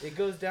It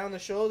goes down the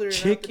shoulder and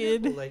Chicken? out the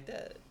nipple like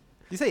that.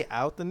 You say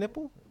out the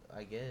nipple?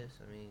 I guess.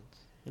 I mean,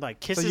 You like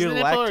So kisses you're the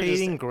nipple or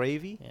lactating just,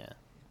 gravy? yeah.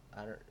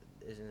 I don't.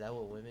 Isn't that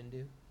what women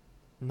do?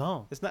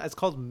 No. It's not. It's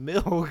called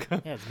milk. Yeah,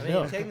 it's I mean,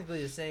 milk.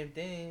 technically the same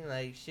thing.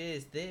 Like shit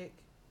is thick,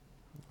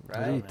 What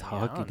are right? you I mean, I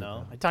talking don't know.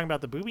 about? Are you talking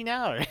about the booby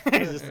now? Or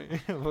just,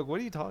 Look, what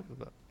are you talking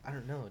about? I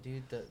don't know,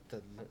 dude. The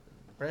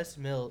breast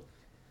milk,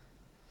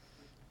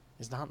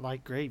 it's not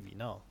like gravy,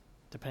 no.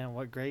 Depending on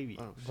what gravy.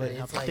 Oh, But but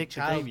how it's like thick the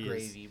child gravy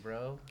is. gravy,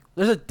 bro.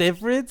 There's a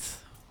difference.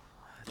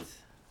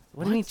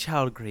 What do you mean What?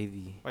 child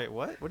gravy? Wait,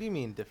 what? What do you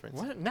mean difference?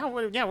 What? Now,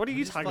 what? Yeah, what are I'm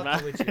you just talking fucking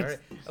about? with you, alright?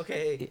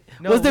 Okay.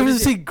 No, What's the what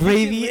difference is it? between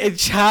gravy and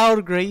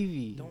child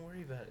gravy? Don't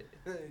worry about it.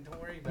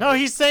 Don't worry about it. No,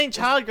 he's saying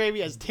child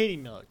gravy as titty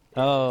milk.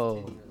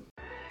 Oh.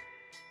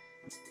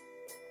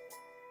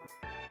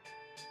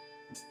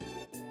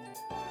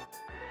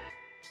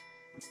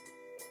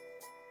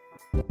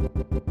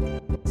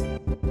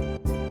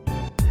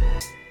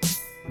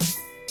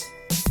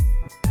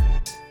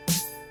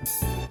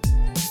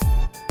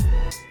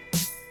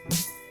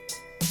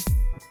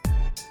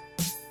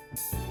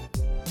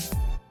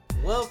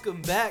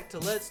 Welcome back to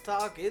Let's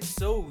Talk It's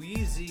So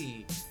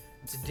Easy.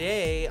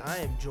 Today I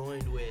am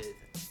joined with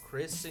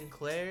Chris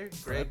Sinclair,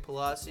 Greg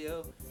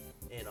Palacio,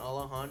 and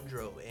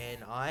Alejandro,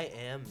 and I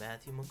am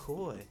Matthew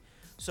McCoy.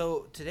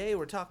 So today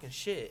we're talking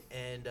shit,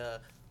 and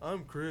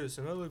I'm Chris,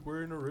 and I like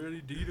wearing a red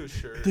Adidas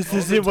shirt. This all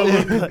the isn't what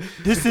we. time.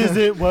 This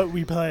isn't what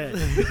we planned.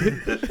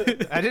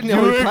 I didn't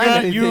know we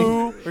planned anything.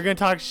 We're gonna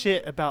talk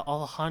shit about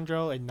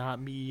Alejandro and not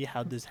me.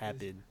 How'd this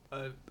happen?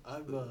 I'm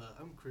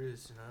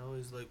Chris, and I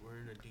always like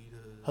wearing Adidas.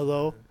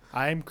 Hello,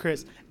 I'm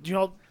Chris. You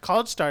know,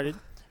 college started,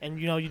 and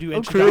you know you do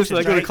I'm Chris. introductions.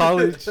 I go to right?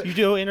 college. You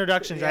do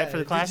introductions, right, for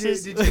the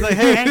classes. Did you Like,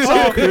 hey, And I'm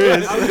so-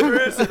 Chris. I'm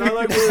Chris, and I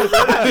like wearing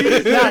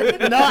red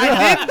Adidas. no,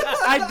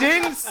 I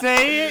didn't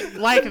say it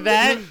like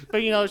that.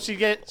 But you know, she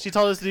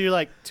told us to do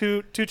like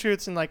two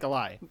truths and like a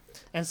lie.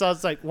 And so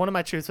it's like one of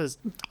my truths was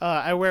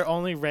I wear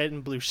only red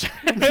and blue shirts.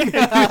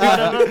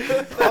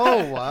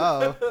 Oh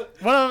wow.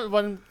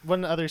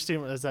 One other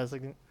student was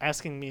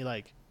asking me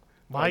like,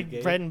 why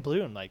gay? red and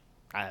blue? I'm like,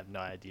 I have no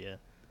idea.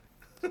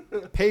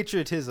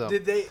 Patriotism.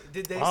 Did they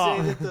say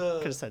that Could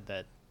have the said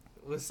that.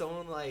 was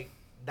someone like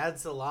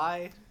that's a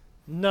lie?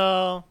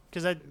 No,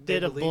 because I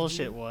did a believed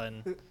bullshit you?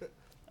 one.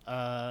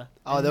 Oh,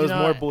 And, there you was know,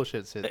 more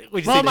bullshit shit.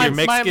 Would you Well, say that you're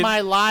Mexican?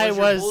 my lie Was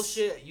your was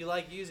bullshit. You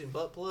like using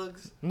butt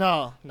plugs?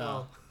 no.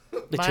 Oh.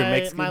 That you're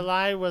Mexican? My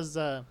lie was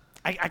I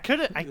could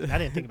have I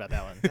didn't think about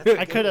that one. That's a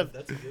I good could one. have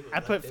That's a good one. I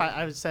put Like,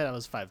 I said I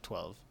was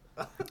 5'12",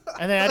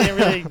 and then I didn't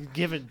really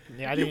give it.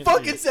 I You didn't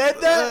fucking really- said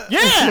that?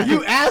 Yeah.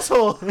 You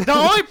asshole. The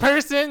only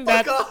person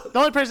Fuck off. the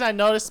only person I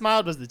noticed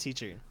smiled was the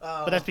teacher,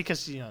 Oh. but that's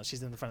because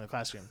she's in the front of the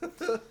classroom,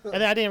 and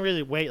then I didn't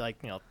really wait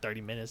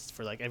 30 minutes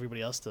for like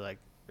everybody else to like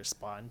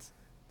respond.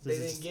 They This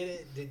is- didn't get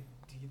it. Do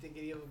you think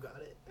any of them got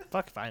it?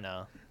 Fuck if I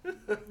know.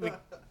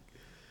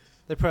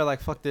 They're probably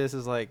like, "Fuck this."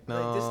 Is like, no.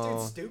 Like, this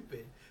dude's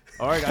stupid.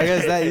 All right, I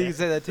guess that you can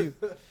say that too.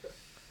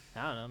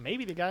 I don't know.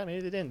 Maybe they got it.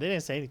 Maybe they didn't. They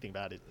didn't say anything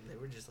about it. They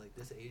were just like,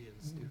 this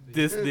Asian's stupid.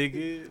 This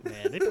nigga.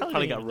 Man, they probably,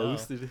 Probably didn't got even know.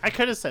 roasted. I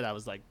could have said I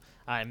was like,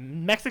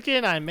 I'm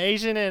Mexican, I'm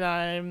Asian, and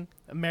I'm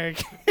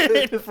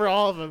American for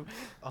all of them.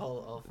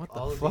 all What the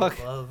all fuck? of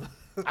the above.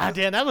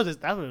 Damn, that would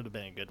have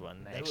been a good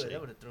one That actually.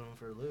 would have thrown him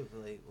for a loop.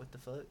 Like, what the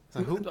fuck?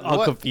 So who, All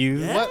what,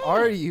 confused. Yeah. what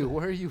are you?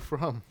 Where are you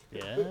from?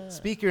 Yeah.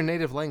 Speak your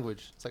native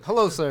language. It's like,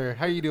 hello, sir.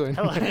 How you doing?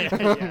 Hello. Yeah,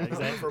 I'm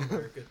exactly. from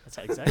America. That's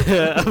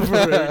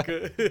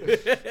exactly.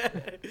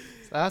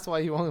 That's why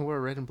you only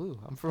wear red and blue.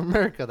 I'm from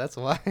America. That's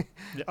why.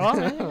 Oh,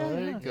 yeah, There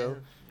you yeah. go.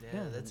 Yeah,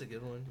 Yeah. that's a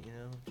good one. You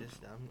know, just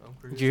I'm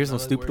Chris. Did you hear I some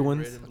like stupid wearing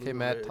ones? red and Okay, blue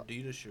Matt, red ta-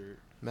 Adidas shirt.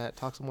 Matt,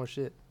 talk some more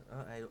shit.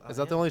 I Is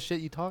that the only shit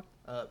you talk?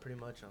 Pretty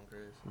much I'm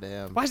Chris.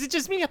 Damn. Why is it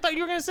just me? I thought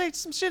you were gonna say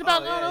some shit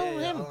about him.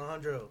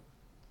 Alejandro.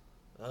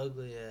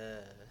 Ugly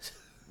ass.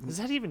 Is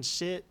that even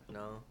shit?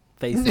 No.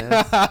 Face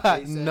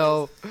ass.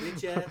 No.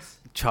 Bitch ass.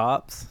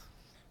 Chops.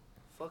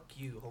 Fuck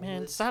you, homeless.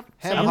 Man, stop.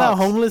 Ham saying, You're not hocks.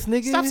 homeless,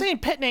 nigga. Stop saying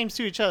pet names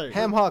to each other.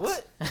 Ham hocks.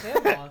 What?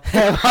 Ham hock.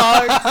 Ham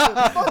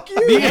hocks. Fuck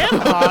you. Ham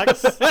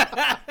hocks.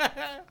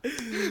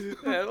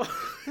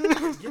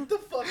 Get the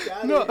fuck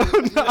out No, of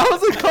here. no, I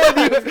wasn't calling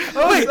you.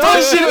 Wait,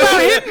 talk shit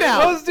about him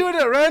now. I was doing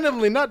it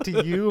randomly, not to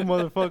you,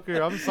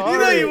 motherfucker. I'm sorry. You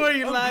know you were,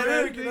 you I'm lied.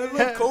 American. I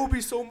love Kobe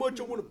so much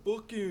I want to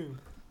book him.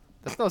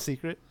 That's no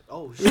secret.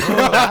 Oh shit! He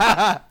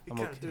kind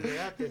of threw that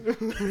out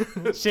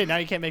there. Shit, now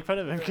you can't make fun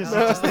of him because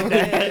Oh, just did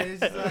man, that. it's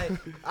just like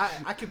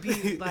I could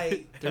be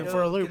like Throw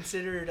for a loop.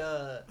 considered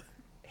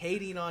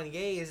hating on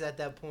gays at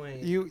that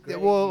point. You- Greg.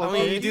 well, I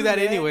mean, you do that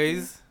man.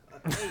 anyways.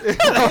 Hey,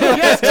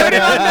 Yes, turn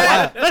it on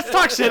that. Let's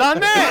talk shit on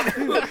that.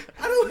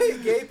 I don't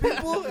hate gay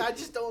people. I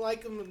just don't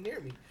like them near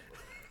me.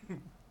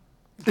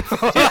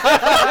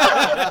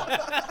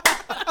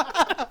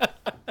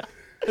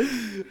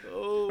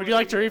 Would you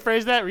like to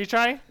rephrase that?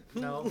 Retry?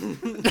 No,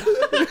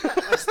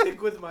 I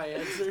stick with my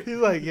answer. He's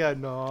like, yeah,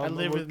 no. I I'm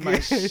live with okay.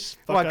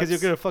 my Why? Because you're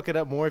fuck-ups. gonna fuck it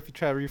up more if you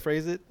try to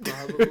rephrase it.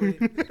 Probably.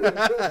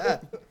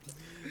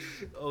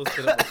 Oh,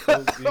 set up a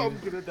coke, dude. I'm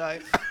gonna die.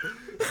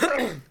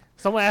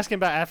 Someone asking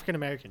about African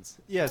Americans.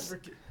 Yes.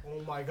 Oh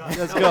Oh my god.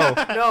 Let's No.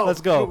 go. No.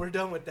 Let's go. We're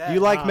done with that. You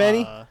like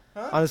Manny? Uh,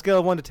 Huh? On a scale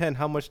of 1 to 10,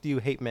 how much do you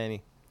hate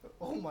Manny?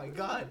 Oh my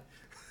god.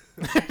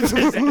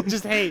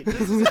 just hate.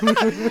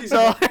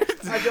 So,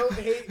 I don't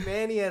hate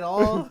Manny at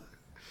all.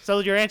 so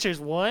your answer is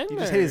 1? You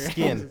just hate his or-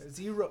 skin.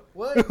 0.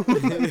 What?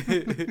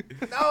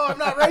 No, I'm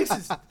not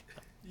racist.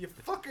 You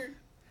fucker.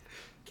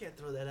 Can't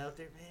throw that out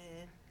there,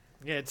 man.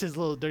 Yeah, it's his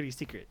little dirty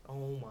secret.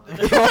 Oh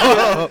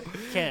my.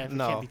 Can't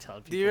No. be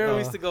telling people. Do you remember we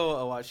Uh, used to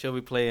go watch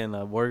Shelby play in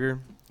Warger,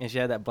 and she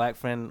had that black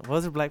friend. What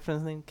was her black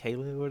friend's name?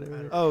 Kayla or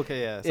whatever. Oh,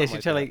 okay, yeah. Yeah, she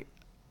something tried like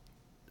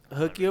like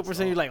hook you up or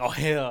something. You're like, oh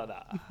hell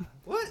nah.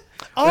 What?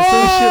 Oh, Or some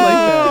shit like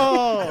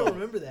that. I don't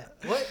remember that.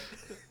 What?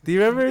 Do you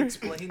remember?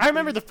 Explain. I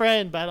remember please. the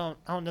friend, but I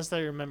don't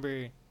necessarily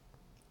remember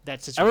that I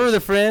situation. remember the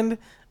friend.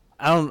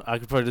 I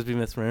could probably just be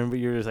misremembering, but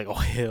you're just like, oh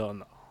hell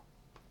no.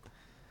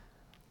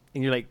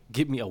 And you're like,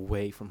 get me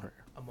away from her.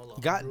 I'm a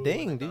lot God rude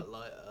dang, when I dude.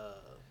 got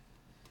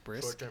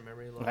Brisk. short-term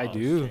memory loss. I Oh,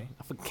 do. okay.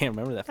 I fucking can't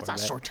remember that. That's far not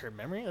back. short-term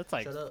memory. That's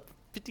like Shut up.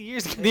 50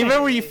 years ago. Do you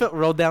remember where you Hey. felt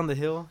rolled down the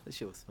hill? That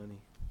shit was funny.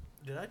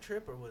 Did I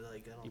trip or was I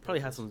like? You probably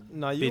had some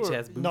No, you bitch were-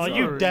 ass boots. No, on.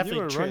 you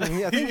definitely were tripped.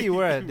 running. I think you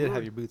were. Did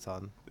have your boots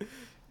on,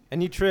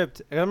 and you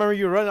tripped. And I remember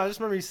you were running. I just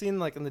remember you seeing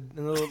like in the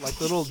little like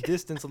the little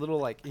distance, a little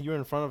like you were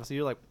in front of us. So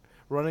you're like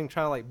running,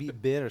 trying to like beat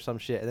Ben or some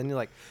shit, and then you're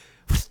like,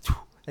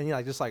 and you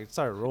like just like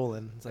started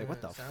rolling. It's like what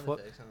the Sound fuck?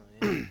 effects,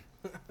 huh? Yeah.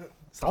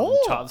 Saw them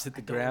Oh! chops hit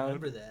the I don't ground.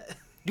 remember that.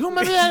 You don't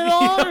remember that at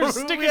all? You There's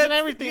don't stickers remember and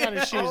everything on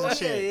his shoes Oh, and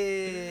shit.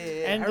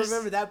 yeah. And I this-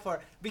 remember that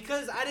part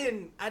because I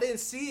didn't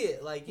see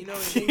it. Like it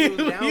goes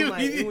down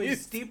like it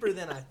was steeper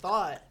than I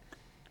thought.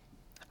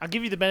 I'll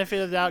give you the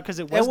benefit of the doubt because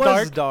it It was, was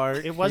dark.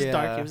 dark. It was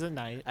dark. yeah. It was at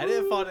night. I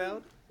didn't fall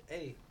down.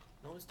 Hey,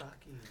 no one's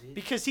talking, dude.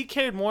 Because he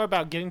cared more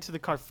about getting to the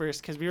car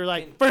first because we were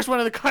like, Can- first one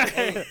to the car.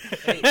 hey,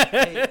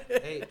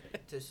 hey,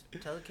 just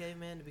tell the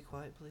caveman to be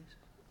quiet, please.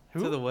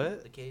 To the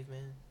what? The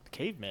caveman.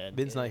 Caveman.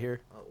 Ben's not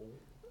here. Oh.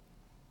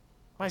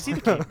 Why is he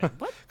the caveman?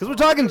 What? Cause we're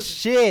talking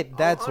shit.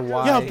 That's Andre-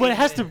 why. Yeah, Why? but it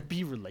has to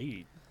be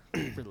related.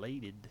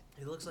 Related.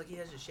 He looks like he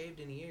hasn't shaved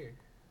in a year.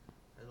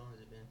 As long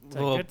as it's been. Is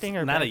that a good thing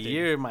or a not bad a thing?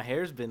 year. My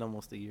hair's been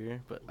almost a year,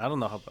 but I don't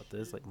know how about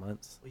this. Like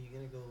months. Well, you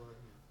gonna go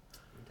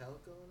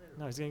Metallica on it?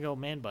 No, he's gonna go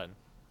man bun.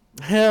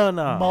 Hell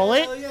no.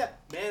 Mullet? Hell yeah,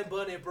 man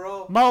bun it,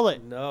 bro.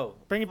 Mullet. No.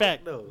 Bring it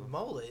back. No.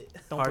 Mullet.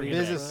 Don't Party bring in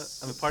it the back. Business-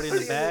 front. I mean, party in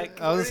the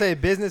back. I was gonna say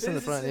business in the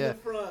Business front. Yeah. In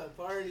the front,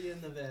 party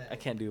in the back. I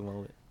can't do a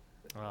mullet.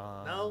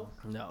 No,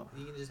 No.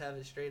 you can just have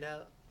it straight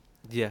out.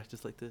 Yeah,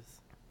 just like this.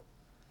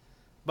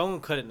 But I'm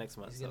gonna cut it next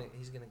month. He's So.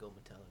 gonna go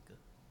Metallica.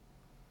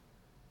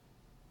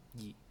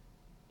 Yeah.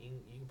 You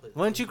can put.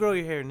 Why don't you grow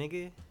your hair,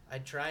 nigga? I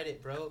tried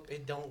it, bro.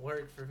 It don't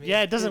work for me.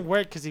 Yeah, it doesn't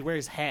work because he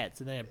wears hats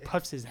and then it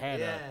puffs his hat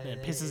Yeah, up and it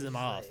then pisses it's him just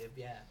off. like,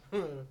 yeah,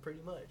 pretty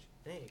much.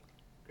 Hey,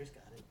 Chris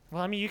got it.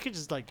 Well, I mean, you could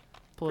just like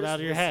pull it Chris out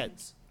of your hat.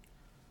 listens.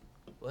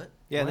 What?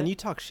 Yeah. And then What? you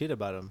talk shit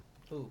about him.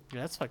 Who?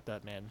 Yeah, that's fucked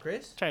up, man.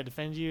 Chris? Try to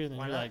defend you and then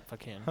Why you're not? like,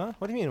 fuck him. Huh?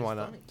 What do you mean? Why It's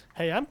not? funny.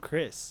 Hey, I'm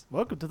Chris.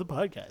 Welcome to the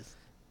podcast.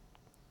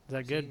 Is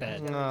that good? See,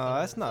 Bad? now you No, gotta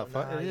make that's fun not of him.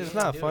 fun. Nah, It's you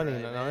not can't do it funny.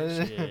 right, No, man.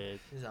 no. Shit.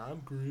 He's like,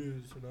 I'm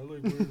Chris, and I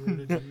like wearing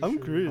religious I'm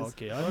shirts. Chris.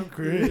 Okay, I'm I'm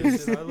Chris,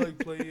 Chris. and I like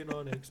playing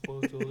on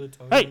Xbox all the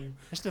time. Hey,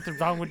 there's nothing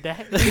wrong with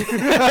that. That's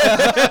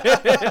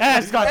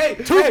got Hey,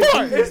 too hey,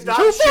 far. it's not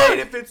Too far. shade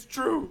if it's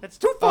true. That's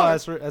too Oh,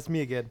 far. that's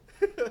me again.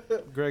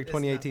 Greg, It's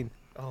not. 2018.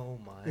 Oh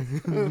my.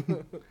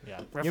 Yeah,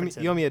 You reference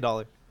owe me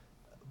 $1.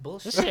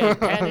 Bullshit. This shit ain't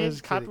patented,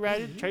 Just kidding.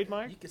 copyrighted,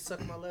 trademark. You can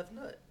suck my left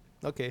nut.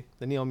 Okay,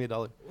 then you owe me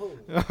 $1. Whoa.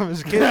 I'm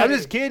just kidding. I'm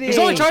just kidding. He's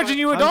only charging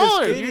you I'm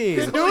just $1. You kidding.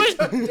 can do it.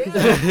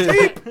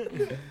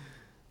 Damn.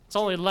 It's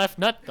only left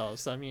nut though,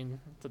 so I mean,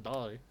 it's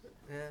 $1.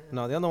 Yeah.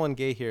 No, the only one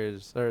gay here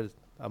is, or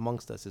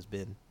amongst us, has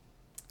been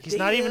He's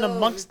not even Damn.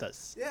 amongst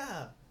us.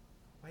 Yeah.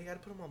 Why you gotta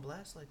put him on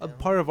blast like a that?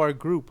 part of our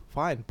group.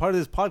 Fine, part of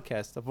this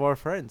podcast of our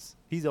friends.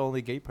 He's the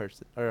only gay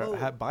person or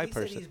Oh, bi he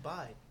said person. he's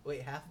bi.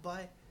 Wait, half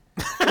bi?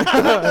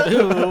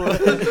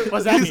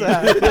 What's that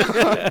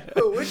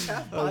mean? Which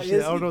half bi Oh is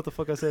shit! I don't he? know what the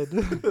fuck I said.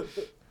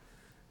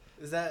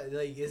 Is that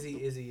like is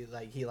he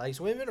like he likes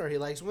women or he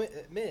likes men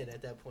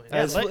at that point?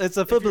 Yeah, it's, like- it's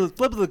a flip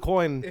of the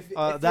coin. If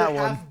That you're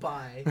one. half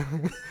bi,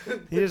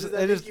 He just- does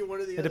that it make just- you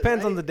one or the It other,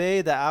 depends on right? the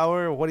day, the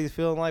hour, what he's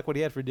feeling like, what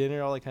he had for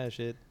dinner, all that kind of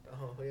shit.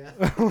 Oh yeah.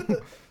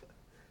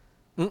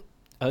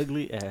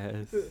 Ugly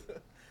ass.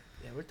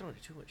 Yeah, we're throwing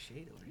too much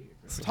shade over here.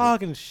 Bro.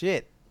 Talking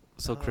shit.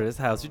 So Chris,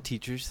 how's your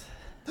teachers?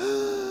 Any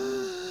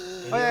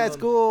Oh of yeah, it's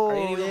them- cool. Are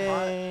any of them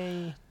hot?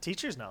 Yay.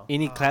 Teachers know.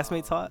 Any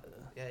classmates hot?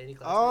 Yeah, any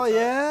classmates Oh hot?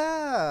 yeah.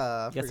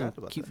 I You got some forgot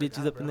about cute that.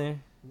 bitches up in bro. there?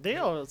 They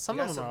all, some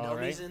You of got them some are all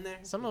dummies right. in there?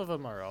 Some of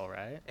them are all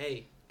right.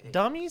 Hey.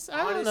 Dummies? I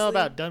don't know Honestly-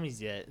 about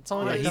dummies yet. It's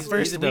only like Honestly- the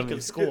first He's a week dummy.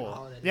 of school.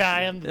 Oh, that Yeah,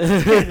 I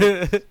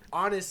is am.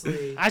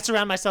 Honestly, I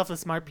surround myself with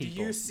smart do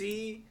people. you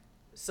see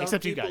some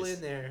Except you people guys.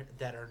 in there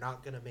that are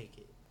not gonna make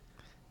it?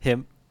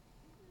 Him.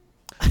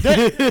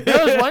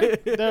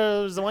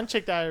 There was the one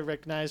chick that I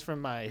recognized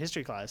from my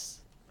history class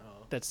Oh.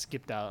 that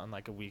skipped out on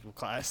like a week of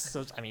class.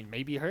 So I mean,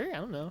 maybe her. I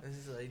don't know. This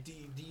is like, do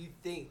you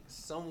think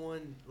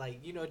someone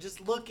like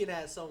just looking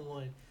at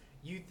someone,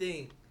 you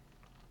think,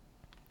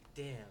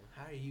 damn,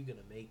 how are you gonna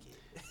make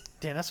it?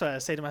 Damn, that's what I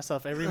say to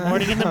myself every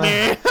morning in the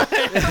mirror.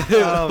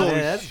 Oh man,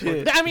 that's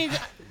shit. I mean,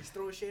 He's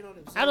throwing shade on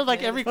himself. out of like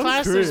man. every I'm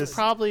class, curious. there's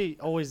probably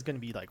always gonna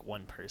be like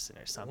one person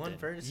or something.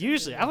 person?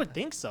 Usually, I would Yeah.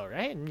 think so,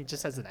 right? And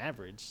just as an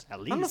average, at I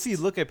least. don't know if you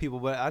look at people,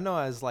 but I know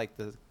as like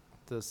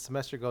the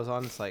semester goes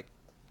on, it's like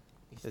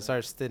it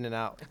starts thinning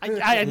out. I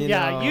you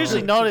yeah, I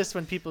usually know. notice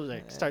when people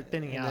like start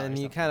thinning and out. then or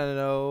you something. kind of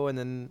know, and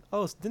then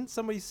didn't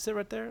somebody sit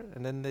right there?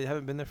 And then they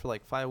haven't been there for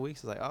like 5 weeks.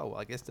 It's like, oh, well,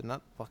 I guess they're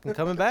not fucking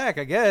coming back.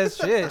 I guess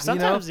shit.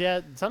 Sometimes,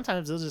 yeah.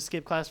 Sometimes they'll just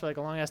skip class for like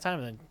a long ass time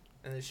and then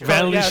And then she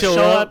Randomly show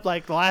up.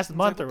 like the last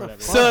month or what the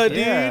whatever. fuck? So, dude,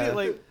 Yeah.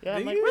 like, Yeah, I'm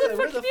dude, like, where the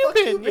fuck have you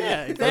been?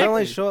 Yeah, They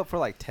only exactly. show up for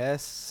like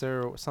tests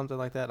or something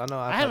like that. I know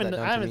I had haven't that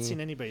done I to haven't me.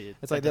 seen anybody. It's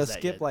that like they'll does that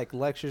skip yet. like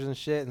lectures and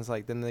shit, and it's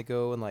like then they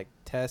go and like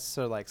tests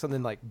or like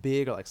something like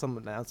big or like some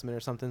announcement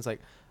or something. It's like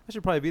I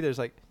should probably be there. It's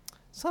like,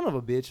 son of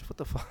a bitch, what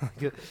the fuck?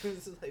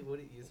 It's like, what?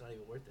 It's not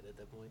even worth it at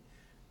that point.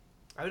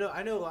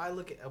 I know. I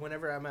look at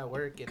whenever I'm at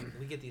work and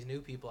we get these new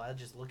people. I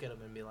just look at them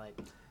and be like,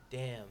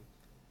 "Damn,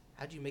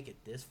 how'd you make it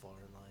this far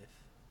in life?"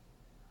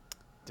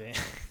 Damn.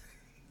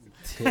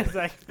 It's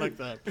like, fuck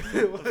that.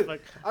 What the fuck?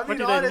 I What mean,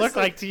 do they look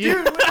honestly, like to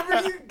you? dude?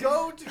 Whenever you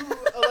go to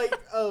like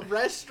a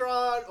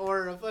restaurant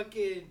or a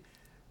fucking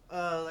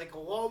like a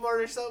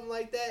Walmart or something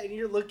like that, and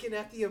you're looking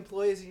at the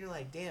employees and you're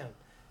like, "Damn,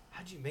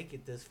 how'd you make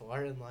it this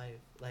far in life?"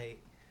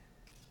 Like,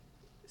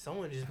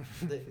 someone just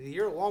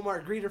you're a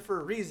Walmart greeter for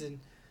a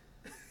reason.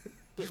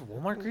 There's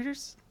Walmart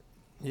greeters?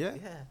 Yeah,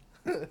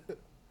 Yeah.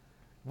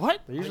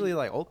 What? they're usually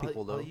like old people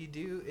all though. you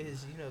do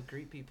is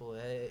greet people.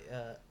 Hey,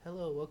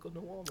 hello, welcome to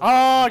Walmart.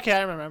 Oh, okay,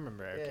 I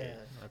remember. Okay,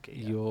 Yeah. okay.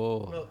 Yeah.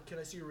 yo. Well, can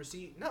I see your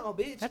receipt? No,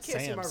 bitch, That's you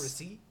can't see my Sam's.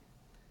 receipt.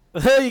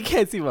 You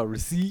can't see my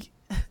receipt.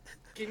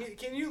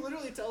 Can you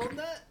literally tell them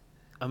that?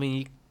 I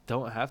mean, you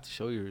don't have to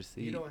show your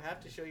receipt. You don't have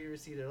to show your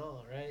receipt at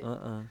all,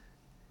 right?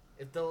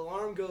 If the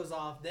alarm goes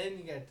off, then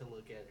you get to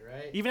look at it,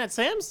 right? Even at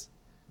Sam's?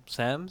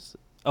 Sam's?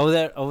 Over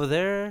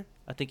there,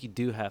 I think you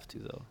do have to,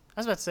 though. I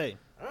was about to say.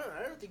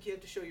 I don't think you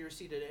have to show your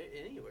receipt at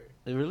anywhere.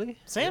 Really?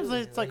 Sam's,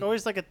 Really, it's like like-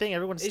 always like a thing.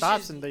 Everyone It's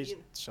stops just, and they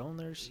you- show them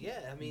their receipt.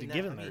 Yeah, I mean, They that-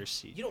 give I them the mean,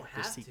 receipt. You don't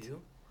have receipt.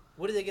 to.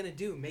 What are they gonna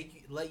do?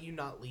 Let you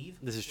not leave?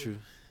 This is true.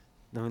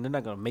 I mean, they're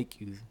not going to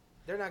make you.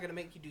 They're not gonna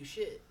make you do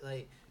shit.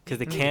 Like, Because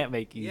they can't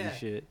make you yeah, do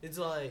shit. it's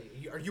like,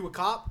 are you a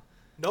cop?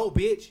 No,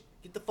 bitch.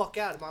 Get the fuck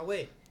out of my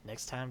way.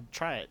 Next time,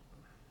 try it.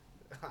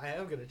 I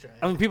am gonna try.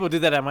 I mean, people do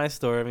that at my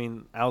store. I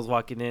mean, I was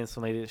walking in, so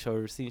they didn't show a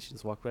receipt. She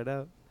just walked right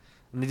out.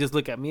 And they just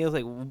look at me. I was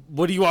like,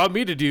 what do you want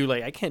me to do?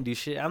 Like, I can't do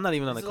shit. I'm not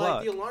even on the It's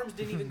clock. like the alarms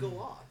didn't even go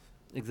off.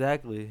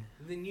 Exactly.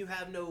 Then you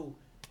have no,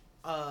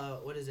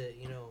 what is it?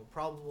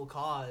 Probable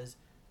cause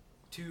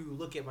to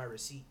look at my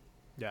receipt.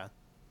 Yeah.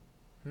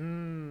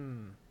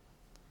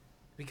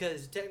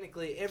 Because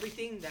technically,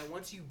 everything that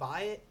once you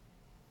buy it,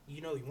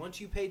 once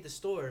you paid the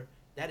store,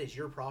 that is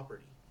your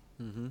property.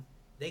 Mm-hmm.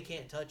 They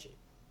can't touch it.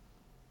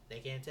 They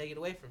can't take it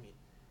away from you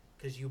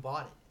because you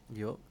bought it.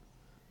 Yup.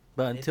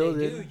 But And until if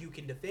they then, do, you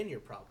can defend your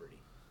property.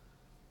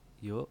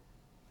 yup.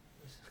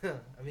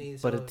 I mean,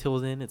 But so- until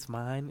then, it's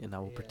mine, and I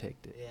will yeah,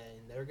 protect it. Yeah,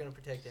 and they're gonna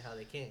protect it how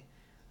they can.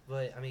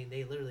 But I mean,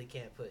 they literally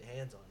can't put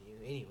hands on you,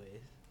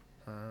 anyways.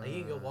 Like you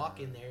can go walk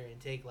in there and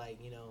take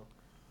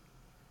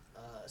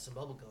some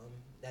bubble gum.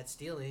 That's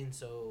stealing,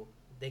 so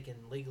they can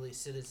legally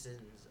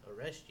citizens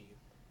arrest you.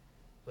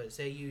 But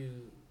say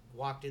you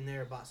walked in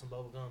there, bought some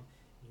bubble gum,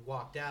 you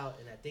walked out,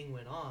 and that thing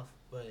went off,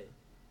 but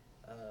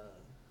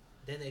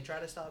then they try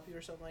to stop you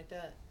or something like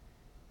that,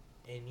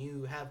 and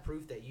you have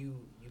proof that you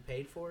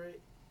paid for it,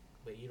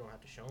 but you don't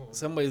have to show them.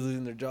 Somebody's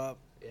losing their job.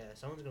 Yeah,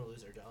 someone's gonna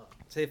lose their job.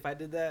 Say if I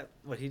did that,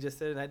 what he just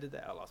said, and I did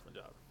that, I lost my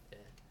job.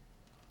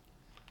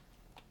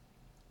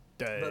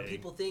 But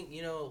people think,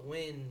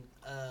 when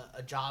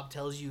a job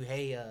tells you,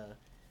 hey,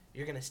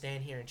 you're going to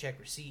stand here and check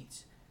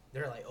receipts,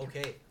 they're like,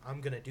 okay,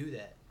 I'm going to do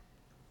that.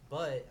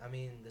 But, I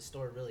mean, the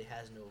store really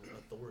has no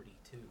authority,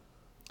 too.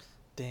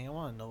 Dang, I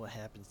want to know what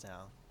happens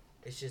now.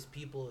 It's just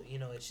people,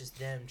 it's just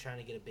them trying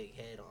to get a big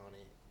head on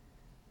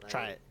it.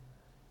 Try it.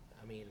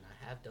 I mean,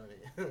 I have done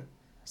it.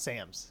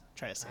 Sam's.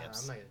 Try at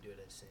Sam's. I'm not going to do it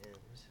at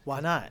Sam's. Why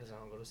not? Because I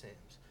don't go to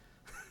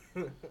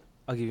Sam's.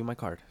 I'll give you my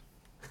card.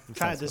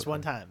 Try it this one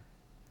time.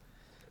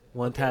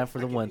 One Okay, time for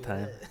I the can one do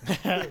time.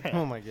 that.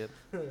 Oh my god.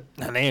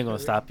 And they ain't gonna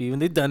stop you.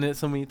 And they've done it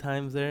so many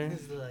times there.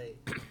 It's like,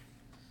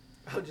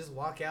 I'll just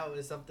walk out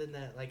with something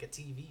that, like a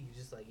TV. You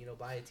just,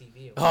 buy a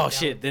TV. And Oh walk out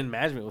shit! with Then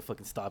management will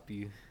fucking stop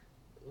you.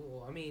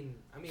 Well, I mean,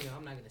 I'm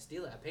not gonna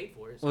steal it. I paid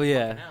for it. So Well, I'm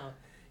yeah. walking out,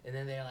 and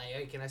then they're like,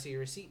 "Hey, can I see your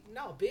receipt?"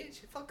 No,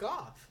 bitch, fuck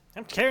off.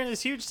 I'm carrying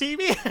this huge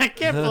TV. I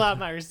can't pull out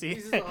my receipt.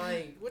 He's just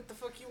like, "What the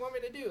fuck you want me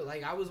to do?"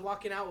 Like, I was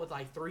walking out with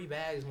like 3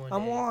 bags one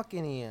I'm day,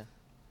 walking here.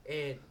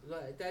 and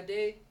like, that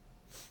day.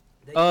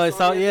 that Oh, you it's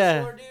saw all- me at the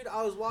yeah. store, dude.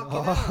 I was walking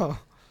out, Oh.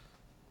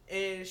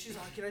 and she's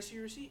like, "Can I see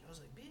your receipt?" I was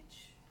like,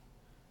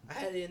 "Bitch." I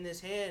had it in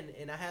this hand,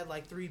 and I had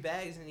like 3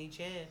 bags in each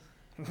hand,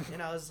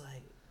 and I was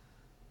like,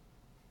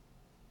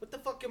 "What the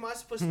fuck am I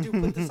supposed to do?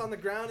 Put this on the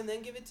ground and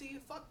then give it to you?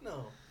 Fuck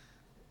no."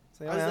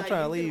 Say, I was man, I'm like,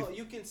 trying to you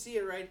leave. can see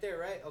it right there,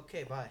 right?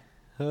 Okay, bye.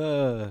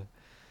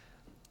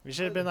 We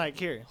should have been like,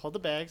 here, hold the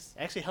bags.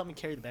 Actually, help me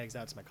carry the bags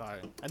out to my car,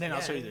 and then I'll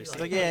show you you're this.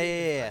 like, Like,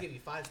 yeah. I'll give you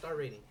 5-star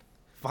rating.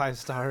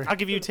 5-star. I'll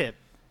give you a tip.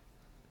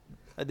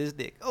 This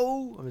dick.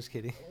 Oh, I'm just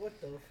kidding. What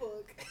the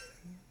fuck?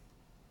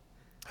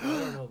 I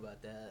don't know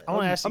about that. I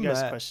want to ask you I'm guys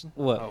a mad. question.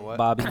 What, Oh, what?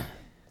 Bobby?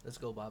 Let's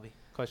go, Bobby.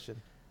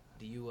 Question.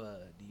 Do you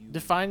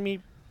Define me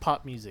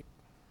pop music.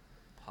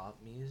 pop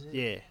music?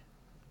 Yeah.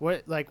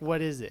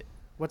 What is it?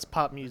 What's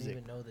pop I don't music?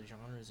 even know the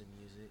genres of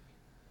music.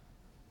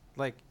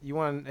 Like, you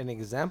want an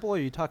example, or are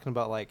you talking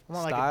about like I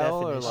want, like, a style,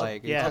 or definition.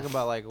 like Yeah. you talking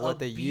about like what Of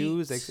they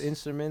use, like beats.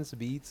 instruments,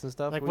 beats, and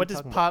stuff? Like, are what you does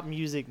talking pop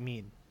music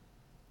mean?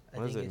 I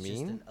What does think it it's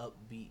mean? just an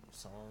upbeat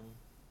song,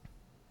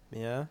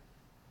 about? Yeah.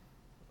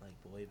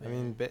 like boy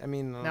I band.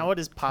 mean. Now, what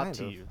is pop kind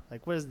to of. you?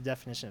 Like, what is the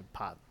definition of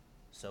pop?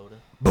 Soda.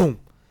 Boom.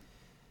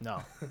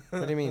 No.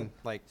 What do you mean?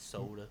 Like,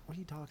 Soda. what are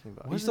you talking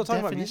about? What Are you is still the talking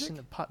about definition music?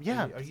 of pop?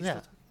 Yeah. Are you yeah.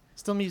 still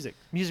Still music.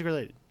 Music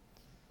related.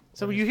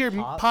 So What when you is hear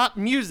pop? pop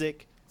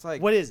music, It's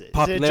like what is it?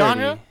 Is it a genre?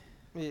 Popularity.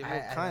 Yeah, I,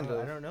 well, I kind don't,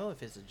 of. I don't know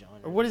if it's a genre.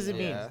 Or what does it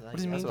mean? Yeah. What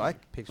does it That's mean? what I I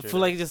picture.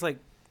 feel like just like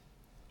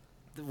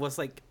what's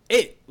like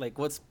it, like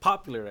what's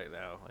popular right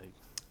now. Like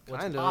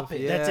What's kind of,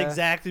 poppin'? yeah. That's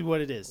exactly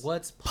what it is.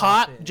 What's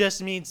Pop poppin'?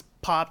 just means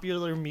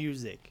popular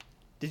music.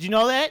 Did you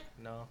know that?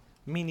 No.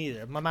 Me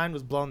neither. My mind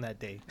was blown that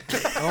day.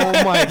 Oh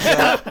my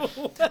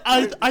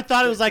god. I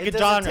thought it was like It a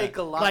doesn't genre, take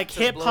a lot like to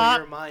hip blow hop,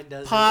 your mind,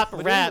 does it? pop, But it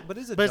is- rap. but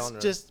it's a but genre.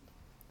 it's just,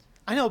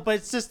 I know, but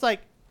it's just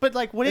like, but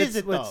like, what is It's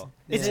it what's- though?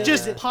 It's yeah.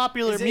 just Is it-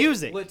 popular Is it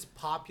music. What's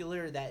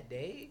popular that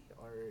day,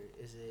 or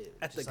is it?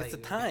 I think just it's the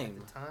like time.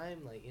 At the time,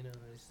 like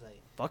it's like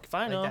Fuck if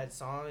I like know. that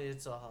song.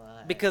 It's all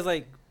because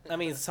like I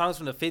mean songs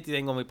from the 50s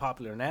ain't gonna be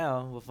popular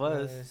now with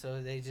us.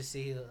 so they just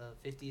see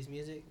 50s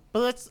music. But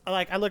let's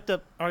like, I looked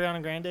up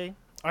Ariana Grande.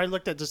 I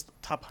looked at just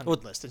top 100 Well-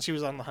 list, and she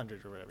was on the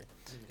 100 or whatever.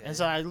 Okay. And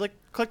so I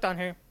clicked on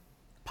her,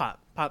 pop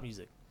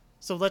music.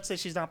 So let's say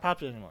she's not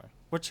popular anymore.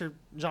 What's her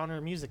genre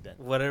of music then?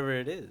 Whatever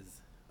it is.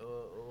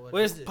 What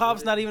Where's is it?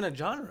 pop's What not is- even a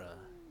genre.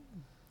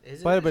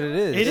 Is But it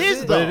is. It is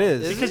But though, it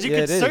is. because you Yeah,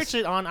 can it is. search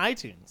it on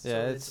iTunes. Yeah,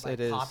 So it's like it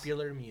is.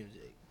 popular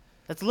music.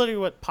 That's literally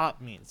what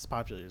pop means.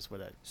 Popular is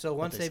what I. So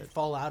once they they said.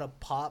 fall out of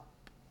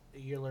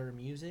popular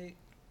music,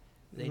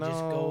 they just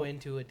go No.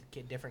 into a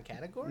different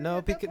category. No,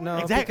 at that because point? no,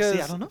 Exactly, I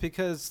because don't know.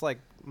 because like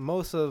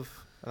most of,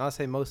 and I'll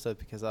say most of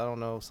because I don't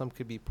know, some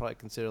could be probably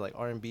considered like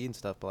R&B and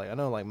stuff, but like I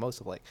know like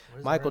most of like What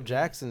is Michael R&B?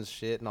 Jackson's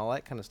shit and all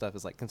that kind of stuff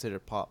is like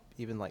considered pop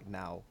even like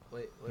now.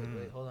 Wait,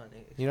 hold on.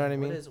 You know what I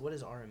mean? What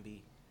is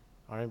R&B?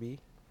 R&B,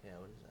 Yeah,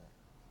 what is that?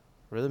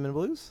 rhythm and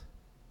blues,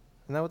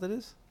 isn't that what that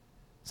is?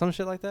 Some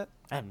shit like that.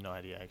 I have no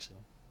idea actually.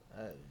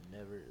 I've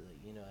never,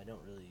 I don't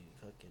really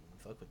fucking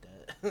fuck with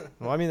that.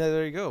 Well, I mean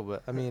there you go,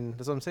 but I mean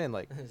that's what I'm saying.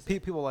 Like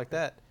people like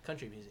that.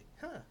 Country music,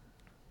 huh?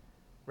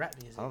 Rap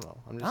music. I don't know.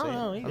 I'm I just don't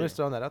saying. know I'm either. just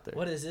throwing that out there.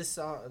 What is this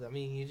song? I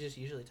mean, you just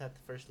usually type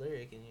the first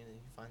lyric and you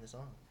find the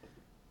song.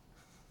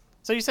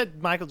 So you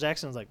said Michael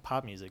Jackson was like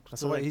pop music.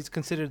 That's So why like, he's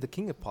considered the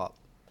king of pop.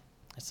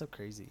 that's so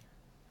crazy.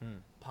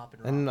 Pop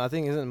and rock. And I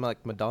think isn't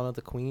like Madonna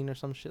the queen or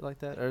some shit like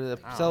that, or the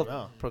I don't self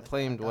know.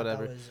 proclaimed I thought that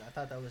whatever. I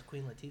thought that was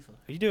Queen Latifah.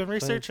 Are you doing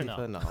research or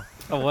Latifah, no? No.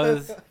 I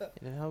was.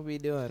 How we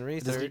doing? Did you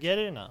Research. get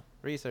it or no?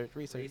 Research.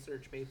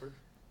 Research paper.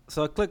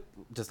 So I clicked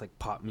just like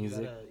pop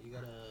music. You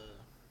gotta.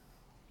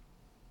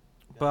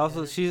 But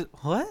also she's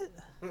what? Just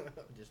fucking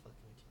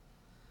with you.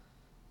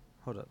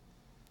 Hold up.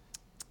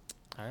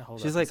 All right,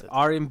 hold She's on. like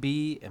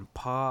R&B and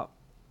pop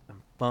and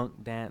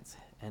funk dance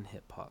and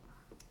hip hop.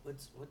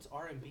 What's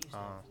R&B stand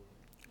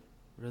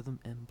for? Rhythm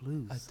and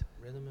blues.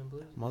 Rhythm and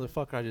blues.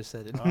 Motherfucker, I just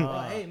said it.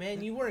 Well, hey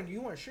man, you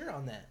weren't sure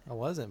on that. I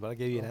wasn't, but I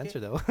gave you an Okay. answer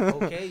though.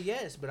 Okay,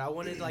 yes, but I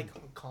wanted like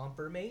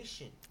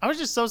confirmation. I was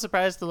just so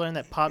surprised to learn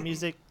that pop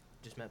music,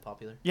 Just meant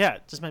popular. yeah,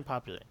 just meant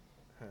popular.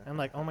 I'm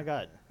like, oh my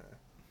god.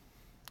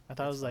 I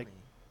thought it That's was like funny.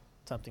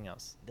 something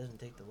else. It doesn't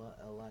take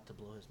a lot to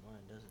blow his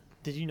mind, does it?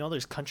 Did you know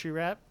there's country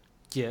rap?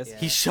 Yes, Yeah.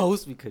 he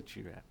shows me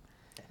country rap.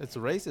 It's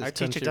racist. Our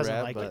teacher country doesn't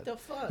rap, like What but the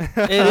fuck?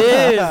 It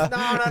is.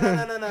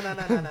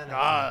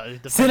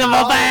 No. Send him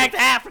back to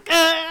Africa.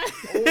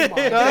 Oh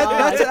my No,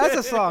 god. that's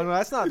a song. No,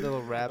 that's not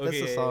little rap. That's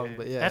Okay, a song. yeah.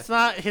 But yeah, That's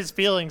not his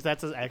feelings.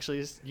 That's actually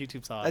his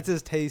YouTube song. that's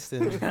his taste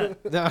in.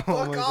 No, oh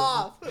Fuck my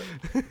God. off.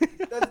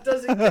 That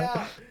doesn't count.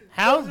 How?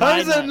 How Why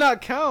does that not?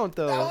 not count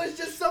That though? was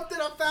just something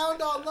I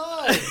found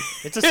online.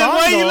 It's a song.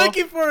 Why are you though.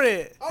 looking for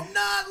it? I'm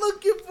not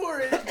looking for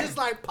it. It just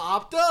like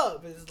popped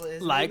up.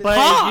 It's Like But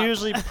Pop. it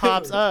usually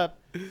pops up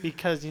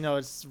because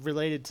it's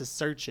related to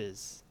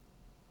searches.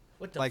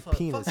 what the Like fuck?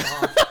 penis.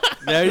 Fuck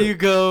off. There you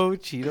go,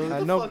 Cheetos. I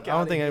the know. fuck I don't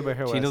outta think here. anybody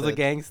heard what I Cheetos a said.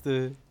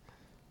 gangster.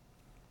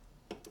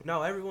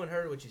 No, everyone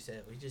heard what you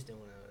said. We just didn't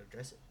want to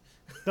address it.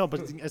 No,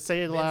 but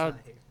say it Ben's loud.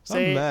 not here.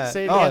 Say I'm mad.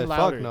 say it Oh again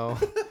louder. fuck no!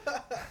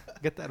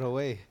 Get that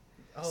away.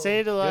 Oh. Say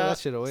it Get loud. that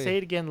shit away. Say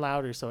it again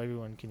louder so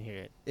everyone can hear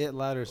it. It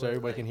louder so Wait,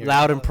 everybody like- can hear.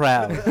 Loud it. and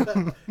proud.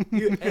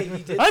 Hey, you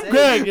did I'm say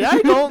Greg. it.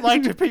 I don't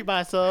like to repeat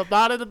myself.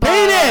 Not in the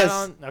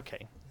Penis!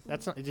 Okay,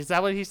 that's not. Is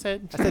that what he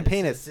said? I said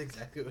penis. That's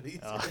exactly what he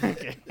said. Oh,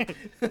 okay.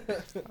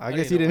 I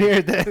guess you didn't hear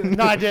it then.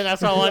 No, I didn't.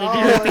 That's why I wanted you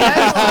to Oh, repeat.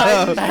 that's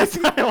why you- That's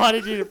why I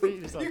wanted you to repeat.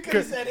 yourself. You could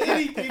have said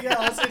anything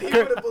else and he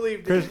would have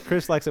believed it.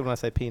 Chris likes it when I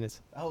say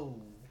penis. Oh.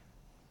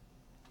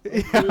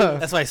 Yeah.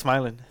 That's why he's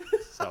smiling.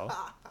 So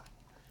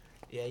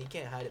Yeah, you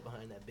can't hide it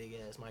behind that big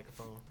ass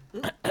microphone.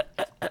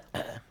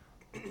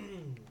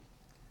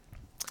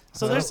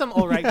 So there's some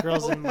alright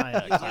girls in my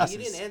Yeah, you classes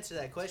didn't answer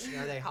that question.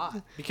 Are they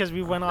hot? because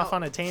we went off No.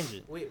 on a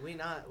tangent.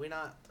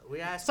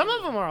 We're asking. Some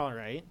of them are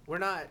alright. We're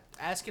not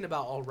asking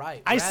about all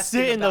right. I We're sit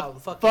asking in the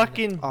about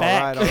fucking All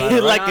back right, all right,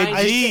 all like right. a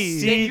I G.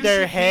 see you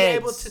their should be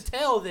able heads. to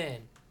tell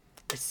then.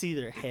 I see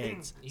their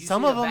heads. You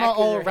Some see of the them back are of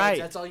their all heads, right.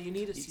 That's all you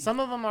need to see. Some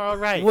of them are all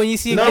right. When you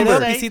see a Number. get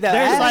up, Say you see that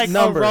there's ass. like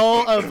Number. a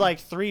row of like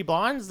 3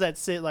 blondes that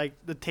sit like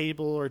the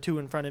table or 2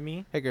 in front of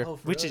me, Hey, girl. Oh,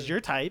 for which real? is your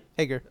type.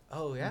 Hey, girl.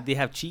 Oh yeah. They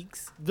have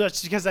cheeks.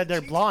 That's because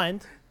they're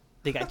blonde.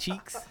 They got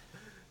cheeks.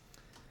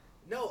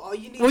 No, all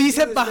you need. Well, to you do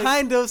said is, like,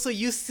 behind them, so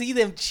you see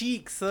them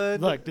cheeks, son.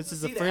 Look, this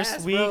is the see first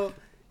ass, week. bro.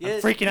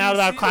 Yes, I'm freaking you out see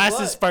about the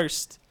classes butt.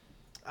 first.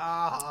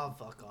 Ah,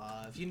 fuck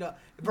off. You know.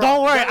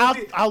 Don't worry, that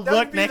would I'll that would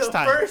look be next the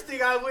time. First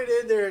thing I went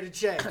in there to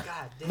check. God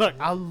damn. Look,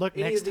 I'll look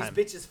Any next of time.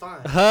 these bitches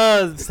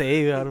fine.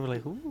 Save it. I'd be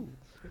like, ooh.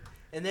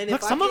 And then Look,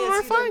 if I some of can't them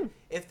are see them-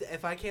 fine.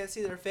 If I can't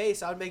see their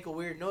face, I'd make a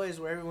weird noise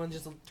where everyone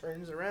just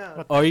turns around.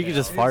 What Or the you could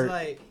just And fart. It's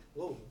like,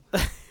 whoa.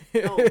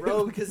 No,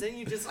 bro, because then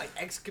you just like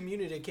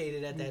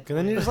excommunicated at that. And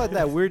then you're just like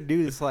that weird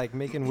dude that's like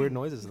making weird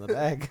noises in the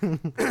back.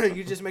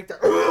 you just make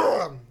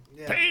the.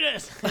 Yeah.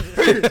 Penis.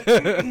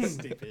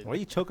 Stupid. Why are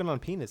you choking on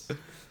penis?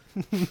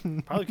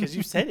 Probably because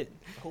you said it.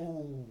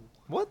 Oh.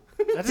 What?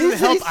 That doesn't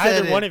help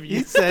either one of you.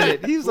 He said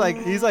it. He's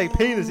like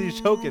penis. He's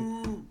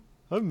choking.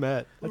 I'm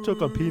mad. I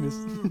choke on penis.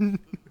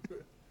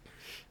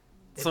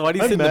 So why do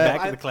you I'm sit in the mad.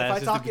 back of the class? If I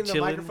just talk to in be the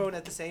chilling? microphone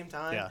at the same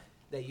time Yeah.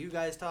 that you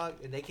guys talk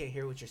and they can't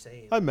hear what you're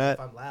saying. I'm mad. If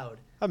I'm loud,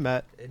 I'm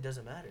mad. it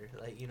doesn't matter.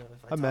 Like, you know,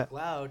 if I I'm talk mad.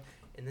 loud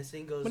and this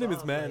thing goes My name is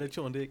off, Matt. like, I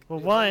chill on dick. Well,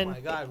 oh one, my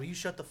God, will you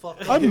shut the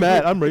fuck up? I'm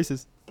mad. I'm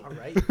racist. All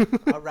right.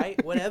 All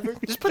right. Whatever.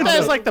 just put that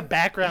as like the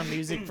background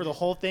music for the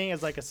whole thing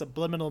as like a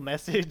subliminal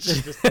message.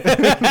 Just- Like,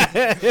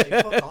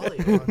 fuck all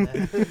of you on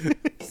that.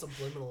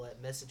 Subliminal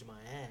that message my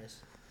ass.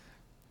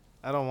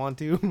 I don't want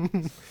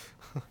to.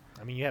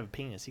 I mean, you have a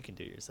penis. You can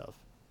do it yourself.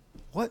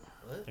 What?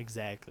 What?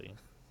 Exactly.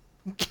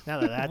 Now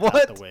that that's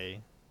What? out the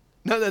way.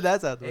 No,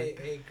 that's out the way.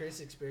 Hey, Chris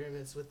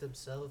experiments with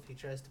himself. He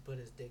tries to put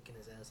his dick in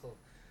his asshole.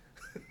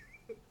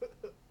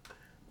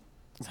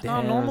 Is that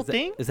not a normal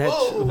thing? Is that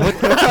Whoa. what?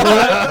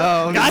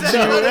 Oh, Got Is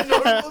that not a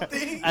normal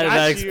thing? I did Got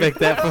not you. expect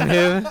that from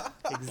him.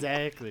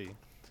 Exactly.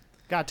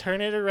 Got to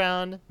turn it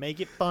around, make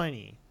it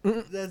funny.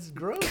 That's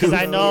gross. Because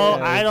I know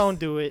Yeah. I don't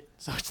do it,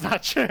 so it's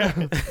not true.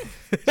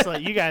 So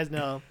you guys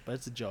know, but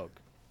it's a joke.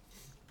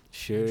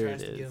 Sure He it tries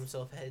to give is.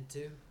 himself head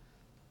too.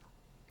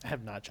 I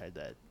have not tried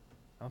that.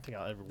 I don't think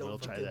I'll ever will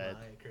Don't try fucking that.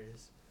 lie,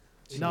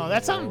 Chris. No,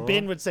 that's something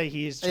Ben would say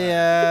he's tried.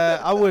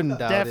 Yeah, I wouldn't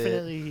doubt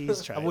Definitely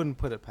he's it. tried. I wouldn't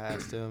put it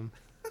past him.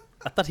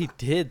 I thought he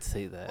did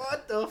say that.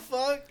 What the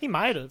fuck? He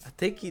might have. I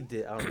think he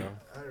did. I don't know.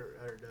 I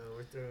don't know.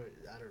 We're throwing.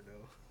 I don't know.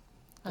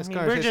 I This mean,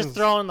 we're just conversation's-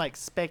 throwing like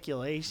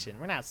speculation.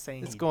 We're not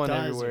saying It's he going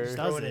does everywhere. or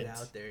Throwing it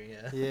doesn't. out there,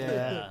 yeah.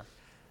 Yeah.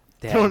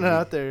 Yeah. Throwing it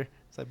out there.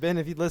 It's like, Ben,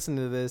 if you listen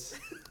to this,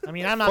 I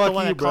mean, I'm not the Fuck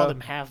one you, that called bro. him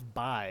half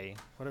bi,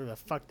 whatever the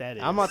fuck that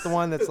is. I'm not the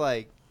one that's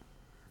like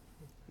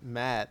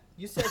mad.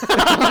 You said.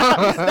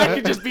 That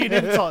could just be an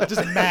insult.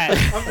 Just mad.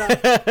 I'm not.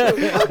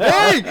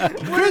 Hey,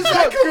 What does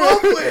that come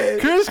up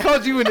with? Chris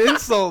called you an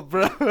insult,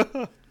 bro.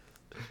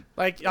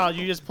 Like, oh,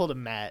 you just pulled a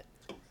Matt.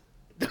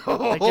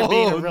 Like you're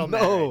being a real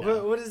man no. right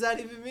now. What does that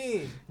even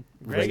mean?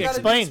 Greg, It's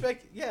gotta be explain.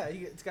 yeah,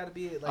 it's got to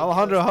be like.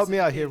 Alejandro, help me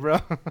out here, bro.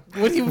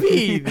 What do you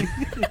mean?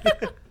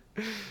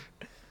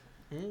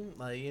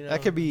 Like, you know.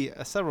 That could be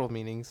several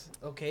meanings.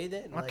 Okay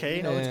then. Like, Okay.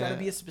 You know, it's got to Yeah.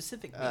 be a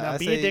specific. Uh, meaning. Now I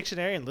be say- a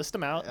dictionary and list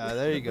them out.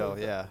 There you go.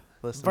 Yeah.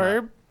 Listen.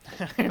 Verb.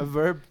 A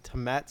verb to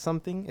mat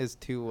something is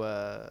to.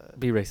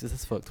 Be racist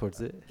as fuck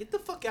towards it. Get the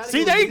fuck out of See,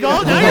 here. there you with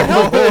go. that. Now you're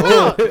helping him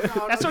out.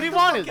 No, That's no, what he get the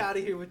wanted. Fuck out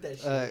of here with that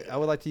shit. I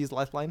would like to use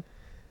Lifeline.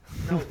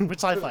 No,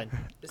 Which lifeline?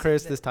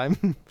 Chris, this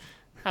time.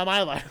 How am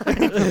I lying?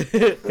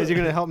 Because you're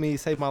going to help me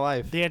save my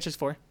life. The answer's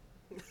 4.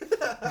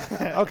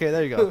 Okay,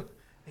 there you go.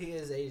 He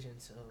is Asian,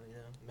 so you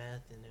know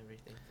math and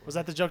everything. Was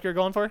that the joke you were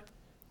going for?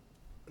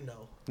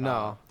 No. No.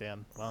 Oh,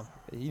 damn. Well,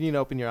 You need to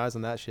open your eyes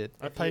on that shit.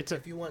 I If played you, to.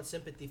 if you want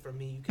sympathy from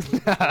me, you can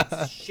look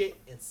between shit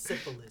and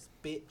syphilis,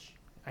 bitch.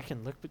 I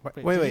can look. Wait,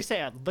 Wait, wait, did you wait.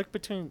 say I look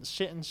between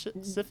shit and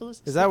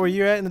syphilis? Is that where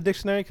you're at in the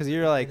dictionary? Because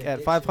you're like In a at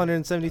dictionary.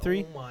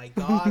 573? Oh my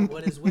god,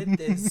 what is with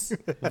this?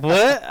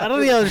 What? I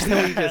don't even understand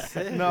what you just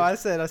said. No, I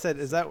said,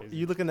 is that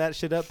you looking that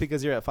shit up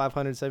because you're at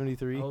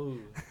 573? Oh.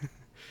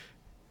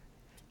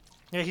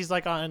 Yeah, he's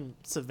like on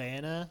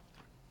Savannah.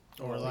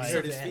 Or Oh, like you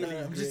hurt his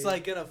feelings. I'm just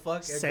like gonna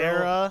fuck a Sarah.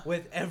 girl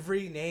with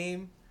every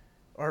name,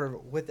 or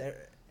with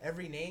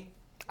every name.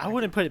 I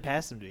wouldn't put it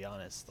past him, to be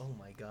honest. Oh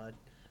my god,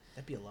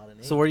 that'd be a lot of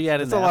names. So where you at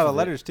in That's the a lot of alphabet?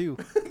 letters, too.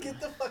 Get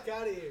the fuck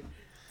out of here.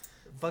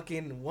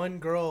 Fucking one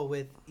girl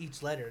with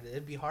each letter.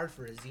 It'd be hard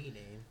for a Z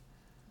name.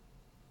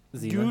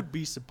 Zima? You'd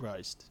be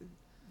surprised.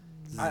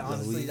 I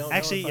honestly don't.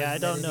 Actually, know if yeah, I've I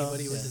don't met know.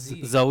 anybody with a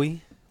Z.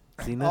 Zoe?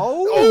 Xena?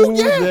 Oh,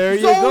 there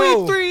you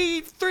go.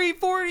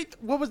 340.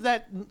 What was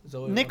that?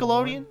 Zoe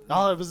Nickelodeon? 101?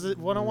 Oh, it was it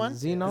 101?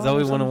 Xenon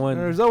Zoe or something? 101.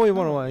 Or Zoe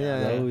 101, yeah.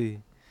 yeah.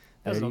 Zoe.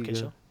 That was an There you okay go.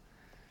 show.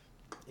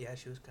 Yeah,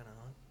 she was kind of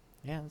hot.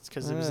 Yeah, it's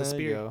because it was a There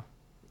you spirit. go.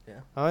 Yeah.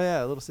 Oh,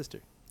 yeah, little sister.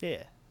 Yeah.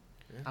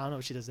 Yeah. I don't know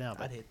what she does now,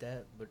 but I'd hit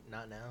that, but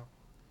not now.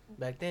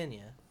 Back then, yeah.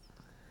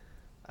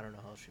 I don't know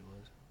how old she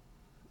was.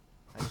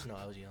 I just know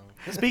I was young.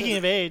 speaking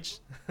of age,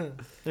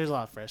 there's a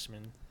lot of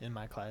freshmen in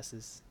my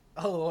classes.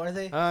 Oh, are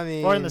they? I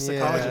mean, Or in the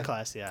psychology yeah.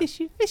 class, yeah. You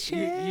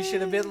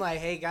should have been like,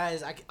 hey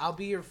guys, I'll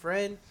be your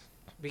friend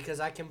because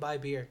I can buy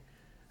beer.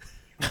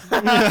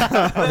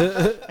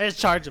 I just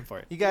charge them for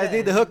it. You guys Yeah,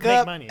 need to hook make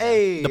up. money,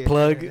 Hey. The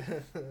plug.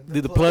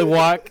 Did the plug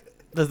walk?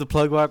 Does the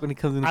plug walk when he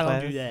comes in I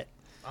class? don't do that.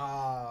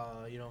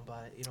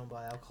 You don't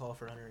buy alcohol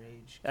for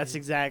underage. That's kids.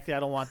 exactly.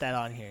 I don't want that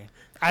on here.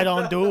 I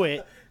don't do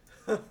it,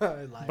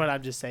 Liar. but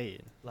I'm just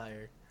saying.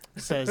 Liar.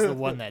 Says the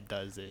one that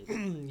does it.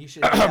 You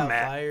should have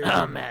fired.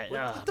 Oh, Matt.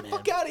 Get the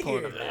fuck out of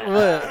here.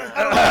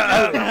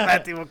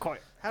 Matthew McCoy.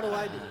 How do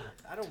I do it?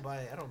 I don't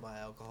buy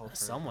alcohol. For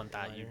Someone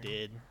thought you liar.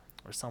 did,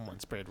 or someone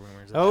spread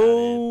rumors about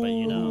Oh, it. But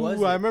you know,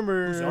 was it? I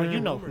remember. Oh, you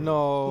know Who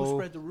No.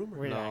 spread the rumor?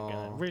 we're not No.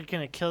 gonna. We're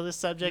gonna kill this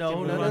subject No, and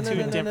no, move no, on no, to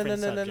no, a no, different no,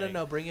 no, no, subject.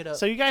 no. Bring it up.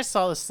 So you guys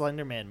saw the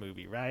Slender Man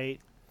movie, right?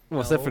 Well,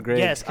 except for Greg.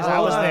 Yes, 'cause I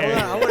Hold was on, there.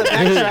 hold on. I want to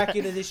backtrack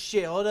into this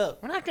shit. Hold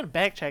up. We're not gonna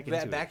backtrack into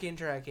it. Back in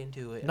track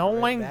into it. No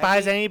Alright, one back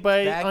buys in-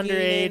 anybody back in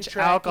underage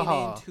tracking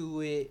alcohol.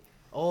 Into it.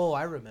 Oh,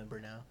 I remember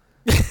now.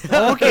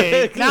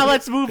 Okay, now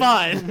let's move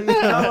on.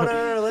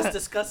 No. Let's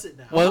discuss it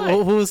now.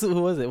 Who was it?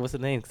 What's the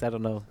name? Because I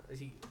don't know.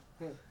 You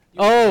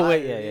Oh, liar,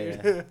 wait,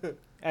 yeah. dude.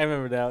 I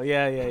remember now.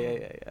 Yeah.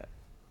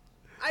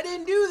 I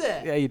didn't do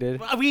that. Yeah, you did.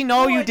 We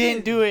know No, you I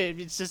didn't didn't. do it.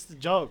 It's just a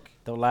joke.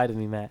 Don't lie to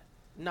me, Matt.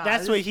 Nah,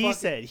 That's this what is he fucking-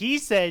 said. He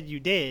said you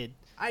did.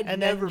 I And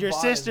never then your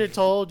bought sister him.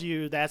 told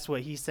you that's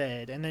what he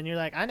said. And then you're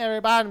like, I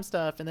never bought him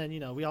stuff. And then,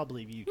 we all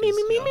believe you. 'cause,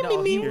 you know,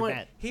 No, you're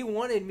mad. he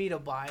wanted me to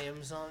buy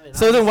him something.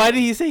 So then why did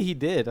he say he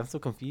did? I'm so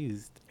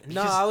confused.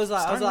 No, I was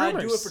like, starting I'd do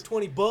it rumors. for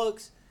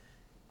 $20,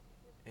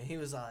 and he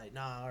was like,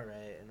 nah, all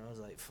right. And I was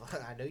like, fuck,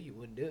 I know you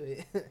wouldn't do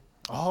it,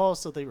 Oh,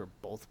 so they were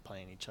both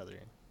playing each other.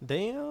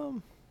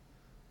 Damn.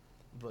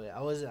 but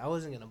I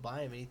wasn't gonna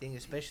buy him anything,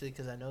 especially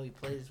because I know he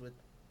plays with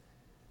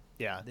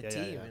Yeah. the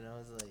team, and I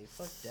was like,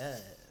 fuck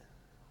that.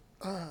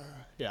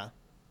 Yeah.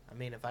 I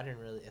mean, if I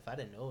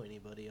didn't know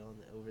anybody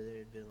over there,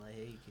 it'd been like,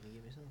 hey, can you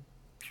give me some?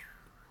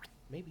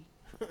 Maybe.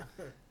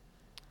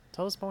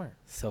 Tell us more.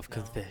 Self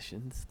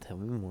confessions. Tell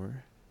me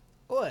more.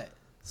 What?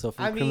 Self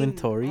I mean,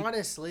 incriminatory.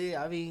 honestly,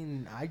 I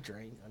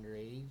drank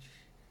underage.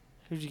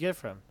 Who'd you get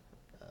from?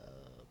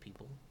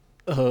 People.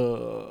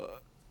 All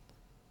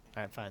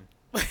right, fine.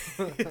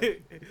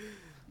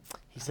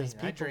 He says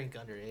I people. drank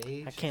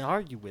underage. I can't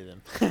argue with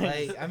him.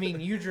 Like, I mean,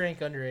 you drank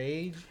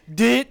underage.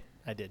 Did?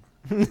 I did.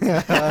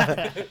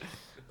 I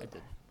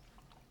did.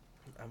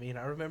 I mean,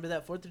 I remember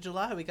that 4th of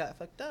July we got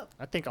fucked up.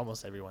 I think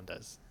almost everyone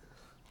does.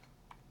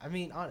 I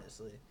mean,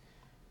 honestly,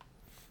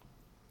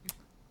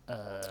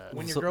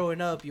 when you're So-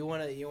 growing up, you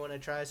wanna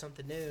try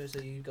something new, so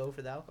you go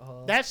for the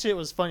alcohol. That shit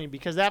was funny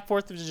because that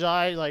 4th of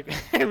July, like,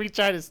 we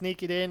tried to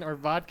sneak it in or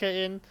vodka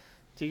in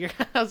to your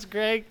house,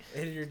 Greg.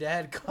 and your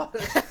dad caught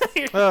us.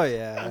 Oh,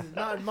 yeah.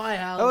 Not in my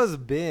house. That was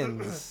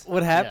bins.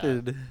 What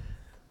happened?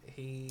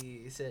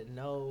 He said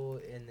no,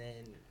 and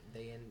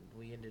then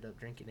we ended up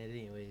drinking it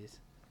anyways.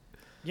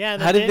 Yeah.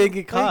 and How then did they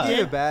get caught? They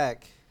gave it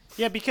back.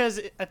 Yeah, because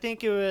I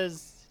think it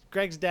was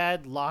Greg's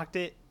dad locked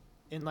it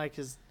in like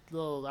his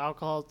little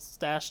alcohol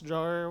stash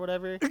drawer or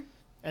whatever,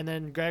 and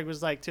then Greg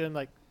was like to him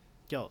like,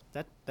 "Yo,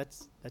 that's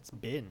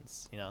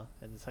bins, and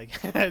it's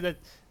like that,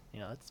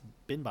 that's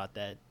bin bought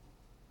that."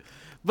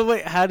 But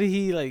wait, how did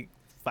he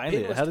find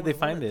Ben it? was How did they 21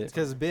 find at the it?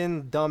 Because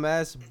Ben,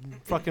 dumbass,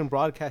 fucking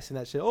broadcasting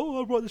that shit. Oh,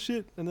 I brought the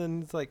shit. And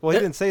then it's like, well, he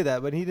didn't say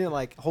that, but he didn't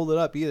hold it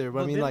up either. But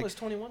But I mean, Ben like, was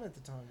 21 at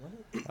the time,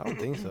 wasn't it? I don't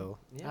think so.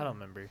 Yeah. I don't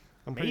remember.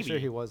 I'm pretty sure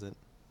Maybe. he wasn't.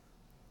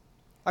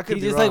 I could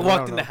He be just wrong, I walked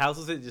don't in the know. house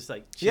with it, just Yeah,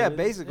 chilling?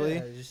 basically.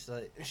 Yeah, just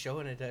like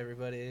showing it to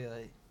everybody.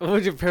 Like,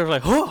 What your parents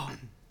like? Oh,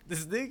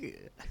 this nigga.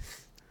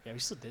 Yeah, we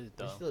still did it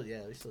though.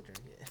 we still drink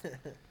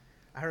it.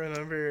 I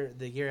remember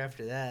the year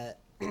after that,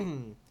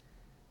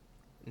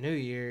 New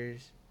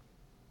Year's.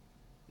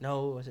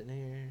 No, was it New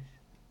Year's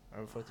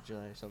or 4th of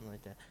July or something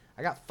like that?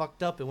 I got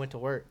fucked up and went to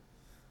work.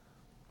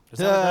 Was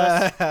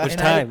that with us? Which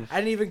And time? I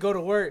didn't even go to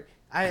work.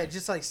 I had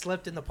just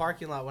slept in the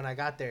parking lot when I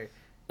got there,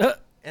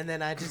 and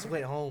then I just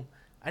went home.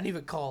 I didn't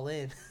even call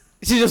in.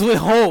 She just went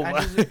home.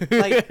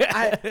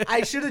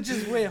 I should have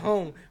just went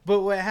home.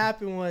 But what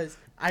happened was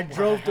I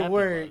drove to happened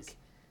work, was-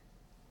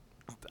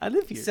 I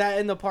live here. sat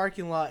in the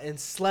parking lot, and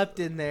slept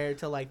in there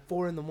till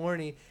 4 in the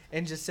morning,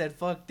 and just said,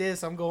 "Fuck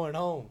this, I'm going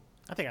home."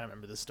 I think I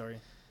remember this story.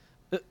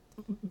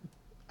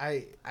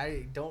 I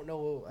don't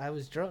know. I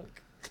was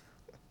drunk.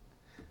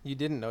 You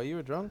didn't know you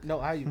were drunk?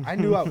 No, I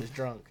knew I was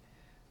drunk.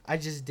 I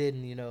just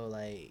didn't,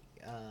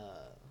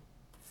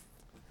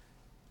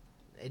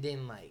 it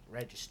didn't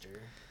register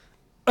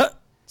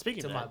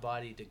Speaking to of my that,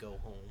 body to go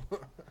home.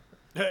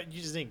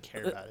 you just didn't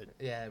care about it.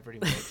 Yeah, pretty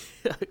much.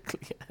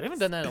 We haven't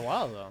done that in a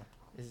while though.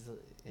 It's,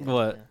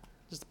 What?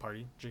 Just a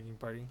party, drinking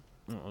party.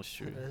 Oh,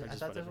 sure. Or I just thought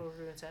that's whatever. what we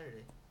were doing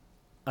Saturday.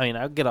 I mean,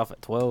 I'll get off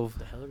at 12. What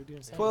the hell are we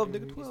doing? Saturday? 12, nigga, We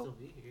can 12. still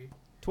be here.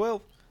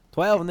 12.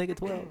 12, nigga,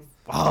 12.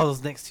 Oh,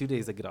 those next 2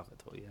 days I get off at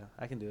 12. Yeah,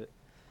 I can do it.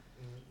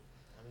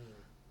 I mean,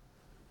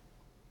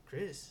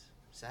 Chris,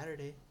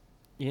 Saturday.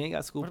 You ain't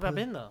got school. What about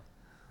play? Ben though?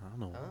 I don't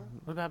know. Huh?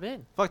 What about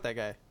Ben? Fuck that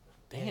guy.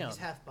 Yeah, Damn. he's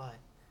half by.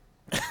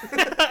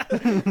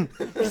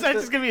 Is that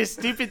just gonna be a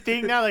stupid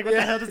thing now? Like, what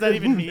the hell does that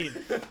even mean?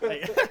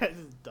 Like, this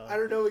is dumb. I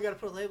don't know. We gotta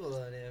put a label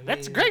on it. I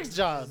That's mean, Greg's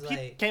job. it's He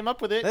like- came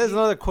up with it. There's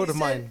another He quote of said-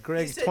 mine. he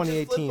Greg's said, just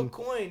flip 2018. a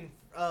coin.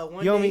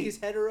 One Yo, day me- he's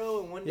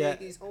hetero and one day Yeah.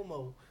 he's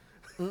homo.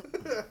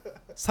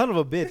 Son of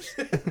a bitch.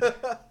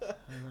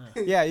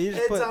 Yeah, you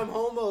just Heads put. I'm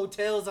homo,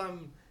 tails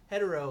I'm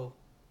hetero.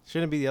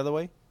 Shouldn't it be the other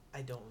way?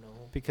 I don't know.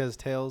 Because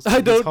tails. I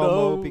is don't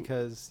homo know.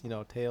 because,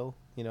 tail,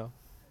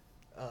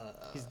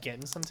 He's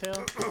getting some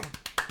tail.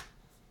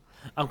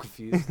 I'm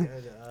confused.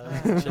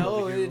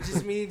 No, it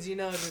just means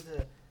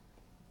the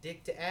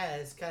dick to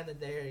ass kind of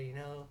there,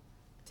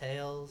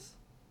 tails,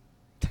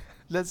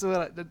 That's what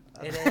I.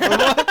 and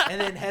then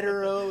and then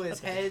hetero is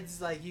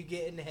heads, like you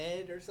getting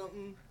head or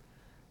something.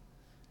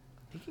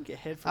 He can get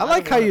head from. I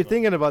like either how one you're of them.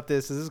 thinking about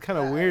this. This is kind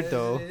of weird,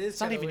 though. It is It's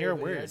not kinda even weird, your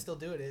but word. I'm still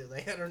doing it.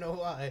 Like I don't know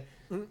why.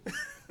 What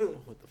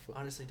the fuck?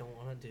 Honestly, don't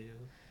want to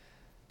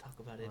talk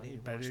about it Well, you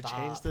anymore. better Stop.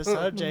 change the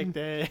subject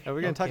there. Are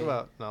we going to talk Okay.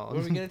 about. No. What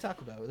are we gonna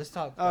talk about? Let's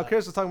talk. Oh, about-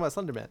 Chris was talking about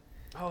Slenderman.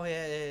 Oh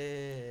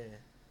yeah.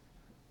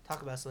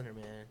 Talk about Slender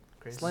Man.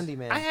 Chris. Slendy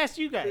Man. I asked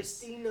you guys.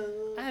 Christina.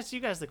 I asked you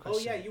guys the Oh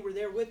question. yeah, you were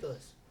there with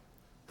us.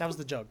 That was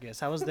the joke.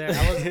 Yes, I was there.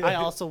 I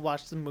also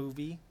watched the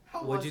movie. How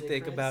What'd was you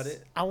think Chris? about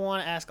it? I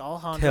want to ask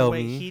Alejandro Tell what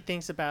me. he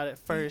thinks about it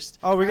first.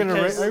 Oh, we're gonna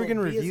Because- are we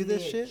gonna Be his review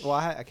this niche. shit? Well,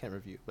 I can't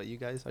review, but you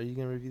guys, are you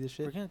gonna review this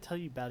shit? We're gonna tell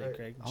you about it,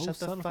 Greg. Oh, Shut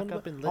the son of fuck a-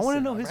 up and I listen. want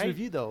to know his alright?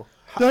 review though.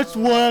 That's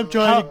why I'm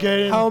trying to get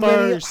in How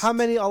first.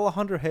 many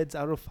Alejandro heads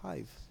out of 5? I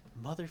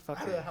don't know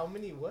Motherfucker. how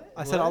many. What?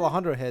 I said What?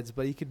 Alejandro heads,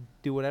 but you could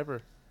do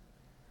whatever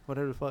the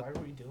Why fuck. are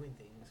we doing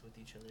things with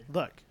each other?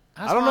 Look.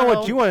 I don't know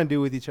what you want to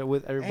do with each other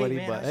with everybody,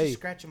 hey, man, but I was hey, just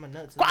scratching my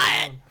nuts.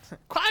 Quiet!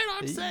 Quiet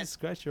on you set.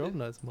 scratch your own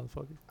nuts,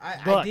 motherfucker. I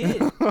Look.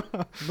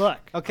 did. Look.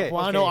 Okay. I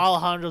want to know Okay.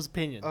 Alejandro's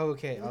opinion.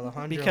 Okay,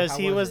 Alejandro. Because how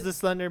he was it? the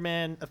Slender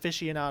Man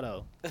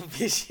aficionado.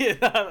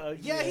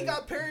 Yeah, he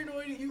got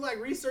paranoid and you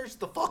researched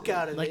the fuck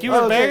out of it. Like, you Oh,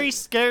 were okay. very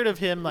scared of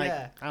him, like,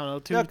 Yeah. I don't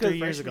know, Yeah, 'cause 3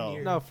 years freshman ago.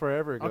 year. No,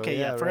 forever ago. Okay,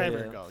 yeah, right, forever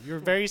yeah. ago. You were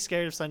very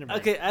scared of Slender Man.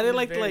 Okay, I He didn't was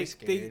like very they.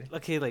 scared.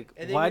 Okay, like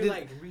And then why you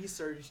did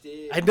researched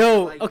it. I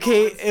know, like,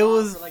 okay, it nonstop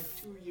was-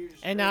 for 2 years. And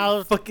straight.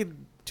 now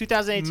fucking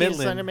 2018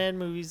 Midland. Slender Man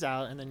movie's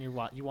out, and then you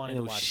wanted it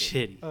to was watch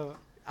it. shitty.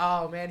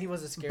 Oh man, he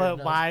wasn't scared. But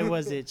enough. why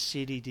was it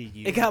shitty to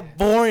you? It got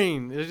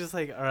boring. It was just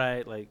like, all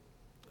right, like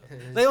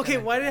It's okay,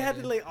 kinda why did it have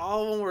to grimy. like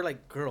all of them were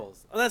like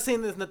girls? I'm not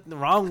saying there's nothing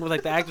wrong with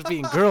like the actors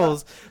being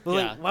girls, but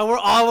Yeah. like why were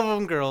all of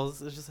them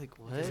girls? It's just like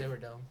Because they what? were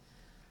dumb.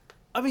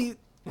 I mean,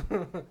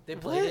 They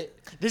played What? it.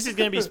 This is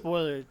gonna be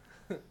spoiler,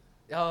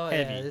 Oh yeah,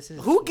 Heavy. this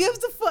is. who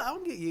gives a fuck? I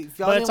don't get you. If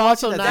y'all But didn't it's watch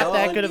also it, not that's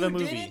that all. good of a You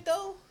movie. didn't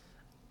though.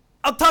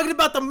 I'm talking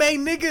about the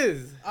main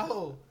niggas.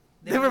 Oh,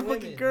 They were women.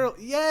 fucking girls.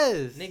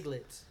 Yes.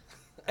 Niglets.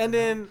 And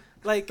then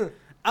like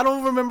I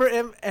don't remember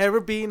him ever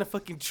being a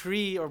fucking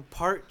tree or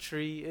part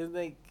tree. And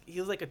like he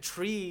was like a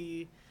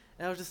tree,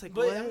 and I was just like,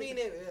 But what?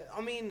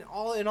 I mean,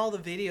 all in all the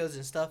videos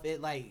and stuff,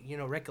 it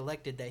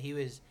recollected that he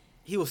was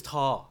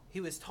tall,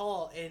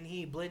 tall and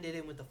he blended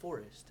in with the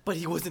forest. but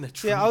he wasn't a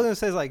tree. Yeah, I was gonna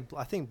say like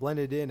I think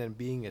blended in and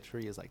being a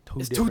tree is like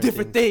It's two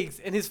different things,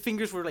 and his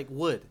fingers were like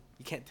wood.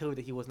 You can't tell that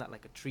he was not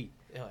like a tree.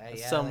 Oh,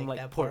 yeah, Some, like like,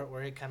 that pork. part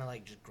where it kind of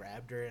like just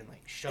grabbed her and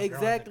like shoved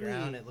Exactly. her on the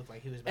ground. It looked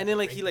like he was. About And then to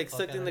like rape he like fuck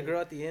sucked out in of the her.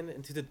 girl at the end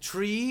into the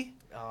tree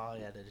Oh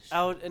yeah, that is.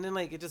 out, and then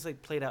like it just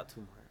like played out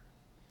too much.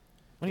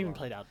 When even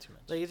played out too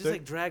much. Like it just So-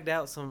 like dragged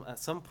out some at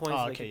some points.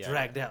 Oh, like okay, it yeah,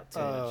 dragged yeah. out too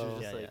much. It was Oh.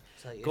 just Yeah, like yeah.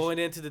 It's like, going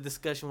into the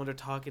discussion when they're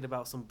talking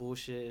about some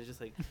bullshit. It's just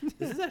like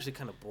this is actually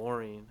kind of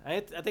boring. I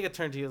think I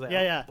turned to you like Yeah,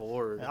 I'm yeah.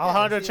 bored.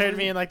 Alejandro see, turned I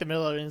me mean- in like the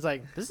middle of it, and he's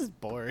like, "This is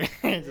boring."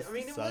 It just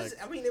it sucks. was.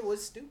 I mean, it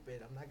was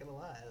stupid. I'm not gonna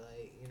lie.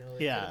 Like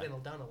it Yeah. could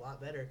have been done a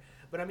lot better.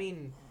 But I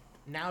mean,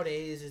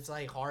 nowadays it's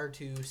like hard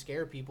to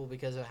scare people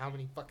because of how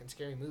many fucking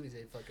scary movies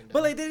they've fucking done.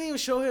 But like they didn't even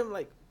show him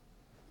like,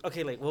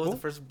 okay, like what was Who? the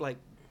first like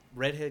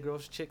redhead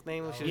girl's chick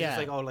name? She was Yeah. just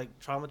like all like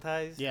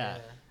traumatized. Yeah.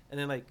 And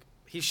then like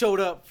he showed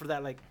up for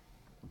that like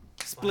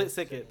split 5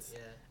 seconds, Yeah.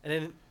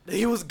 and then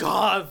he was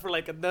gone for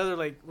like another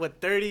like what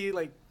 30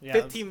 like Yeah,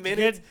 15 good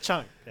minutes.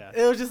 chunk. Yeah.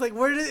 It was just like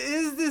where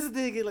is this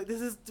nigga? Like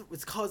this is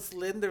it's called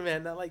Slender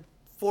Man, not like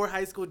 4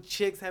 high school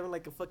chicks having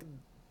like a fucking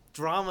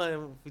drama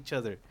with each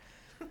other.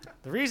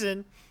 The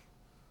reason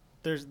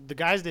the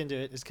guys didn't do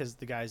it is because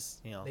the guys,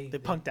 they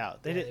punked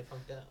out. They yeah, did. They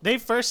punked out. They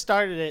first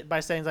started it by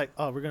saying like,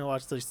 "Oh, we're gonna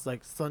watch this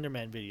like Slender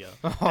Man video,"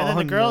 and Oh, then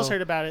the girls no.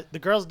 heard about it. The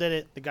girls did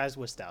it. The guys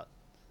whisked out,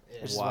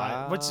 Yeah. which is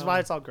Wow. why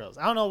it's all girls.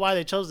 I don't know why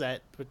they chose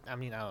that, but I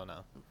mean, I don't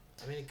know.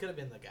 I mean, it could have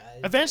been the guy.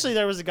 Eventually,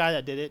 there was a guy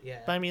that did it, Yeah.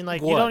 but I mean,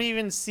 like you What? don't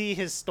even see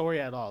his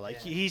story at all.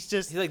 Like Yeah. he's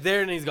just He's like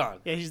there and he's gone.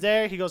 yeah, he's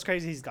there. He goes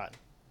crazy. He's gone,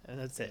 and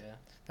that's it. Yeah.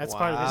 That's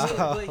part of his.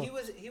 Wow. But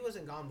he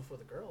wasn't gone before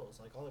the girls.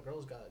 Like all the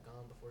girls got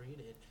gone before he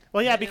did.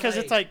 Well, yeah, And then, because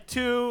it's like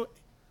two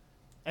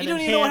And you don't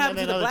then even know what him, happened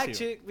to and the then other black two.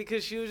 chick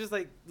because she was just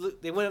like,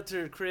 look, they went up to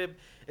her crib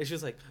and she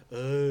was like, Well,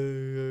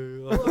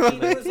 I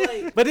mean, it was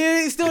like, but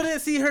they still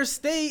didn't see her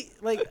state.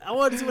 Like, I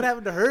wanted to see what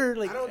happened to her.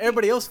 Like, I don't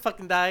everybody else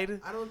fucking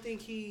died. I don't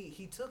think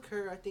he took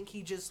her. I think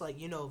he just like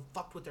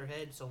fucked with her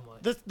head so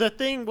much. The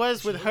thing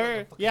was She with looked like a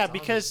her, fucking yeah, zombie.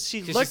 because she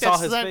 'Cause she looked saw at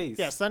his face.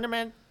 Yeah,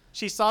 Slenderman.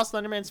 She saw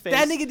Slenderman's face.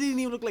 That nigga didn't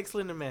even look like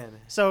Slender Man.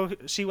 So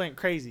she went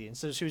crazy, and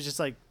so she was just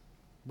like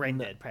brain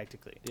No. dead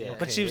practically. Yeah.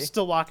 But she was Okay.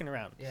 still walking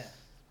around. Yeah.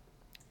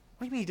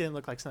 What do you mean he didn't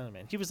look like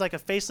Slenderman? He was like a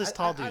faceless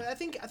tall dude. I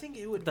think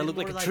it would That be looked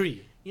like more a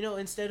tree.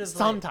 instead of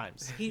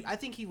Sometimes. I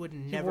think he would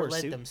wore never a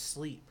let suit. them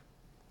sleep.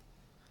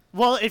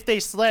 Well, if they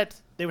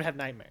slept, they would have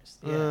nightmares.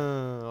 Yeah.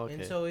 Okay.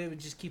 And so it would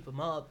just keep them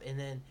up, and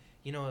then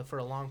for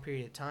a long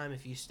period of time,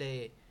 if you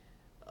stay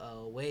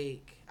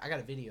awake, I got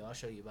a video. I'll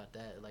show you about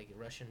that. Like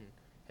Russian.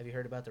 Have you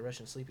heard about the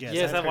Russian sleeping? Yes,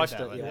 Yes, I've I heard watched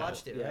that it. one. You Yeah,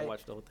 watched it, Yeah, I right?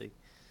 watched the whole thing.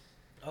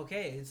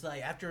 Okay, it's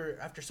like after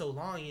so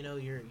long,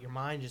 your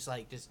mind just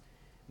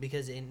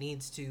because it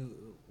needs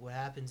to. What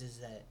happens is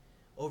that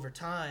over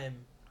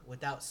time,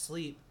 without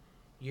sleep,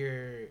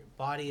 your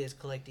body is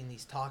collecting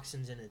these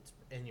toxins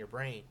in your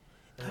brain,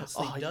 and what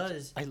sleep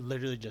does. I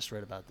literally just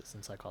read about this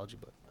in psychology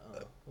book.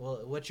 Well,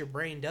 what your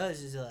brain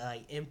does is it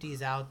like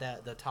empties out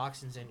the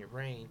toxins in your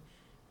brain,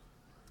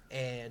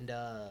 and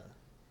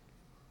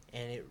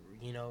it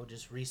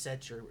just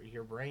resets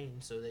your brain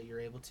so that you're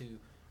able to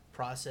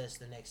process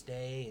the next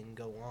day and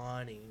go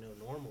on and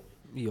normally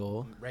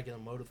Yo. regular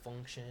motor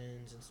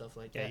functions and stuff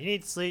like Yeah, that. you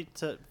need sleep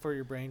for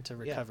your brain to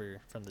recover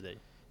from the day.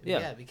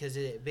 Yeah. Because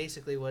it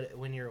basically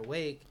when you're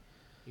awake,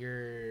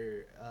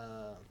 you're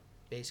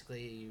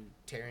basically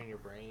tearing your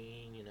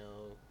brain,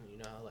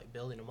 how like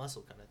building a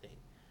muscle kind of thing.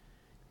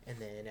 And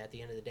then at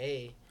the end of the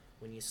day,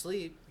 when you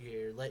sleep,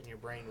 you're letting your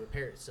brain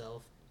repair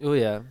itself, Oh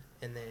yeah.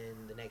 and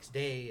then the next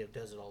day it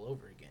does it all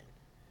over again.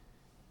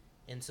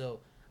 And so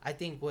I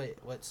think what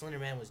Slender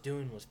Man was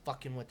doing was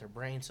fucking with her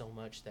brain so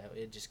much that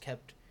it just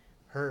kept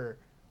her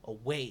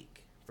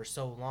awake for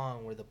so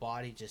long, where the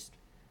body just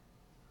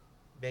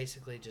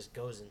basically just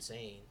goes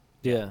insane.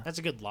 Yeah. That's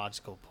a good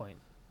logical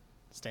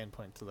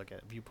standpoint to look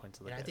at, viewpoint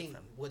to look And I at think it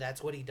from.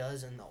 that's what he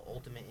does in the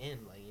ultimate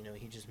end. Like,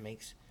 he just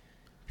makes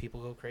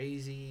people go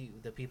crazy,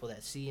 the people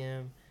that see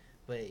him.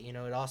 But,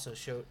 it also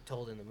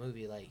told in the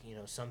movie, like,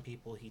 some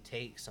people he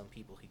takes, some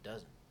people he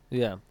doesn't.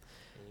 Yeah.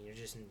 And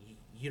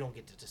you don't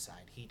get to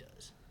decide. He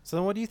does. So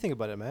then, what do you think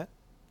about it, Matt?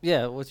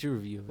 Yeah. What's your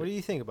review? What do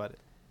you think about it?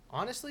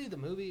 Honestly, the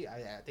movie,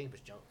 I think it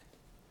was junk.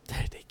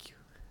 Thank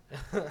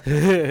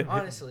you.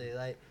 Honestly,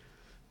 like,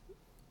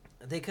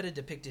 they could have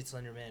depicted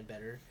Slender Man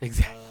better.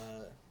 Exactly.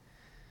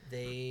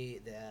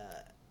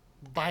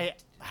 By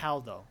how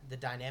though? The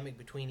dynamic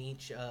between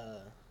each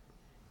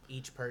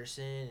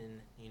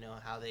person and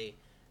how they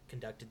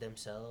conducted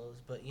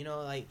themselves, but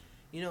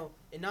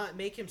and not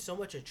make him so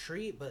much a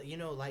treat, but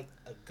like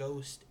a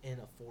ghost in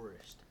a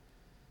forest,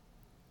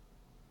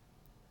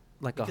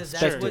 Like because a that's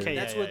specter. what Okay,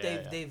 that's yeah, what yeah,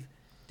 yeah. they've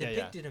Yeah, yeah.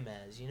 depicted him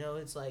as.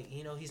 It's like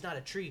he's not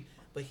a tree,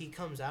 but he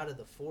comes out of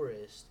the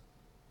forest.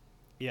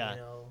 Yeah.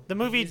 The he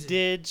movie uses-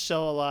 did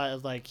show a lot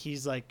of like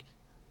he's like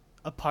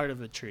a part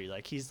of a tree.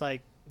 Like he's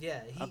like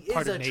Yeah, a he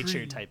part is of a nature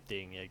tree. type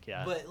thing. Like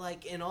yeah. But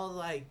like in all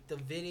like the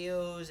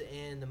videos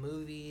and the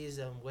movies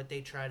and what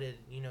they try to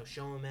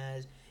show him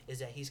as is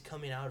that he's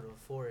coming out of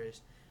a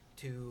forest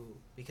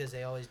because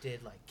they always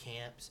did like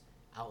camps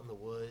out in the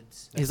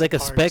woods. He's like a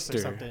Parks or specter.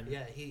 something.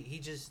 Yeah, he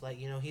just like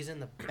he's in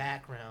the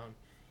background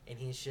and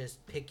he's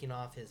just picking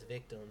off his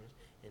victims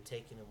and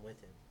taking them with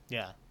him.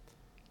 Yeah.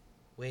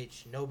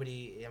 Which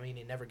nobody,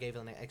 it never gave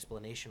an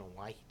explanation on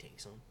why he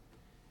takes them.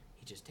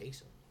 He just takes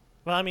them.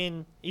 Well, I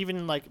mean,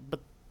 even like, but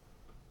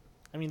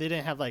I mean, they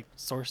didn't have like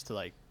source to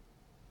like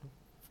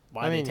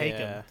why I mean, they take yeah.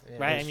 him, Yeah,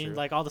 right? I that's mean, true.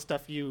 like all the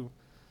stuff you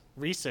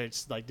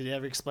researched, like, did they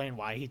ever explain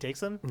why he takes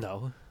them?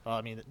 No. Well,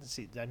 I mean,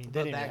 see, they But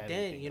didn't back have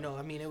then, anything, though.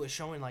 it was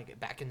showing like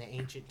back in the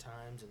ancient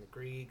times and the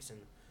Greeks and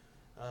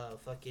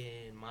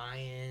fucking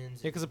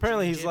Mayans. Yeah, 'cause and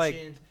apparently he's, like,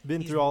 Egyptians.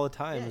 Been He's- through all the yeah,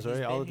 times, he's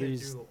right? All been of here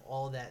these through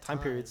all that time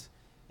periods.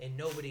 and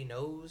nobody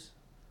knows.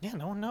 Yeah,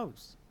 no one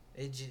knows.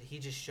 He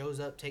just shows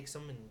up, takes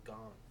them, and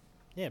gone.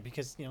 Yeah,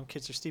 because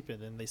kids are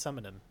stupid and they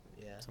summon him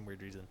Yeah, for some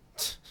weird reason.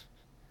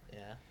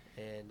 yeah,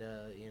 and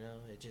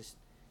it just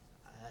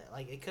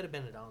like it could have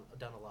been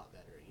done a lot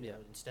better. Yeah.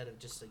 Instead of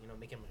just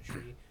making him a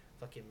tree,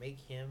 fucking make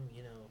him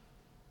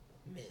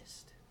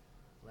mist.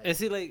 Like, And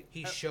see, like,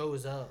 he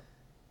shows up,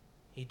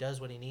 he does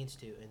what he needs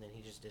to, and then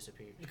he just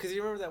disappears. because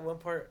you remember that one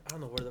part? I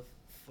don't know where the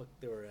fuck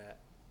they were at,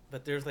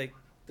 but there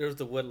was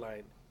the wood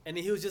line, and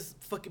he was just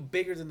fucking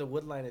bigger than the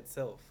wood line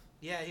itself.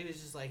 Yeah, he was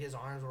just like his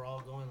arms were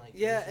all going like.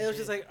 Yeah, this and it was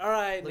just shit. like, all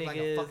right, Looked like a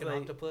niggas, fucking like,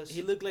 octopus.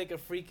 He looked like a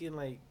freaking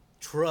like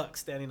truck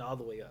standing all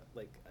the way up,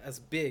 like as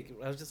big.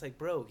 I was just like,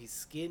 bro, he's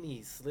skinny,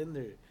 he's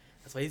slender.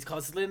 That's why he's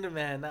called Slender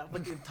Man, not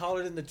fucking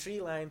taller than the tree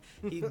line.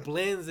 He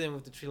blends in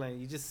with the tree line.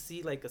 You just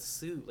see like a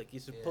suit, like you're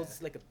supposed Yeah. to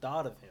see like a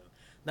dot of him,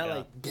 not Yeah.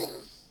 like,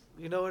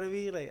 you know what I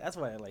mean? Like that's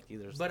why I like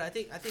either. But I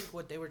think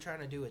what they were trying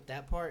to do with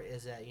that part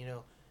is that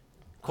of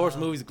course,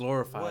 movies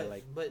glorify what-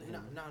 like, but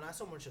no, not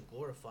so much a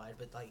glorified,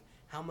 but like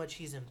how much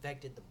he's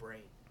infected the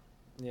brain.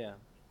 yeah,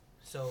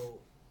 So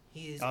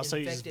he's Also,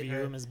 you just infected view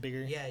her. him as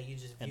bigger. Yeah, you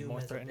just and view him more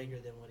as threatening.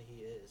 bigger than what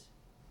he is.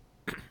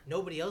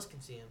 Nobody else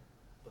can see him,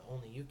 but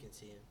only you can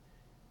see him.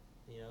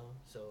 You know,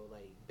 so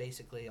like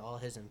basically all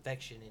his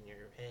infection in your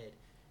head,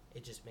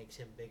 it just makes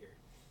him bigger.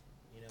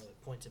 You know,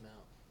 it points him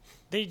out.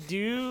 They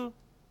do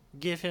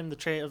give him the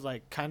trait of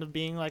like kind of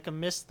being like a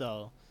mist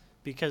though,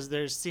 because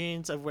there's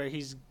scenes of where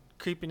he's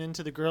creeping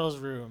into the girls'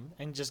 room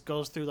and just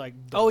goes through like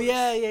Oh doors.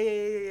 yeah.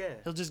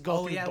 He'll just go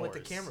Oh through yeah, doors.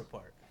 with the camera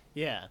part.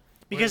 Yeah.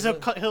 Because Where-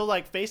 he'll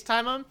like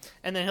FaceTime him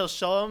and then he'll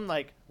show him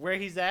like where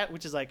he's at,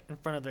 which is like in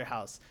front of their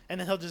house. And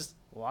then he'll just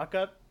walk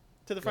up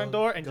to the front Go-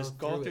 door and go just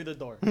go through through it. the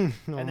door. Oh and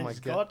then my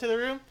just go god. up to the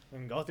room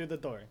and go through the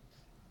door. And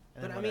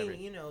But then I whatever.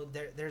 mean, you know,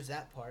 there's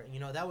that part. You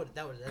know, that's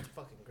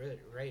fucking great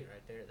right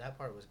there. That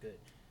part was good.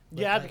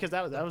 But, Yeah, like, because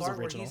that the was part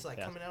original. where he's like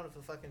yeah. coming out of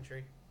a fucking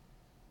tree.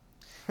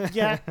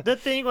 Yeah, the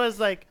thing was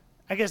like,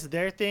 I guess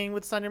their thing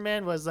with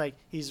Slenderman was like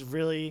he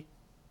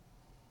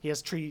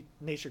has tree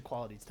nature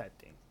qualities type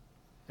thing.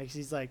 Like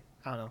he's like,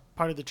 I don't know,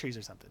 part of the trees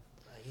or something.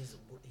 He's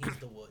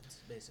the woods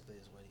basically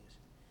is what he is.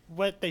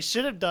 What they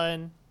should have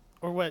done,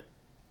 or what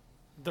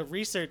the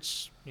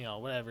research, you know,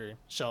 whatever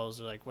shows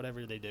or like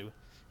whatever they do,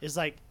 is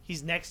like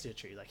he's next to a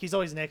tree. Like he's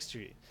always next to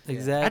you.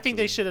 Exactly. I think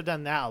they should have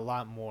done that a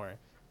lot more.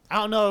 I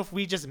don't know if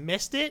we just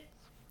missed it,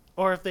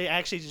 or if they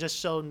actually just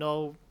show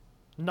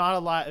not a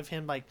lot of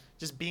him like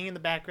just being in the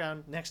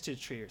background next to a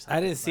tree or something.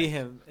 I didn't see Like,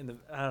 him in the.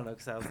 I don't know,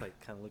 because I was like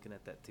kind of looking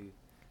at that too.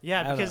 I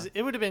Yeah, don't because know.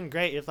 it would have been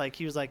great if like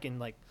he was like in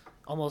like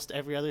almost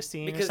every other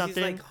scene or Because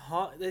something.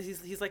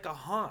 he's like a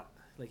haunt.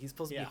 Like he's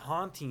supposed to Yeah. be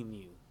haunting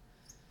you.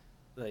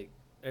 Like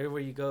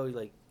everywhere you go,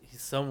 like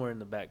he's somewhere in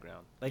the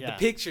background. Like the Yeah.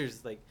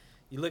 pictures, like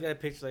you look at a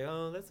picture, like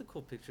oh that's a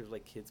cool picture of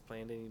like kids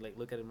playing. Then you like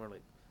look at it more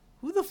like,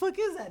 who the fuck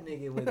is that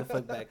nigga way the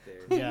fuck back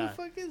there? Yeah. Who the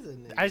fuck is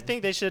it? I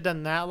think they should have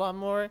done that a lot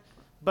more.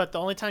 But the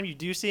only time you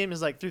do see him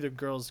is like through the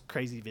girl's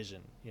crazy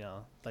vision. You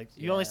know, like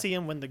you only Yeah. see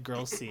him when the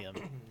girls see him.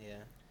 Yeah.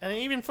 And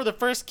even for the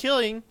first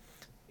killing,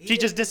 she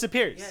just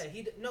disappears.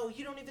 Yeah. No,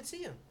 you don't even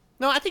see him.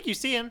 No, I think you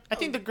see him. I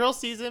think Oh. the girl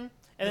sees him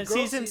and The then girl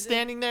sees him sees him?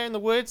 standing there in the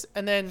woods,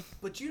 and then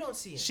But you don't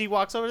see him. she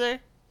walks over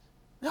there.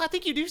 No, I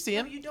think you do see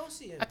No, him. you don't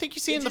see him. I think you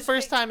see It him the just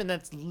first make- time, and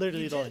that's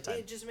literally You the only just- time.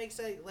 It just makes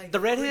like The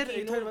redhead? Are freaking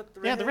you talking no- about the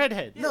Yeah, redhead? the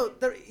redhead. Yeah.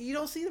 No, you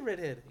don't see the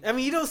redhead. I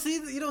mean, you don't see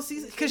because You don't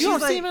she's see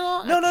like him at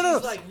all? no.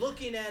 She's like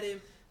looking at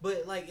him,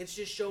 but like it's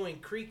just showing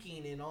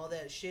creaking and all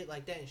that shit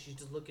like that, and she's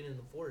just looking in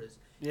the forest.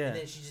 Yeah. And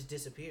then she just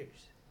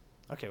disappears.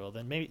 Okay, well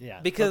then maybe yeah.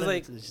 Because Well, then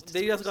like it just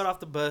they just got off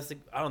the bus. Like,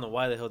 I don't know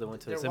why the hell they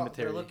went to They're a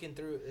cemetery. They're looking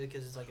through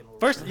because it's like an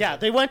old First, yeah,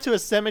 they went to a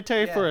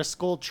cemetery for Yeah. a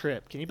school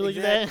trip. Can you believe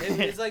Exactly.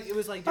 that? It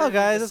was like Oh, during,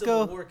 guys, the let's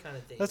Civil go. War kind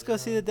of thing. Let's you go know?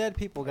 see the dead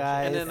people,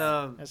 guys. And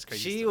then That's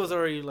crazy she stuff. was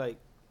already like,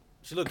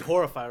 she looked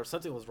horrified or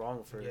something was wrong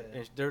with her. Yeah.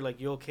 And they're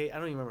like, "You okay?" I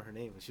don't even remember her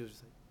name. And she was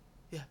just like,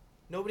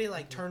 Nobody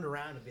like turned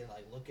around and be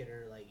like, look at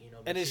her, like make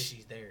And then sure she-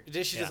 she's there.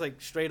 then she just Yeah.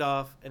 like straight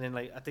off. And then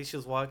like I think she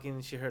was walking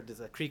and she heard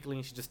this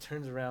creakling. She just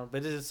turns around, but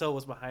it isn't so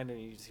what's behind her.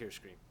 And you just hear her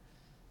scream.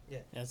 Yeah.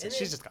 Yeah, so And she's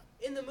then just gone.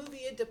 in the movie,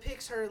 it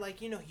depicts her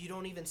like you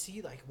don't even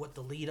see like what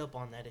the lead up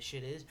on that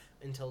shit is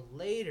until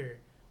later,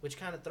 which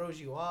kind of throws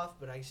you off.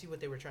 But I see what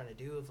they were trying to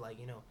do of like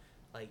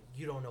like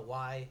you don't know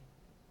why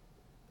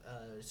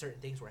certain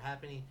things were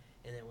happening,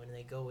 and then when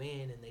they go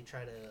in and they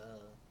try to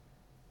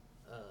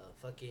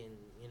fucking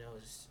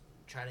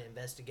try to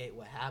investigate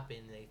what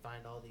happened, they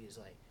find all these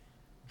like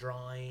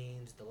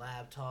drawings, the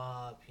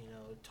laptop,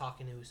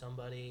 talking to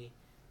somebody.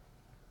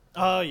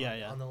 Oh yeah,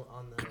 yeah.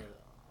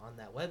 On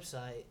that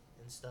website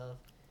and stuff.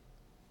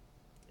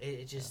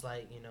 It just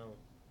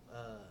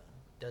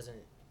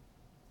doesn't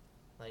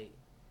like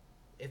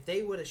if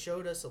they would have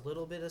showed us a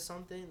little bit of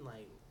something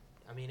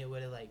it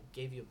would have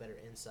gave you a better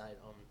insight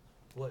on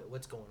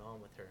what's going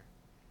on with her.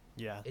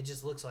 Yeah. It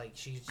just looks like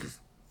she's just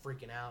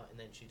freaking out and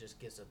then she just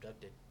gets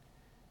abducted.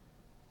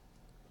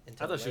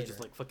 I thought she was just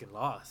like fucking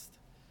lost.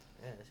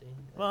 yeah, see.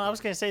 Well, I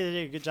was gonna say they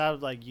did a good job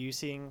of like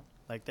using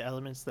like the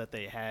elements that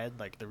they had,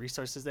 like the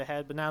resources they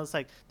had, but now it's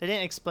like they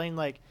didn't explain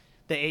like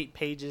the 8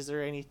 pages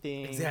or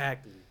anything.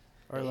 Exactly.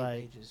 Or The 8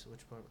 like pages,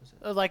 which part was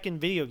it? or like in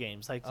video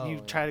games, like Oh, you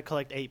yeah. try to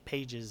collect 8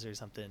 pages or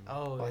something.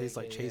 Oh, While he's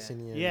yeah, like yeah,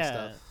 chasing you yeah.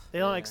 and stuff. They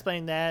don't Yeah.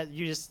 explain that.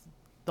 You just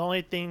the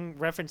only thing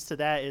reference to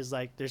that is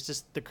like there's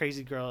just the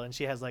crazy girl and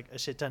she has like a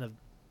shit ton of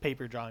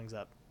paper drawings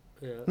up.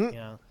 Yeah. You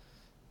know,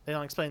 they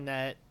don't explain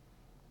that.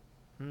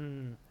 I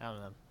don't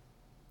know.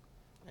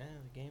 Yeah,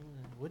 the game.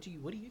 What do you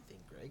think,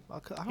 Greg?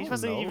 I He don't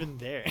wasn't know. even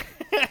there.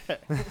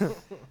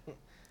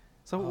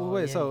 So Oh,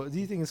 wait, yeah. so do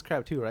you think it's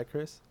crap too, right,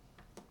 Chris?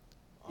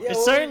 Yeah, It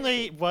well,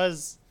 certainly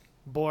was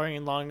boring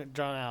and long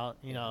drawn out.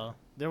 You know,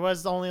 there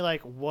was only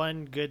like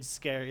one good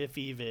scare, if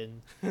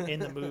even, in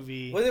the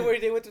movie, Was it where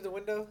they went through the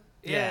window?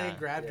 Yeah, Yeah. he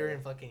grabbed her Yeah.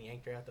 and fucking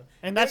yanked her out though.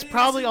 and that's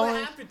probably what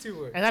only, happened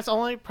to her. and that's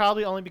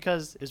probably only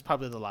because it's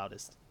probably the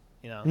loudest.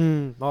 You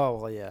know, Oh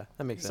well, yeah,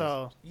 that makes sense.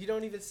 so You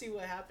don't even see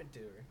what happened to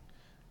her.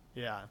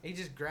 yeah, He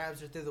just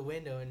grabs her through the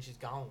window and she's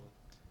gone.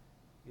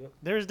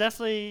 there's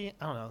definitely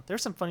I don't know.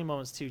 There's some funny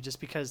moments too, just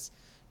because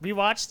we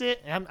watched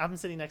it. And I'm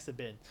sitting next to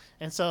Ben,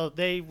 and so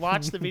they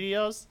watched the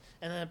videos,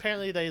 and then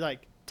apparently they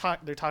like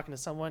they're talking to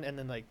someone, and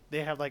then like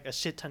they have like a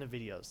shit ton of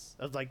videos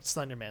of like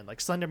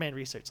Slenderman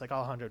research, like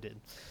Alejandro did,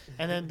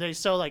 and then they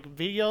show like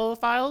video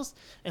files,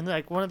 and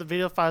like one of the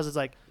video files is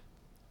like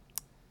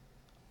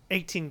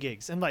 18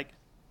 gigs, and like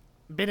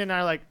Ben and I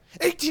are like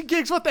 18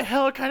 gigs. What the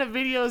hell kind of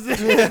video is this?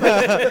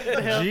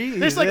 The hell? Jeez,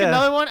 There's like yeah.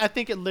 another one. I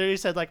think it literally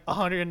said like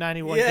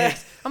 191 Yeah.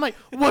 gigs. I'm like,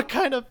 what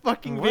kind of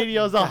fucking What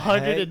video is the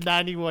heck?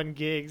 191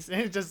 gigs?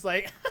 And it's just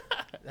like,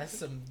 That's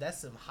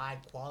some high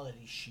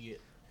quality shit.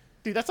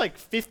 dude, that's like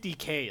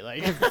 50K.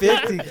 Like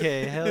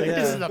 50K, hell like, yeah.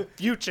 this is the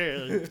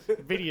future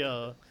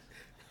video.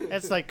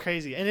 That's like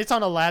crazy, and it's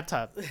on a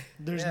laptop.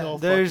 There's Yeah. no.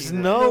 There's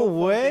fucking no fucking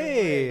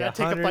way. That'd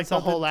take up, 100 like, the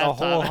whole something- the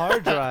whole laptop.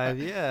 hard drive.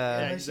 Yeah. Yeah.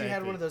 Unless you had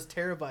exactly. one of those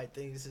terabyte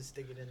things to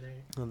stick it in there.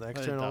 On the it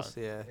externals,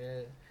 don't. yeah.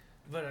 Yeah.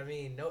 But I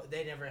mean, no,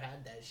 they never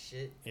had that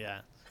shit.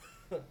 Yeah.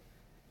 But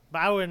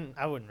I wouldn't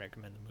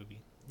recommend the movie.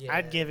 Yeah.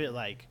 I'd give it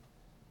like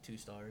 2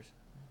 stars,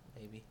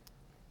 maybe.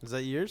 Is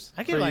that yours?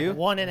 I give For like you?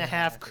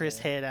 1.5 Chris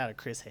Yeah. head out of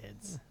Chris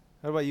heads.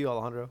 How about you,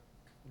 Alejandro?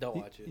 Don't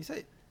You- watch You it.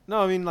 say no?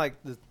 I mean like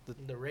the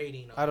The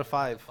rating Out of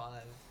 5.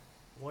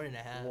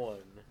 1.5. 1.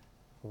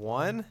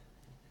 one.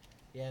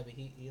 Yeah, but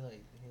he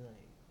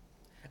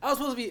I was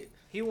supposed to be,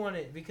 he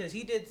wanted because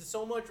he did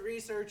so much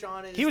research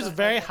on it. and He was stuff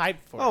very like that.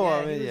 hyped for Oh, it.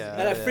 I he mean, was- yeah.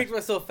 and I yeah. freaked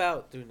myself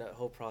out during that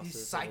whole He process.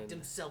 psyched and then-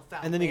 himself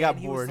out. And then he man. got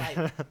was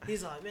bored.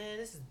 he's like, man,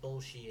 this is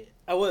bullshit.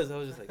 I was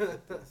just like,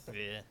 fuck this.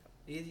 Yeah.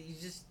 You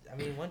just, I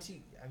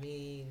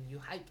mean, you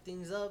hype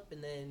things up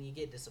and then you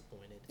get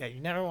disappointed. Yeah, you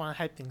never want to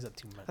hype things up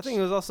too much. I think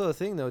it was also a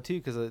thing though too,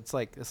 because it's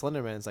like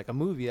Slenderman's like a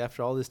movie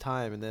after all this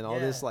time, and then all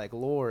this Yeah. like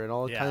lore and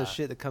all the kind of Yeah.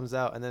 shit that comes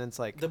out, and then it's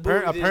like The movie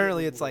didn't-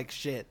 apparently it's like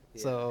shit.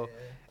 Yeah. So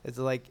it's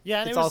like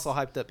Yeah, and it's it was- also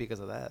hyped up because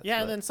of that. Yeah,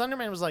 but- and then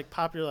Slenderman was like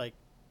popular like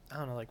I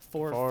don't know, like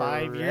 4 or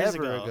 5 years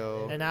Forever ago.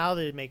 ago. And now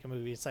they make a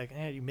movie. It's like,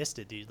 you missed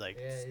it, dude. Like,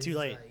 Yeah, it's too just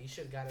late. like, you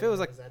should have got If it it when was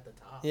it like- was at the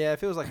top. yeah,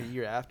 if it was like a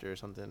year after or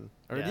something,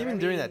 or Yeah. even I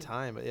during mean, that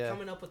time, but yeah.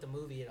 Coming up with a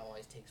movie, it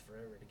always takes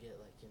forever to get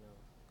like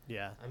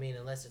Yeah. I mean,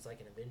 unless it's like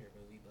an Avenger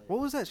movie, but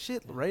What was that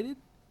shit rated?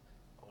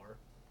 or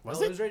Was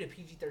no, it? it was rated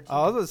PG-13.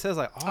 Oh, it says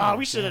like Oh,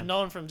 we should have damn.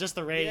 known from just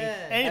the rating.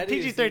 Yeah. I And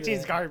didn't see PG-13 is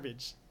that.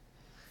 garbage.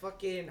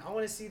 Fucking, I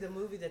want to see the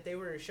movie that they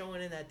were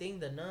showing in that thing,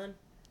 The Nun.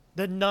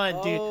 The Nun,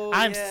 dude. Oh,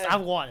 I yeah.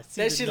 want to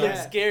see That the shit Nun.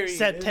 looks scary.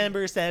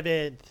 September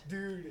 7th.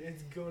 Dude,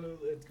 it's gonna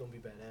be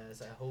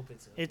badass. I hope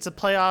it's. It's a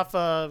playoff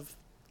of.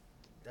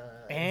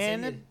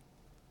 and And-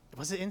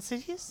 Was it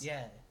Insidious?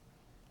 yeah,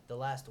 the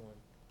last one.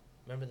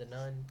 Remember the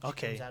nun? She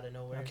Okay. Comes out of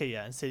nowhere. Okay,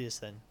 yeah, Insidious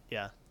then.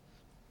 Yeah.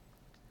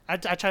 I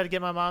tried to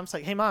get my mom. It's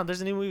like, hey, mom,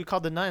 there's a new movie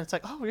called The Nun. It's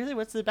like, oh, really?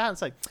 What's it about?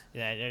 It's like,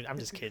 yeah, I'm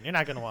just kidding. You're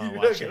not going to want to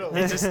You're not watch it. gonna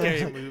It's a watch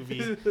scary it.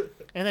 movie.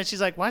 And then she's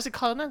like, why is it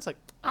called The Nun? It's like,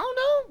 I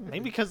don't know.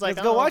 Maybe because, like, Let's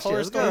I go don't know, watch it. horror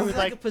Let's go. story It's with,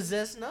 like a like,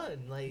 possessed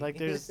nun. like,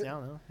 there's, I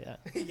don't know. Yeah.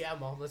 yeah,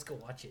 mom, let's go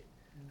watch it.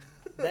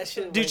 That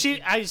shit.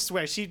 Dude, I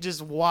swear, she'd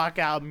just walk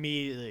out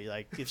immediately.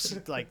 Like, if she,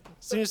 like,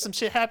 as soon as some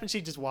shit happened,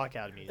 she'd just walk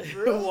out immediately.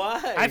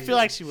 Why? I feel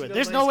like she She would. don't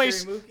There's like no way.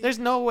 scary movies? There's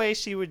no way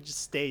she would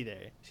just stay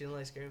there. She don't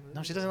like scary movies.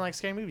 No, she doesn't like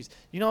scary movies.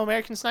 You know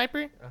American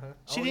Sniper? Uh-huh.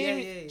 She Oh, didn't. yeah,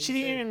 even, yeah, she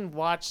you didn't said. even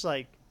watch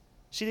like.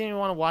 She didn't even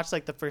want to watch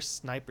like the first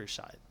sniper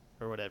shot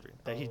or whatever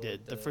that he Oh,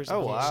 did. The the- first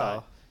Oh bullet wow.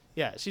 shot.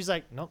 Yeah, she's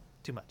like, nope,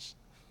 too much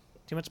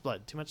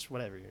blood, too much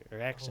whatever or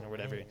action Oh, or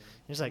whatever. man.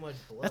 He's Too like, much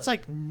blood. that's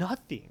like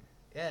nothing.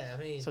 Yeah,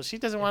 I mean, So she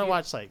doesn't if want to you-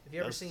 watch like. have you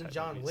ever those seen type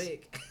John movies.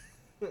 Wick?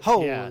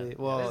 Holy Yeah. There's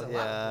well, a lot of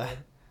yeah. blood.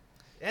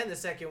 And the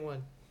second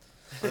one.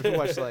 If you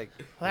watch like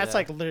Well, that's yeah.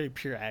 like literally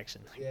pure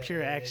action. Like, Yeah, pure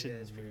yeah, action. Yeah,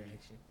 it's pure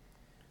action.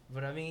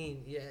 But I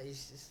mean, yeah,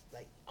 it's just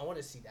like I want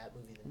to see that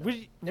movie. The Nun. Would,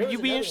 There would was you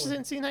be another interested one.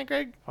 in seeing that,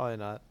 Greg? Probably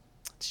not.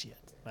 Shit,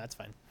 that's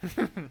fine.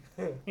 You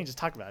can just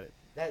talk about it.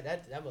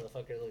 That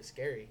motherfucker looks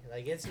scary.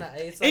 Like it's not.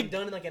 It's like It-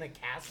 done like in a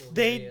castle.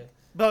 they- area.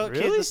 But okay,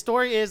 Really? the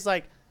story is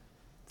like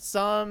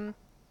some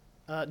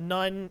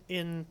nun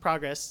in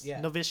progress,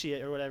 Yeah.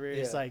 novitiate or whatever.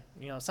 Is Yeah.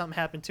 like something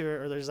happened to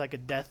her, or there's like a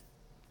death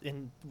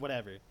in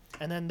whatever,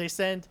 and then they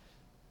send.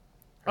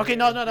 Her Okay, and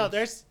no. the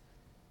priest.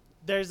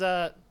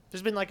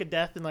 There's been like a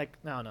death in like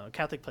I don't know, a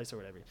Catholic place or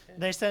whatever. Yeah.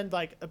 They send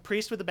like a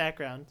priest with a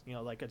background,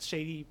 like a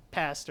shady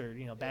past or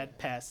bad Yeah.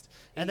 past, He's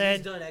and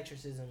then done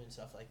exorcism and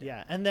stuff like that.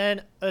 yeah, and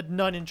then a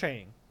nun in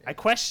training. I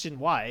question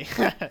why,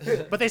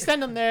 but they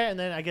send them there, and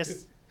then I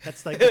guess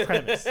that's like the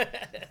premise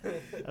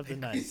of the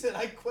nun. He said,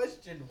 "I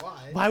question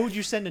why." Why would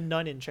you send a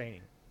nun in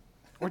training,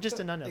 or just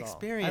a nun at all?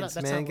 Experience,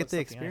 that's man, not get the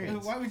something I heard.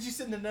 experience. Why would you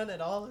send a nun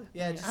at all?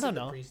 Yeah, mean, just I don't send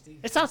a know. priest, dude.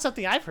 It's not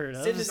something I've heard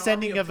of. Send The an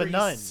sending army of a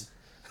nun. priests.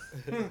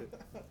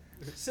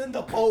 Send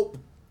the Pope.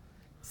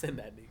 Send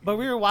that nigga. But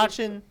we were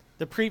watching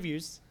the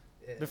previews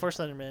Yeah. before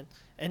Slenderman,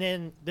 and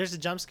then there's a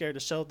jump scare to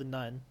show the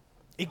nun.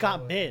 It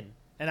got Oh, Ben,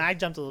 and I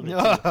jumped a little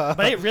bit, too,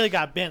 but it really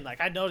got Ben.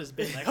 Like I noticed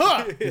Ben, like,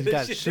 huh! He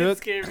got Shit shook.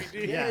 scared me,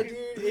 dude. Yeah, Yeah. dude.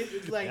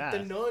 It's like Yeah.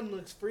 the nun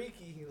looks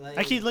freaky.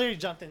 Like he literally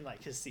jumped in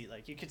like his seat.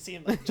 Like you could see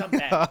him like jump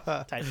back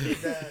type thing.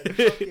 the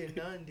fucking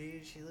nun,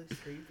 dude. She looks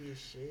creepy as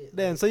shit.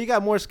 Damn, Like- so you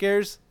got more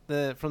scares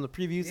from the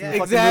previews Yeah. than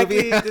the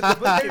Exactly. fucking movie?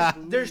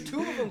 But there's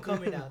two of them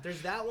coming out.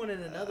 There's that one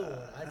and another one.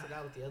 I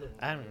forgot what the other one.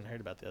 I haven't was. even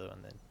heard about the other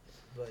one then.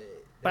 But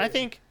But I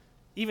think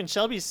even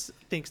Shelby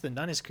thinks the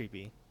nun is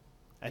creepy.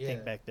 I Yeah.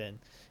 think back then.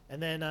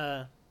 And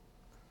then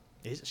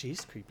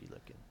she's creepy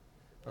looking,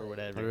 or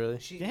whatever. Oh, really?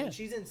 Yeah.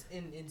 She's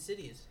in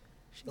Insidious.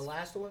 The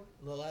last one,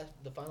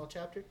 the final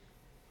chapter.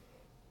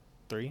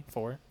 3,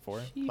 4,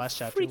 She last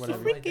chapter, freaky whatever.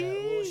 Something like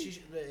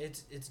that. Well,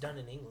 it's done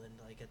in England,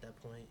 like at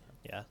that point,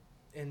 Yeah.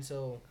 and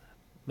so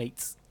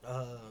Mates.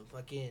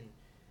 fucking,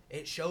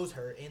 it shows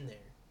her in there.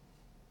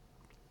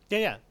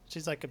 Yeah.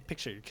 She's like a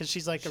picture, because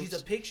she's like She's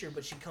a picture,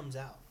 but she comes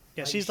out.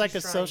 yeah, like, she's like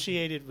she's trying-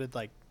 associated with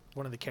like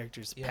one of the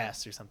characters' Yeah.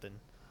 past or something.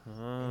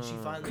 And she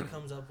Mm. finally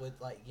comes up with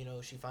like,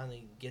 she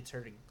finally gets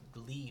her to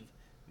leave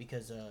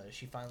because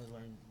she finally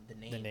learned the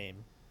name. The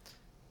name.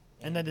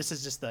 And then this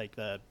is just like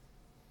the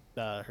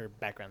her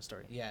background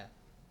story. Yeah.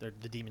 The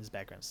demon's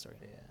background story.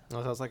 Yeah.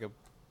 Oh, so it's like a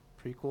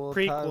prequel.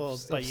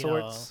 Prequel, but of you know,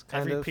 sorts,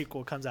 kind every of.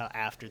 prequel comes out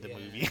after the Yeah.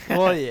 movie.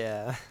 Well,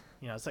 yeah.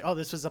 You know, it's like, oh,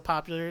 this was a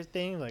popular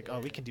thing. Like, oh,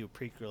 we Yeah. can do a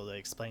prequel to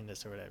explain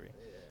this or whatever. Yeah.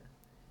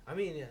 I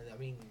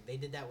mean, they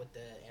did that with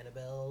the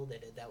Annabelle. They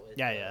did that with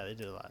Yeah, they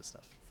did a lot of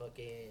stuff.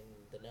 fucking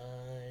The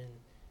Nun,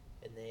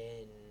 and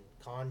then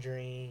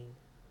Conjuring.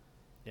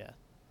 Yeah.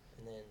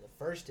 And then the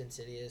first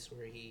Insidious,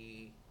 where I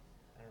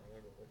don't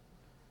remember what.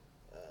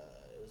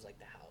 It was like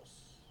the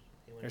house.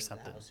 He went Or into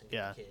something, the house and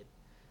yeah. got the kid.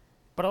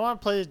 But I want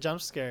to play the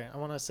jump scare. I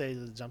want to say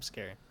the jump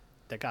scare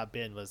that got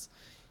Ben was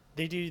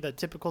they do the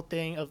typical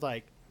thing of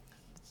like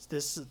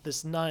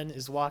this nun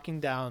is walking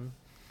down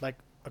like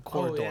a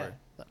corridor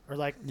or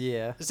like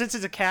Yeah. since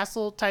it's a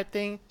castle type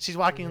thing, she's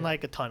walking Yeah.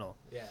 like a tunnel.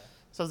 Yeah.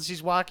 So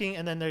she's walking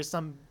and then there's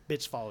some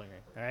bitch following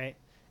her, all right?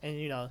 And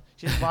you know,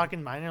 she's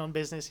walking, minding her own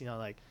business, you know,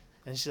 like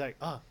and she's like,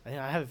 "Oh, I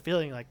have a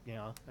feeling like, you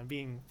know, I'm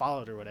being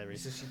followed or whatever."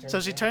 So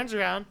she turns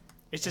around.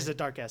 It's just a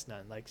dark ass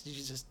nun. Like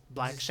she's just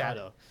black just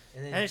shadow.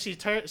 And And then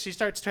she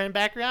starts turning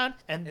back around,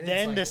 and And it's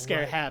then like the scare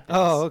right- happens.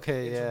 Oh,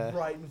 okay, it's yeah.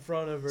 right in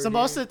front of her. So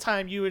most dude. of the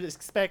time, you would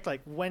expect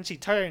like when she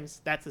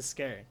turns, that's a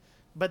scare.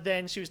 But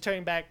then she was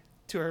turning back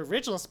to her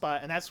original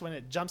spot, and that's when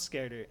it jump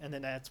scared her, and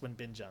then that's when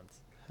Ben jumped.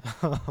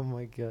 Oh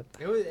my god.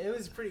 It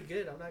was pretty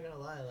good. I'm not gonna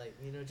lie. Like,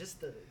 just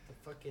the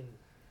fucking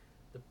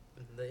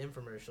the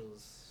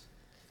infomercials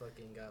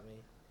fucking got me.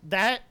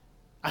 That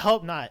I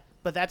hope not,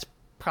 but that's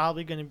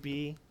probably gonna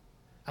be.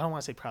 I don't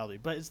want to say probably,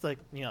 but it's like,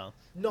 you know,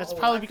 No, that's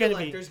probably I feel gonna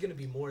like be there's gonna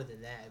be more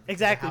than that. because of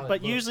exactly. how it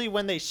But looks. usually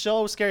when they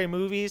show scary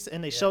movies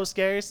and they Yeah. show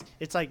scares,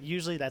 it's like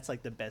usually that's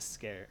like the best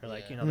scare, or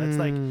like Yeah. that's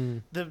like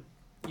Mm. the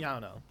I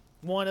don't know,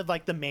 one of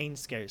like the main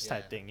scares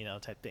type Yeah. thing,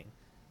 type thing.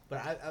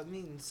 But I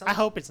mean, I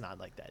hope it's not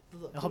like that.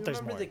 Look, I hope you there's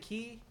remember more. The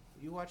Key?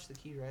 You watched The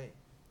Key, right?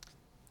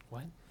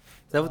 What?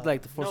 Is that with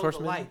like the Four no,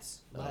 Horsemen? the lights.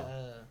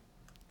 Oh.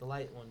 The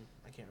light one.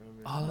 I can't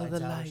remember. All of the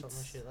Out or lights.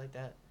 something shit like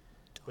that.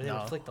 Where they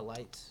No. would flick the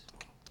lights.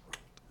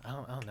 I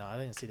don't know. I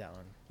didn't see that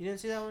one. You didn't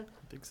see that one?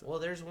 I think so. Well,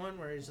 there's one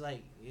where it's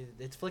like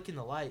it's flicking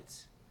the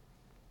lights.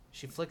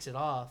 She flicks it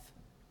off,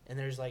 and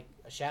there's like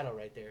a shadow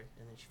right there,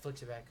 and then she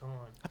flicks it back on.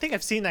 I think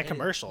I've seen that And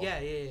commercial. yeah.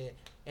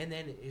 And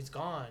then it's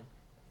gone,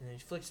 and then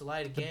she flicks the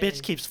light The again.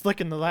 bitch keeps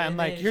flicking the light. I'm and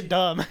like, then you're she-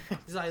 dumb.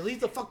 He's like, leave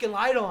the fucking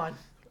light on.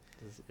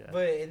 Yeah.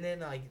 But and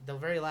then like the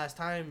very last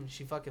time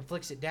she fucking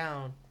flicks it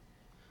down,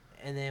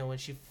 and then when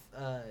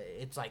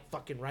it's like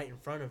fucking right in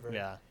front of her.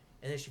 Yeah.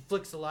 And then she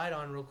flicks the light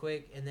on real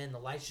quick, and then the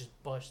lights just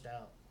bust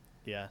out.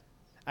 Yeah.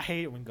 I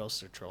hate it when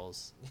ghosts are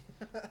trolls.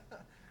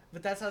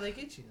 But that's how they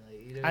get you.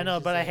 Like, I know,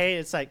 it's but just I like- hate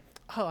it's like,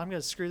 oh, I'm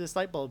gonna screw this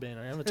light bulb in,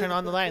 or I'm gonna turn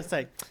on the light. It's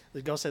like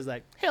the ghost says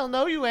like, hell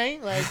no, you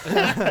ain't. Like,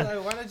 Like,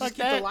 why not just Like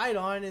keep that. the light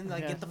on and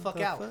like Yeah. get the What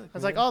fuck out? I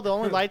was like, oh, the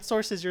only light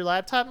source is your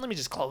laptop. Let me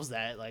just close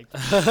that. Like,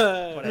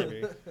 Whatever.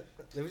 whatever.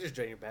 Let me just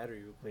drain your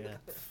battery real quick.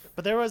 Yeah.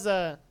 But there was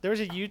a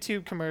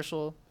YouTube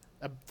commercial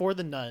for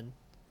the Nun,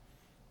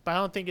 but I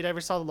don't think it ever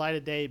saw the light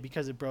of day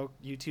because it broke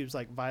YouTube's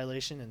like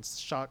violation and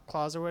shock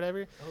clause or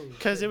whatever.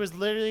 Because it was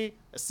literally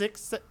a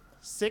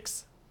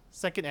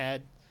 6-second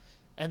ad,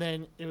 and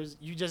then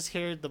you just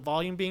hear the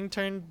volume being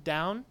turned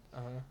down,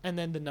 and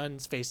then the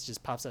nun's face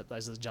just pops up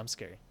as a jump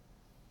scare.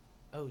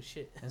 Oh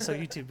shit. And so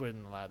YouTube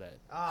wouldn't allow that.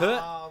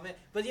 Oh man.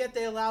 But yet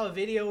they allow a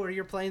video where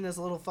you're playing this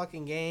little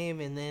fucking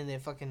game and then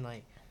it fucking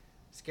like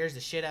scares the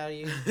shit out of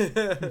you. With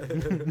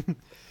the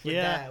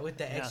Yeah.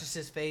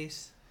 exorcist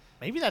face.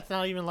 Maybe that's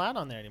not even allowed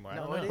on there anymore. I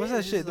No, don't know. it What's that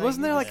is, shit? like,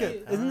 Wasn't there like yeah.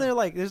 a? Isn't there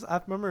like? There's.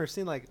 I remember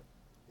seeing like,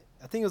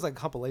 I think it was like a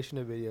compilation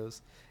of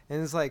videos,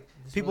 and it's like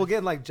This people was-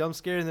 getting like jump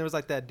scared, and there was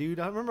like that dude.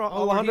 I remember where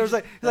Alejandro was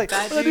he's like, the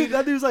fat dude?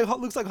 that dude's like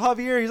looks like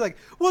Javier. He's like,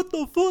 what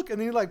the fuck? And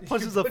then he like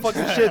punches the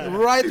fucking shit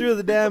right through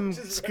the damn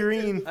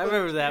screen. I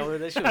remember that one.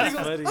 That shit was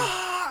funny.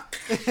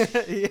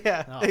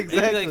 Yeah, Oh. Did he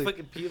exactly. like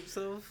fucking pee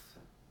himself?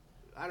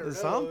 I don't know.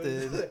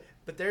 Something.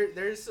 But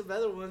there's some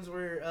other ones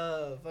where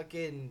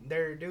fucking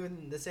they're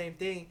doing the same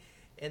thing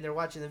and they're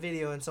watching the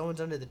video and someone's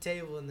under the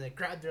table and they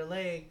grab their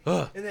leg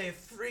Ugh. and they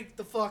freak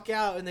the fuck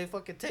out and they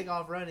fucking take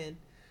off running.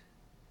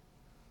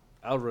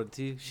 I'll run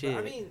too. But Shit.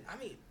 I mean,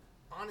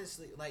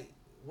 honestly, like,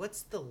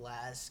 what's the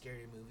last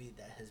scary movie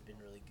that has been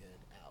really good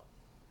out?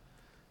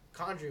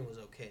 Conjuring was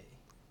okay.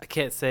 I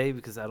can't say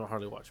because I don't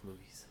hardly watch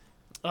movies.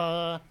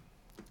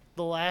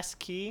 The Last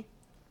Key,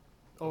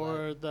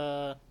 or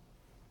I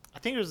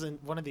think it was in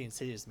one of the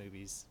Insidious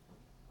movies.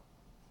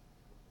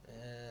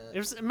 It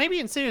was maybe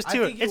Insidious I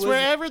too. think it It's was-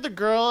 wherever the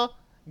girl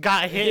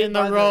got hit in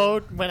by the the-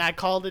 road when I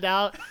called it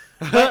out.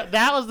 But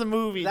that was the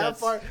movie. that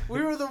That's part,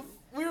 we were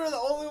the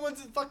only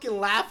ones fucking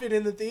laughing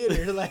in the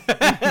theater. Like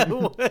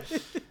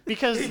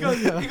because he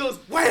goes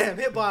wham,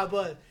 hit by a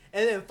bus,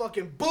 and then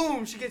fucking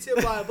boom, she gets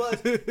hit by a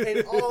bus,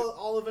 and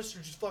all of us are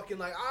just fucking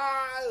like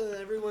and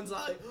everyone's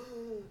like,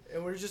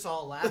 and we're just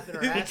all laughing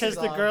our asses because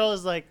the off. girl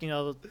is like,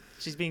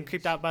 she's being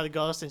creeped out by the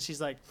ghost, and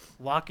she's like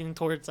walking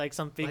towards like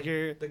some Like,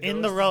 figure the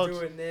in the ghost is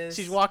road. doing this.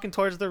 She's walking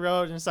towards the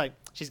road, and it's like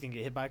she's gonna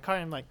get hit by a car.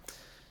 And I'm like,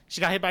 she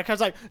got hit by a car.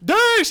 It's like, dang,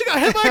 she got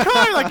hit by a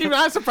car. Like, even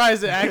I'm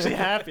surprised it actually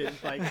happened.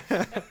 Like,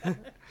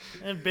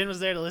 and Ben was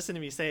there to listen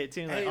to me say it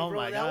too. And Hey, like, oh bro,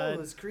 my that god, one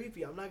was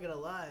creepy. I'm not gonna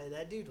lie,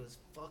 that dude was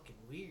fucking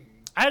weird.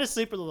 I had to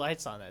sleep with the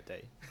lights on that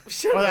day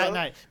Shut or that up.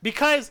 night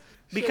because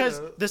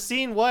up. the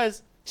scene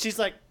was she's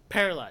like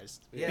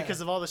paralyzed Yeah. because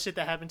of all the shit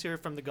that happened to her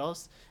from the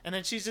ghost, and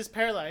then she's just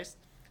paralyzed.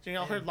 So,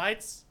 her And-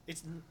 lights.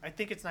 I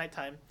think it's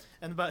nighttime,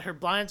 but her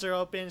blinds are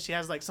open. She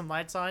has like some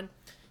lights on.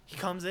 He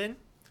comes in,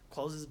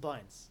 closes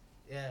blinds,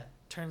 Yeah.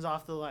 turns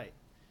off the light.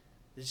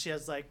 Then she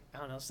has like, I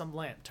don't know, some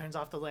lamp. Turns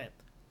off the lamp.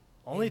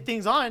 Only And-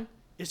 thing's on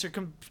is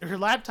her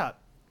laptop.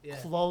 Yeah.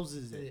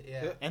 Closes it,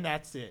 Yeah. and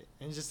that's it.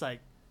 And it's just like,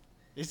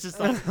 it's just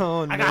like,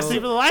 Oh I gotta no.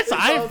 sleep with the lights on.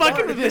 It's I ain't all fucking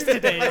dark. with this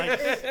today. Like,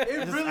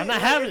 It really, I'm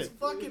not having it's it.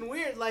 fucking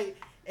weird. Like,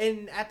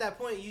 and at that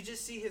point, you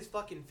just see his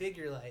fucking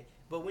figure. Like,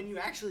 but when you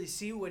actually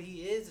see what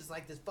he is, it's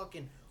like this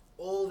fucking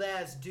old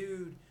ass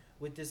dude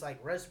with this like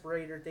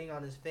respirator thing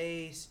on his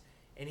face,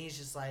 and he's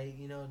just like,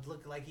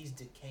 look like he's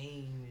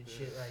decaying and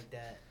shit like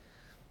that.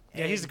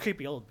 yeah, he's a And-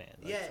 creepy old man.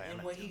 Like, Yeah, sorry, I'm and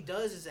not what doing he it.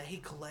 does is that he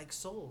collects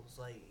souls.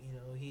 Like,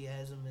 he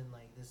has them in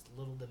like this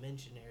little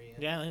dimension area.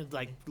 Yeah, and it,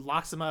 like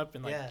locks them up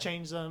and like Yeah.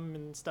 changes them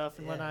and stuff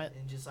and Yeah, whatnot.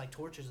 and just like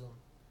tortures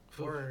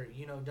them, or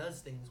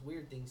does things,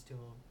 weird things to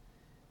him.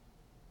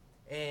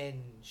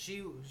 And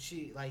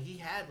she like he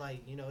had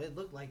like it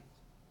looked like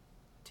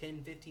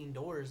 10, 15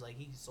 doors. Like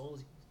he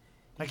sold.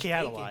 Like he's he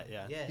had a faking. lot.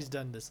 Yeah, yeah. he's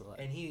done this a lot.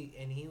 And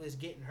he was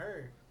getting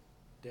her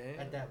Damn.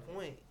 at that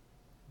point,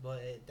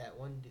 but that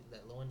one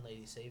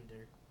lady saved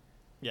her.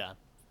 Yeah,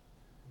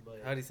 But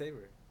How'd he save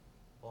her?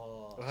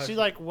 uh, she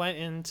like went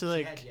into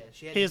like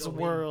she had his to go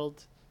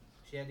world.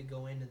 she had to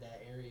go into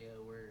that area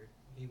where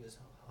he was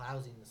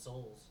housing the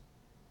souls.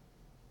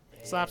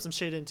 Slap And- some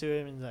shit into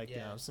him and like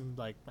Yeah. some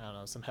like I don't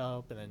know, some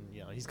help, and then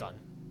he's gone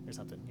or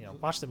something.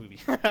 Watch the movie.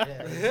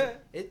 Yeah,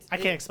 I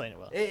can't explain it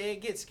well. It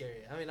gets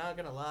scary. I mean, not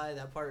gonna lie,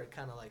 that part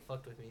kind of like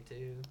fucked with me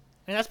too.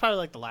 And that's probably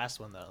like the last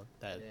one though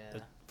that Yeah.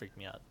 freaked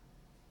me out.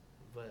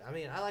 But I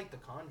mean, I like The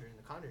Conjuring.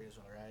 The Conjuring is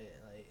alright.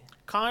 Like,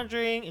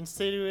 Conjuring,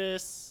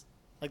 Insidious,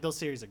 like those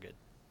series are good.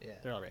 yeah.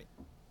 They're all right.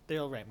 They're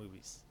all right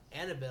movies.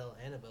 Annabelle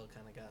kind of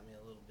got me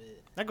a little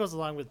bit That goes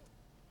along with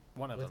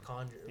one of with them.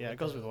 Conjuring. Yeah, it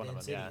goes with one of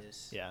them. Yeah,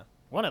 Insidious. yeah,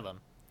 one of them.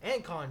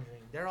 And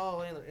Conjuring, they're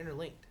all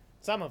interlinked.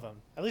 Some of them,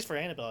 at least for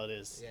Annabelle, it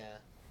is. Yeah,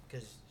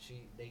 because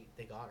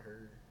they got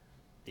her.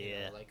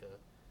 Yeah. Like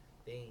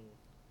a thing.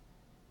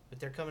 But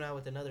they're coming out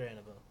with another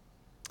Annabelle.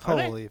 Are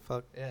they? Holy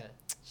fuck. Yeah.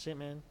 Shit,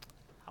 man.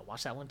 I'll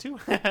watch that one too.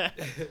 I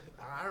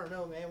don't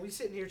know, man. We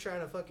sitting here trying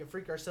to fucking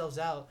freak ourselves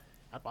out,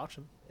 I'd watch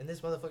them. and this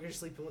motherfucker's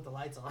sleeping with the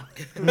lights on.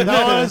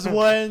 That was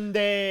one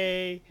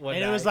day, One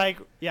and it was like,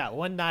 night.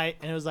 one night,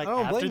 and it was like I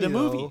don't after blame the you,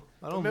 movie. though.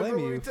 I don't Remember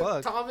blame when you. we took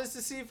Fuck. Thomas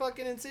to see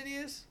fucking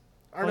Insidious?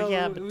 Or Well, no,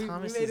 yeah, but we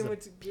Thomas made is him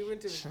a- we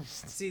went to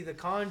see The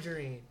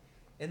Conjuring,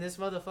 and this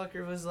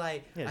motherfucker was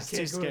like, Yeah, I he's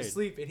can't too go to scared.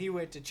 sleep, and he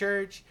went to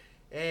church,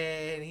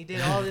 and he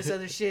did all this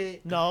other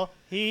shit. No,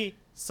 he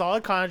saw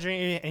a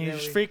Conjuring, and he Yeah,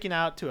 was we- freaking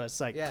out to us,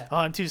 like, Yeah. "Oh,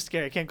 I'm too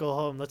scared. I can't go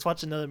home. Let's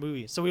watch another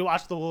movie." So we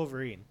watched The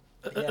Wolverine,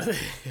 Yeah.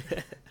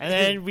 and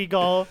then we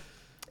go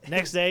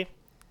next day.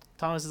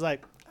 Thomas is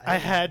like, "I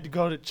had to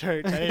go to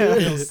church. I didn't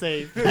feel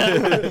safe."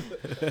 And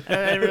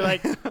then we're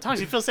like, "Thomas,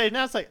 you feel safe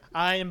now?" It's like,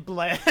 "I am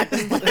blessed. God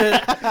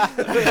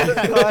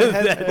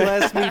has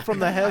blessed me from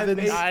the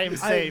heavens. I am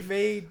safe." I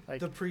made Like-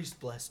 the priest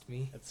blessed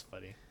me. That's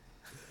funny.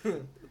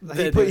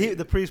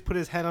 The priest put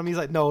his hand on me. He's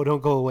like, "No,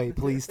 don't go away.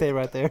 Please stay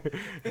right there."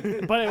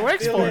 But it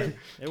works feel for it. him.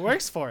 It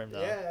works for him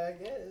though. Yeah,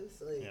 I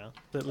guess. Like, Yeah.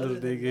 That other little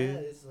than dig that, in.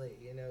 it's like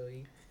you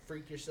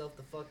freak yourself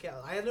the fuck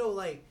out. I know,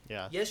 like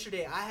Yeah.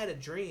 yesterday I had a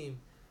dream,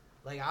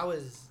 like I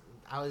was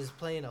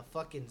playing a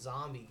fucking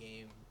zombie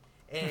game,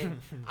 and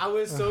I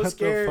was so What the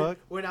scared fuck?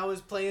 when I was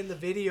playing the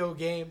video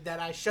game that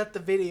I shut the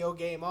video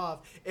game off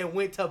and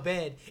went to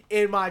bed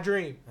in my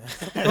dream.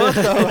 What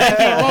the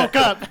He hell? woke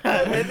up.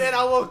 And then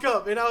I woke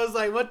up and I was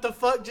like, "What the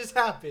fuck just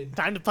happened?"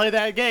 Time to play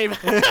that game.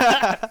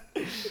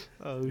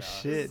 Oh It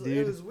shit, was, dude.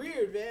 It was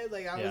weird, man.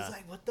 Like I Yeah. was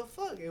like, "What the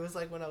fuck?" It was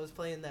like when I was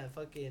playing that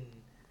fucking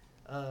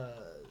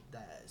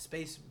that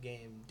space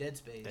game, Dead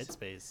Space. Dead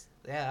Space.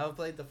 Yeah, I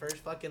played the first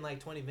fucking like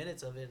 20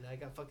 minutes of it, and I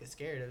got fucking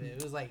scared of it.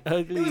 It was like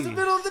Ugly. it was the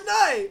middle of the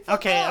night. Fuck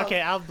Okay, off.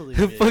 okay, I'll believe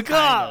it. Fuck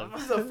kind off.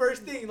 This is the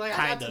first thing. Like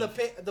I got Kind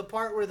to the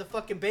part where the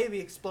fucking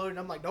baby exploded. And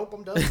I'm like, nope,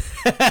 I'm done.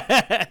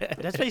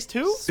 Dead Space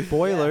 2?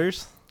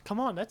 Spoilers. Come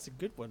on, that's a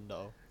good one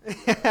though. it's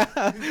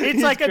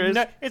It's like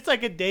it's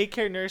like a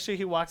daycare nursery.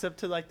 He walks up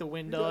to like the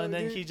window, Yeah, and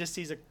then dude. he just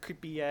sees a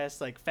creepy ass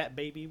like fat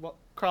baby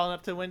crawling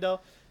up to the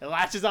window. It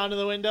latches onto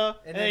the window,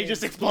 and then then he it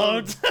just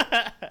explodes.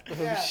 Yeah.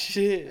 Oh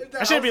shit.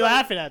 I shouldn't be was like-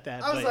 laughing at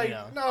that. I was but, like, you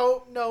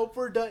know. no,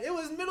 we're done. It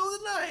was middle of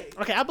the night.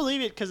 Okay, I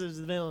believe it because it was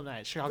the middle of the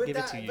night. Sure, I'll give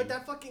it to you. But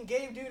that fucking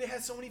game, dude, it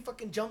has so many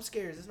fucking jump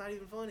scares. It's not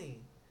even funny.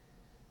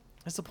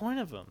 That's the point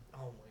of them. Oh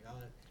my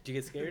god. Did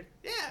you get scared?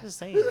 Yeah. Just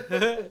saying.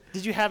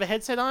 Did you have a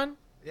headset on?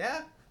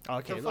 Yeah.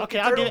 Okay, The okay, fucking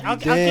I'll give it. turtle I'll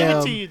give it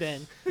Damn. to you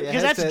then, Yeah,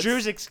 because that's headsets.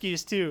 Drew's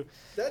excuse too.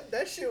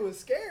 That shit was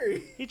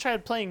scary. He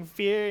tried playing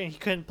Fear and he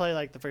couldn't play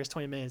like the first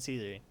 20 minutes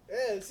either.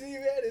 Yeah, see,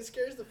 man, it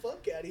scares the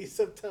fuck out of you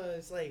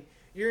sometimes. Like,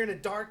 you're in a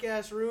dark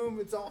ass room,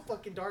 it's all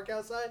fucking dark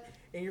outside,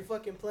 and you're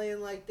fucking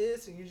playing like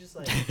this, and you're just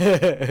like,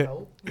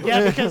 no.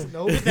 Yeah, because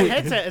no. with the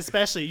headset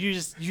especially, you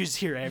just hear You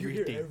hear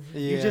everything.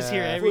 everything. You just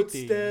hear Yeah.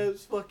 everything.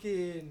 Footsteps,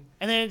 fucking.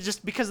 And then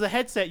just because of the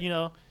headset, you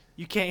know,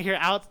 you can't hear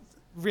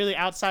really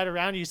outside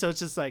around you, so it's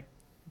just like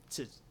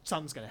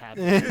something's gonna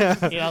happen.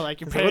 Yeah. You know, like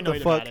you're It's like, what the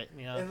paranoid about fuck? it.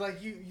 You know, And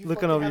like you Looking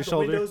fucking over have your the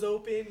shoulder. windows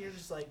open, you're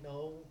just like,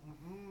 no,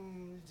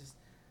 just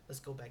let's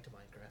go back to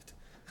Minecraft.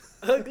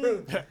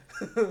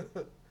 Ugly.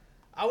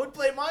 I would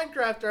play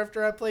Minecraft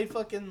after I played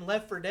fucking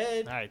Left 4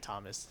 Dead. all right,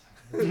 Thomas.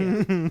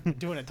 You're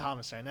doing it,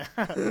 Thomas, right now.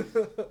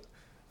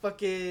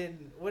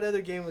 Fucking what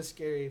other game was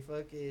scary?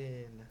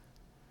 Fucking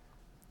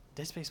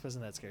Dead Space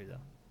wasn't that scary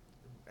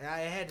though.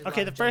 I had. a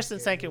Okay, lot the of first jump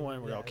and scares. second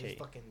one were Yeah, it okay.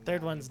 fucking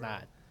Third got me, one's bro.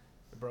 not.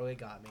 Bro, it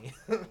got me.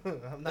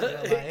 I'm not gonna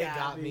lie, it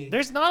got me.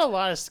 There's not a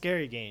lot of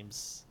scary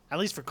games, at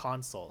least for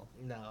console.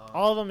 No.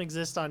 All of them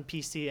exist on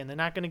PC, and they're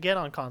not going to get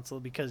on console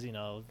because, you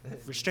know,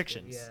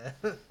 restrictions.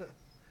 Yeah.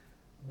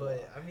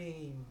 But I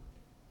mean,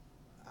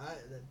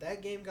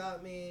 that game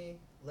got me.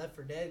 Left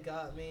 4 Dead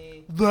got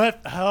me.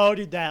 How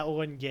did that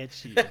one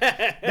get you?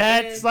 That's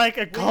And like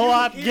a when you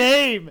co-op hear-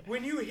 game.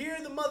 When you hear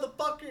the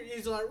motherfucker,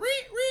 he's like,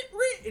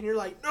 reet, and you're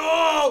like,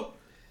 no!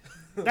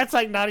 That's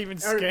like not even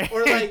scary.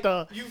 Or like,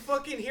 though. you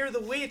fucking hear the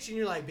witch, and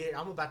you're like, bitch,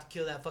 I'm about to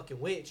kill that fucking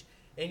witch.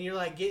 And you're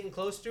like getting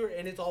close to her,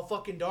 and it's all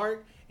fucking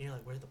dark, and you're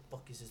like, where the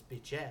fuck is this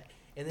bitch at?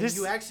 And then This-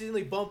 you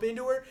accidentally bump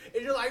into her,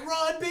 and you're like,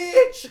 run,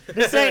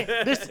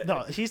 bitch! No,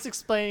 he's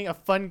explaining a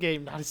fun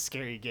game, not a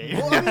scary game.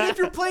 Well, I mean, if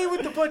you're playing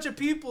with a bunch of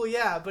people,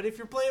 yeah, but if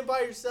you're playing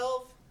by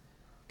yourself,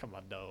 Come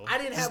on, no. I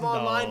didn't Just have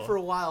online no. for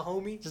a while,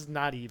 homie. Just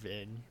not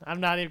even. I'm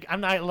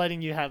not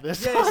letting you have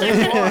this.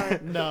 Yes, you are.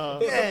 No.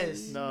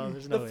 Yes. No,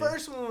 there's no The way.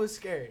 first one was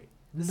scary.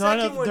 The None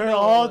second of one, they're no,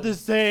 all it the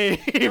wasn't.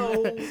 same.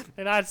 No.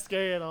 They're not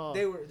scary at all.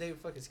 They were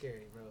fucking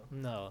scary, bro.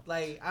 No.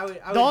 Like I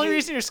would. The only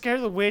reason you're scared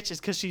of the witch is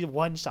because she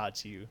one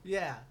shots you.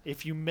 Yeah.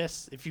 If you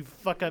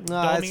fuck up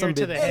Nah, that's doming her some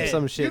to bit- the Hey, head,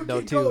 some shit you though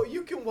can too.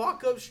 You can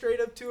walk up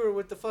straight up to her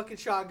with the fucking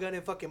shotgun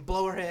and fucking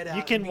blow her head out. you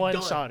and can be one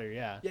done. shot her.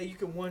 Yeah. Yeah, you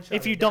can one shot.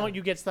 If her you down. don't,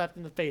 you get slapped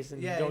in the face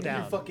and yeah, you go and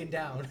down. You're fucking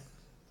down.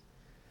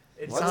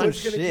 And What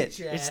someone's some gonna shit. get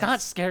your It's ass.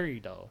 not scary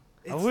though.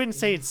 I wouldn't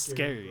say it's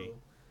scary. bro.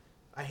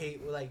 I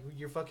hate like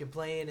you're fucking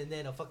playing and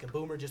then a fucking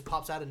boomer just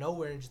pops out of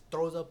nowhere and just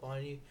throws up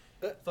on you.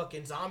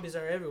 Fucking zombies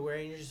are everywhere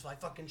and you're just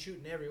like fucking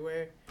shooting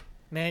everywhere.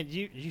 Man,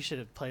 you should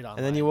have played online.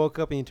 And then you woke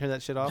up and you turned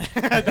that shit off.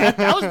 that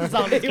was the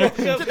zombies game.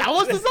 That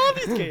was the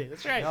zombies game.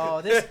 That's right.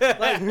 No, this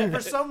like for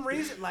some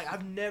reason like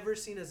I've never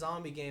seen a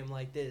zombie game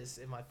like this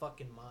in my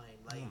fucking mind.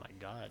 Like Oh my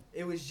god.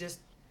 it was just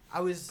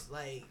I was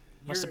like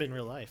Must have you're- been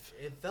real life.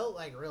 It felt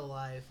like real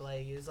life.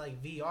 Like it was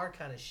like VR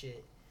kind of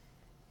shit.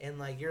 And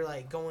like you're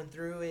like going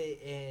through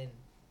it and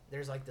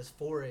there's like this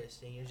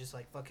forest and you're just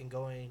like fucking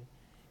going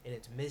and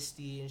it's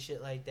misty and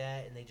shit like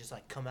that and they just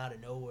like come out of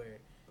nowhere.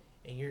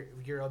 And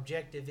your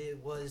objective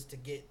it was to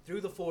get through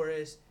the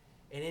forest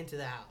and into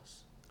the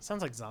house.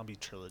 Sounds like Zombie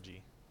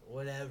Trilogy.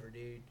 Whatever,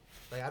 dude.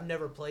 Like I've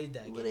never played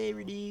that game.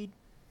 Whatever, dude.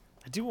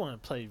 I do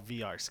want to play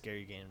VR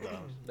scary game though.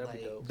 That'd be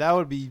Like, dope.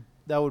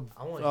 That would.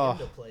 I want Oh. him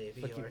to play a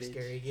Fuck you, VR bitch.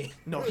 scary game.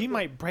 No, he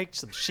might break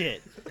some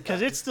shit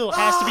because it still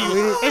has to be.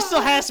 It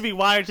still has to be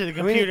wired to the We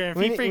need- computer. And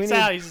we if he need- freaks we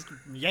need- out, he's just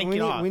yank we it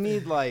need, off. we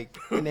need like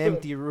an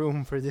empty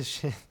room for this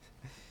shit.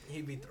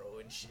 He'd be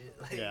throwing shit.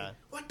 Like, Yeah.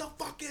 what the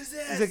fuck is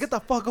this? He's like, get the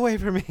fuck away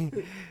from me.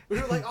 We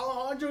were like,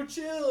 Alejandro,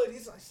 chill. And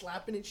he's like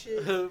slapping and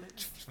shit.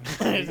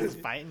 He's just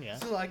fighting, yeah.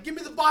 So like, give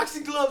me the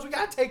boxing gloves. We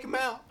gotta take him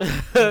out.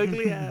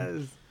 Ugly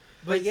ass.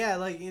 But yeah,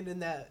 like in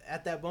that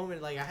at that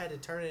moment, like I had to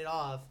turn it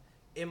off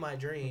in my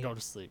dream Go to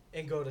sleep.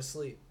 and go to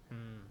sleep.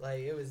 Mm. Like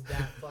it was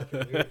that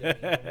fucking weird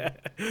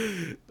to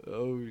me.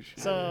 Oh shit.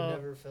 So- I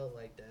never felt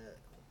like that.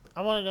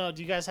 I want to know,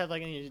 do you guys have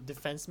like any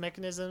defense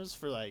mechanisms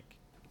for like,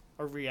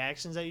 or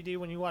reactions that you do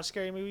when you watch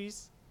scary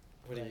movies?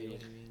 What do you mean?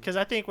 Because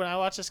I think when I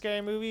watch a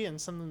scary movie and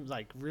something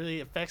like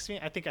really affects me,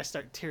 I think I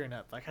start tearing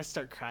up. Like I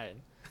start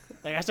crying.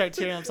 Like I start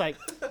tearing up. It's like,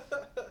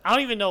 I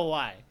don't even know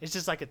why. It's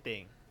just like a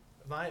thing.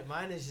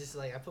 Mine is just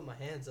like I put my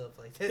hands up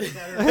like this.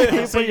 I don't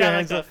know. So you your got like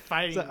hands a up.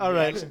 fighting It's like, all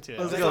right, reaction to it.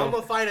 let's Like, go. I'm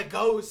gonna fight a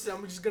ghost.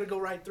 I'm just gonna go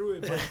right through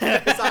it. But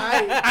it's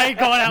alright. I ain't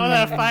going out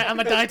without a fight. I'm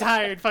gonna die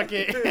tired. Fuck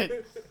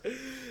it.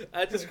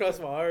 I just cross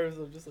my arms.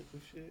 I'm just like, oh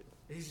shit.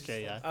 He's just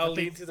Okay, like, yeah. I'll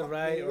lean to the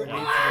right or lean to the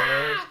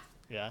Ah! left.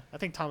 Yeah, I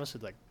think Thomas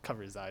should like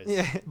cover his eyes.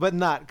 Yeah, but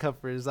not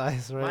cover his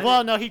eyes, right?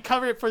 Well, no, he'd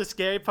cover it for the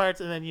scary parts,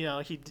 and then he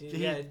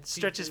Yeah,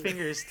 stretch his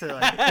fingers to he-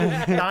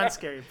 like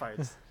non-scary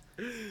parts.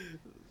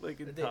 Like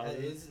in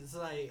It's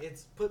like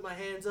it's put my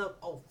hands up.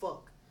 Oh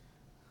fuck.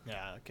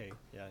 Yeah. Okay.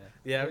 Yeah.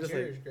 Yeah, I'm What's just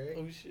yours, like, Greg?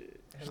 oh shit.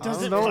 He I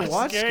doesn't don't watch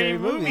watch scary scary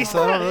movies. movies,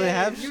 so I don't really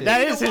have You shit. need That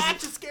to is his-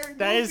 watch a scary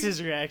That is movie.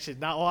 his reaction.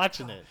 Not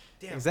watching it.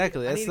 Damn,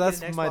 Exactly, I that's- need to that's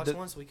get an my Xbox d-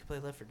 One so we can play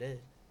Left 4 Dead.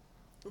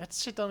 That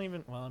shit don't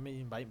even. Well, I mean,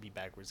 it might be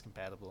backwards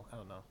compatible. I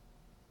don't know.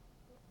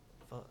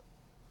 Fuck.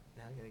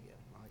 Now I gotta get.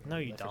 No,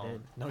 you Left 4 don't.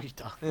 Dead. No, you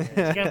don't.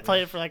 Yeah. You're gonna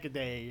play it for like a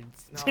day,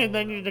 No, and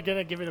then no, you're no,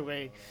 gonna no, give it no,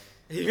 away.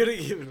 no, You're gonna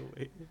give it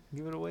away.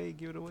 Give it away.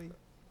 Give it away.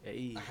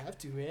 Hey. no. I have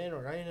to, man,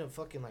 or I end up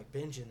fucking like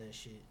binging that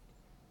shit.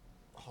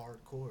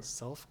 Hardcore.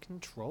 Self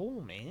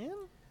control, man.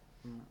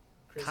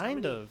 Chris, how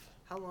Kind many- of.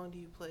 How long do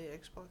you play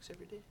Xbox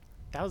every day?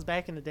 That was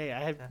back in the day. I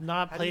have How-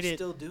 not how played do you it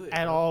still do it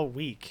at bro? all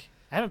week.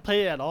 I haven't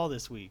played it at all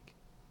this week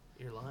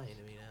You're lying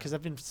to me now. because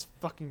I've been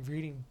fucking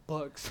reading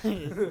books.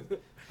 It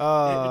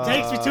It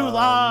takes me too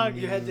long.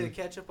 You had to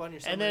catch up on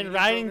your summer And then reading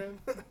writing-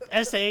 program?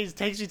 Essays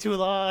takes me too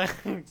long.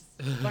 Fucking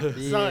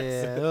sucks.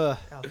 Yeah. Ugh.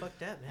 Oh, fuck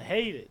that, I man.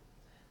 hate it.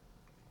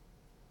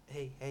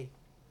 Hey.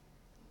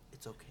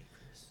 It's okay,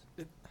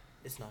 Chris.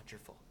 It's not your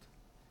fault.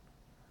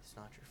 It's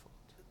not your fault.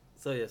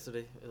 So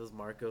yesterday it was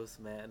Marcos,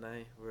 Matt, and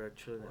I. We were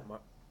chilling at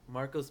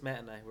Marcos, Matt,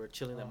 and I were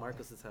chilling at Oh.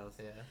 Marcos's house.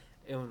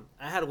 Yeah. And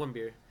I had one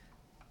beer.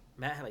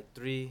 Matt had like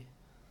 3.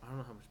 I don't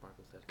know how much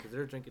Marcos had because they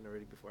were drinking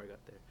already before I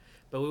got there.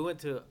 But we went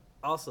to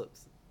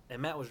Allsup's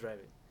and Matt was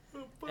driving.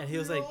 And he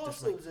was like,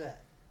 just like,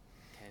 that?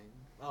 Canyon.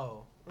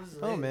 Oh. This is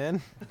Oh late.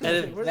 man. And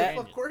then Where Matt,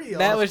 the fuck were you?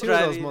 Matt was Two of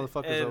those driving,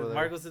 motherfuckers and over there.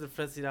 Marcos in the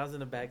front seat. I was in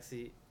the back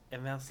seat,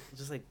 and Matt was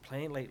just like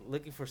playing, like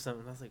looking for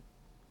something. I was like,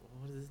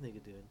 "What is this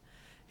nigga doing?"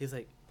 He's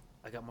like,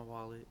 "I got my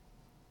wallet.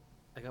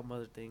 I got my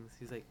other things."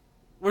 He's like,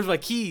 "Where's my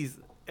keys?"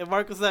 And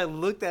Marcos and I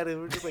looked at him.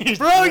 We're just like, He's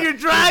 "Bro, dri- you're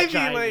he's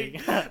driving!"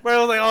 Like, bro, I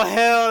was like, "Oh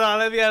hell no,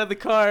 let me out of the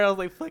car." I was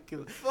like,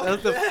 "Fucking, that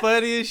was the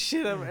funniest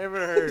shit I've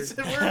ever heard."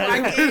 Said, "Where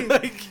are my keys?"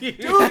 Like, Dude,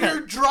 you're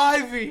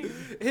driving.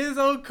 his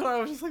own car.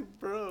 I was just like,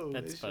 "Bro,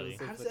 That's this shit funny. was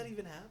so How does that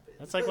even happen?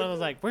 That's like one of those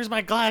like, where's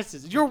my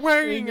glasses? You're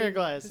wearing your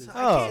glasses. I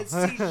can't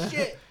Oh. see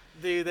shit.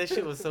 Dude, that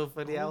shit was so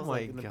funny. I Oh was my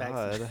like in the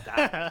back seat.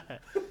 God. Stop.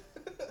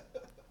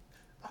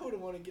 I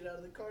wouldn't want to get out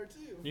of the car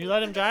too. You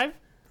let him drive?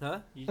 Huh?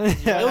 You,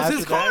 Yeah, It was after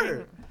his that- car.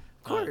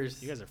 Of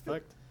course. You guys are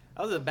fucked.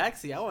 I was in the back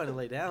seat. I wanted to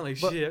lay down. Like,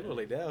 But- shit, I'm gonna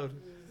lay down.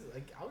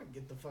 Like, I would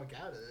get the fuck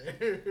out of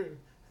there.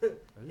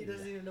 He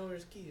doesn't even know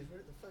his keys. Where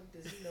the fuck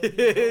does he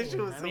know he's She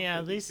going? was I mean,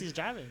 at least he's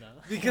driving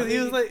though. Because he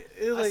was like,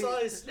 it was I like, saw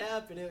his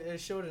snap and it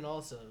showed an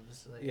all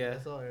subs. Like, Yeah.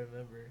 That's all I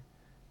remember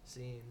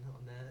seeing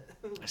on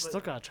that. I still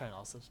gotta try an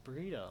Allsup's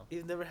burrito.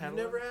 you've never had You've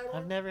one? never had one?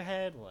 I've never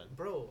had one.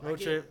 Bro, Road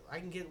trip. I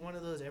can get one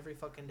of those every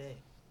fucking day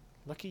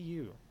Lucky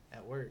you.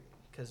 at work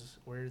because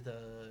we're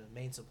the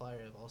main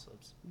supplier of all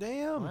subs.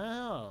 Damn.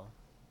 Wow.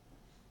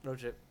 Road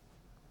trip.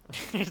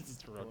 It's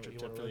You road want-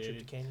 trip you want a road trip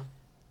to affiliated. Canyon?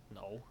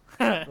 No.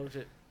 Road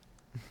trip.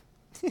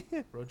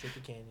 Road trip to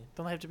Canyon.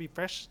 Don't have to be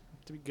fresh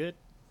to be good.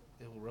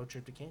 Road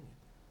trip to Canyon.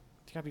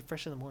 You gotta be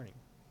fresh in the morning.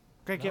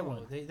 Greg, get No,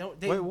 one. They don't.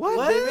 They, Wait,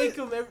 what? They make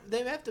them.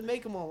 They have to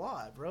make them a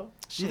lot, bro.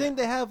 Do you think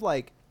they have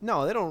like?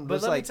 No, they don't. But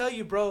Just let like me tell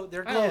you, bro,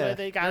 they're I called, know,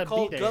 they gotta they're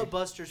called be there. gut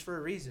busters for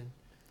a reason.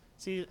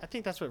 See, I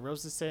think that's what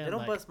Rose is saying. They don't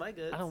like, bust my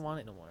guts. I don't want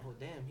it no more. Oh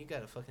damn, you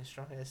got a fucking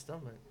strong ass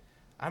stomach.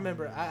 I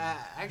remember. I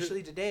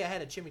actually today I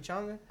had a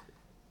chimichanga.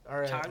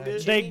 Or Changa? a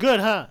They chimi. good,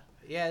 huh?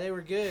 Yeah, they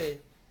were good,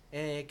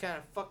 and it kind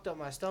of fucked up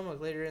my stomach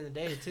later in the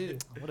day too.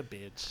 What a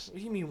bitch. What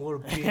do you mean,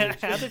 what a How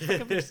bitch? they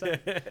fucking bitch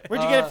that?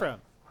 Where'd you get it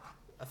from?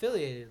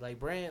 Affiliated, like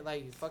brand,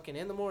 like fucking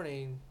in the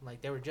morning,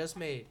 like they were just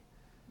made.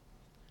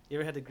 You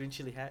ever had the green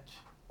chili hatch?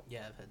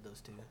 Yeah, I've had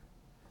those too.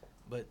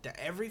 But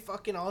every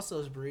fucking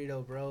Also's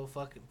burrito, bro,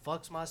 fucking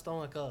fucks my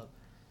stomach up.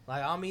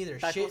 Like I'm either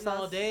Taco shitting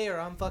all sauce? day or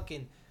I'm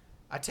fucking.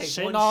 I take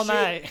Shitting one all shit,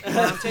 night. or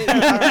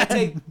I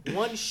take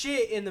one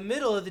shit in the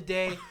middle of the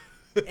day,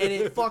 and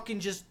it fucking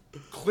just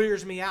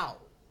clears me out.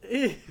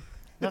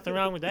 Nothing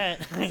wrong with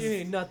that.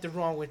 Ain't nothing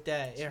wrong with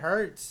that. It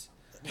hurts.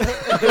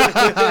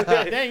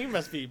 Dang, you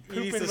must be You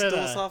need pooping some with stool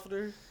a...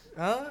 softener?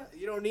 Huh?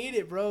 You don't need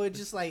it, bro. It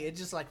just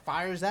like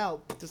fires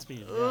out. Just be,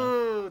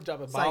 yeah.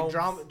 Dropping It's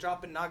like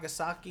dropping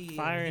Nagasaki. and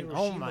Firing-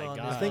 oh Hiroshima my on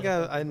God. this I think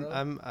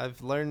motherfucker, bro.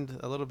 I've learned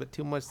a little bit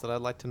too much that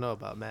I'd like to know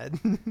about, Matt.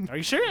 Are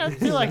you sure? I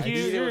feel like You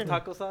eat it you're with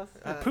taco sauce?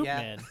 a poop yeah.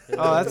 man.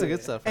 Oh, that's a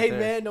good stuff. Right Hey there.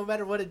 man, no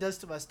matter what it does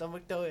to my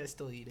stomach though, I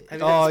still eat it. Have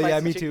you had Oh the yeah,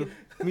 spicy me chicken?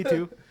 too. Me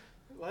too.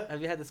 What?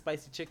 Have you had the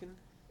spicy chicken?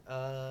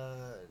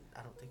 I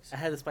don't think so. I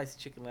had the spicy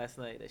chicken last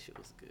night. That shit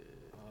was good.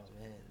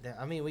 Oh man,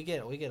 I mean we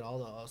get all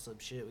the awesome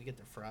shit. We get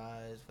the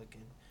fries,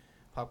 fucking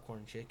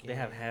popcorn chicken. They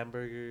have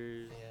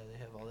hamburgers. Yeah, they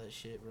have all that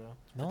shit, bro.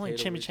 The only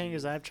Potato chimichangas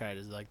brisket. I've tried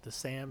is like the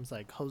Sam's,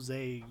 like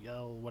Jose,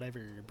 whatever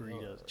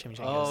burritos, chimichangas.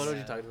 Oh, I know what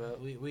you're talking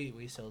about.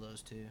 We sell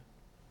those too. You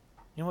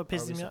know what Or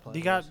pisses we me off? supply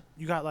You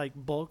those. got like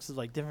bulks of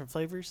like different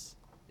flavors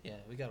Yeah,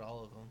 we got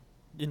all of them.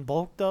 in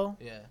bulk though,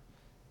 Yeah.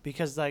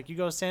 because like you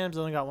go to Sam's, they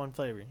only got one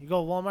flavor. You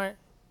go to Walmart,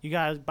 you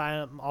gotta buy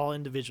them all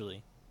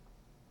individually.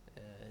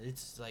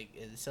 It's like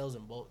it sells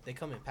in bulk. They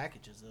come in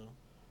packages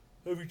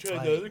though. Have you It's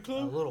like a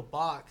little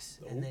box,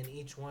 and then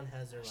each one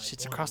has their like.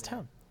 Shit's one across in there.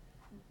 town.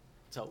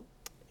 So,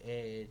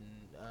 And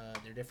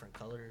they're different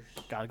colors.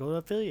 Gotta go to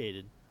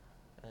affiliated.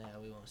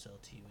 We won't sell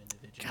to you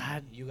individually.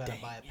 God you gotta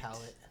dang buy a it.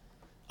 pallet.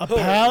 A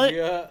pallet?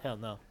 Yeah. Hell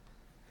no.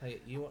 Hey,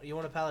 you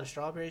want a pallet of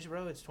strawberries,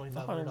 bro? It's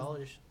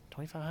 $2,500.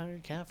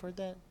 $2,500? Can't afford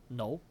that?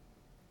 No.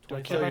 Do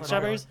I $2,500 care about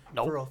strawberries?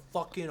 No. For a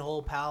fucking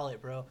whole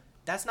pallet, bro.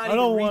 That's not I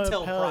don't even want a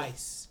retail pallet.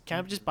 price.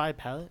 Can't I just buy a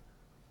pallet?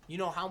 You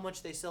know how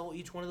much they sell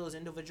each one of those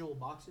individual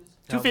boxes?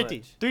 How 250,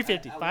 much?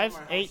 350, At 5, Walmart,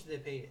 how 8. much do they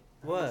pay it?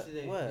 How What? much do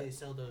they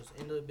sell those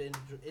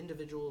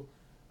individual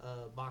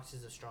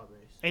boxes of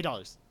strawberries?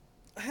 $8.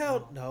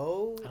 Hell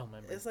no. I don't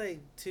remember. It's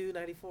like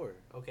 $2.94.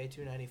 Okay,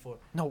 $2.94.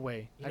 No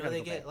way. You I know gotta they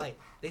go get back. like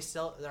they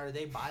sell or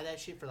they buy that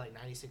shit for like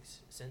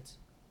 96 cents.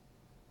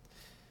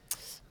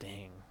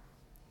 Dang.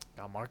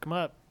 I'll mark them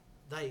up.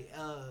 Like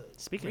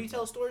Speaking of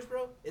retail that. stores,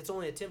 bro, it's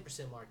only a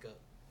 10% markup.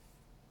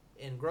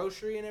 In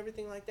grocery and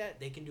everything like that,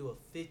 they can do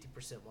a 50%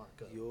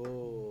 markup.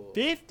 Yo.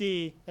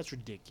 50? That's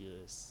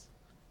ridiculous.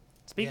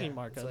 Speaking of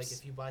Yeah, markups, it's like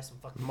if you buy some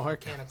fucking Markups.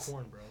 can of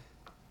corn, bro.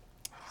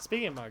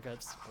 speaking of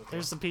markups, Okay.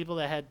 there's some people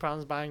that had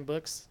problems buying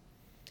books,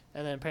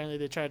 and then apparently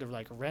they tried to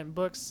like rent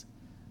books,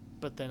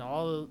 but then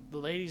all the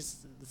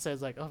ladies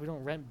says like, oh, we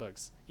don't rent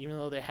books, even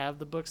though they have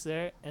the books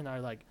there and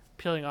are like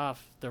peeling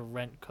off the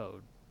rent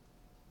code.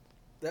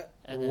 That,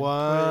 And then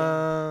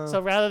Wow. so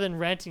rather than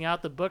renting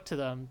out the book to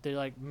them, they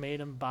like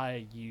made them buy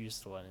a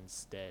used one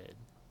instead.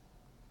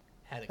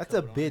 Had That's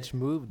a code on bitch it.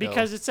 move, though.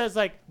 Because it says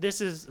like this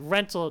is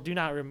rental, do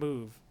not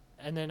remove.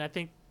 And then I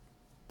think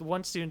the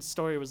one student's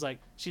story was like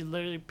she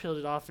literally peeled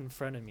it off in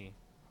front of me,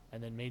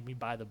 and then made me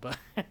buy the book.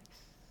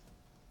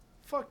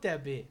 Fuck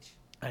that bitch.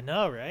 I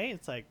know, right?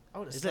 It's like I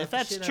would've if slapped the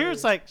that's shit out true, of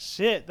it's her. like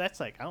shit. That's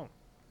like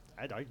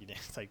I'd argue that.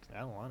 It's like I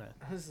don't want to.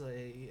 I was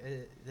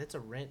like, that's a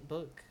rent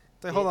book.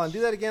 Like, hold on, bitch.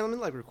 do that again. Let me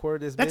like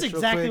record this. That's bitch real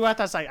exactly quick. what I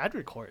thought. It's like I'd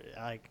record it.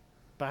 Like,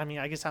 but I mean,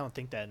 I guess I don't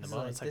think that in the It's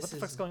moment. like, It's like what this the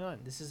fuck's is- going on?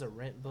 This is a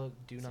rent book.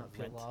 Do It's a not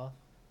peel rent. off.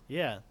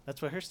 Yeah,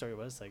 that's what her story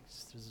was. Like,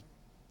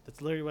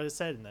 that's literally what it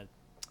said, and that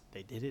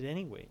they did it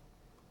anyway.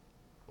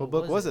 What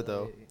book was it,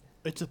 though? like?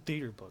 It's a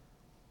theater book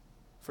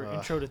for Ugh.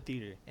 intro to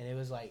theater. And it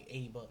was like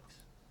 $80.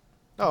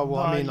 Oh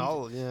well, I No, mean, you-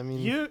 all yeah, I mean,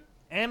 You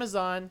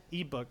Amazon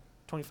ebook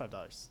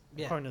 $25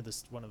 Yeah. according to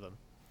this one of them.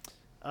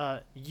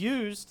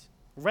 Used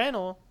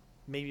rental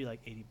maybe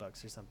like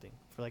 $80 or something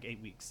for like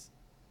 8 weeks,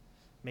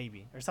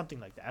 maybe or something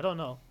like that. I don't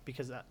know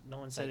because no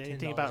one said like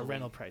anything $10 about a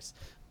rental week. price.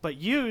 But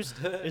used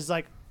is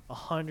like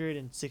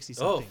 160 oh,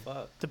 something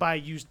fuck. to buy a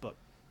used book.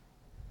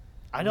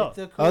 I know With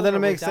the Oh, then code it or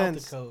makes without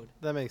sense. The code.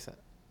 that makes sense.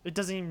 it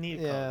doesn't even need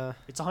a code. Yeah.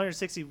 It's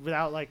 160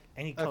 without like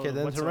any code. Okay, then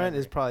to whatsoever. rent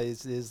is probably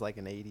is like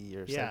an $80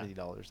 or Yeah.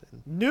 $70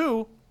 then.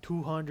 new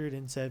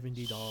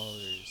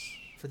 $270.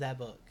 For that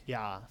book.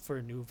 Yeah, for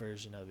a new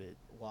version of it.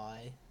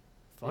 Why?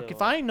 Fuck Yo.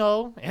 if I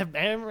know.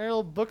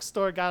 Amarillo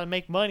bookstore gotta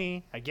make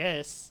money, I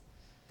guess.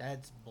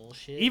 That's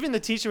bullshit. Even the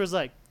teacher was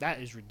like,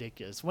 "That is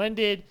ridiculous. When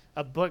did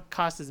a book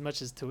cost as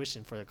much as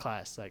tuition for the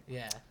class?" Like,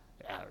 yeah.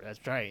 yeah, that's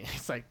right.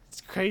 It's like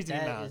it's crazy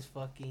That amount. is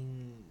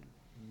fucking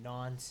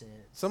nonsense.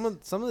 Some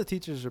of the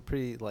teachers are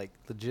pretty like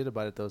legit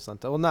about it though.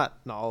 Sometimes, well, not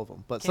all of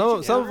them, but Can't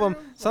you some of order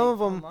them, some like, of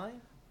them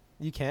online?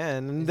 you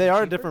can, and Is they it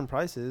are cheaper? different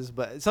prices.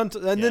 But and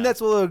Yeah. then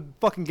that's what will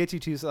fucking get you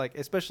to. So like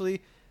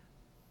especially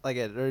like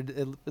at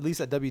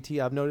least at WT,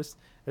 I've noticed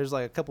there's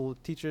like a couple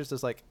of teachers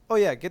that's like, oh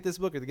yeah, get this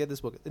book or get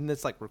this book, and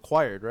it's like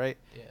required, right?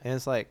 Yeah. And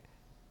it's like,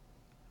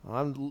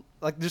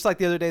 like just like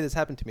the other day this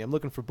happened to me. I'm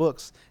looking for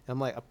books, and I'm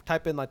like, I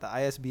type in like the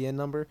ISBN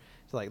number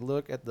to like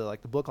look at the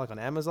book like on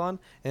Amazon,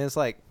 and it's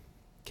like,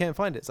 can't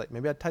find it. It's like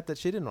maybe I typed that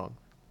shit in wrong.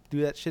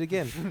 Do that shit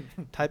again.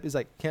 Type is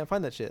like can't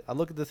find that shit. I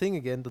look at the thing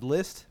again, the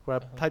list where I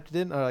Uh-huh. typed it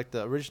in, or like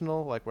the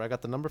original, like where I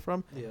got the number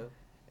from. Yeah.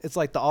 It's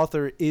like the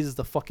author is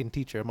the fucking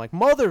teacher. I'm like,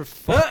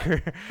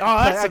 motherfucker. Oh,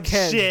 Like, that's I some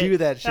can't shit. do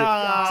that shit.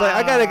 Ah. It's like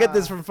I gotta get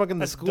this from fucking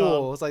the That's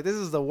school. dumb. It's like this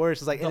is the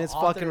worst. It's like and The it's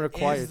fucking author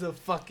required. Is the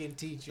fucking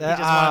teacher. He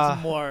just Ah.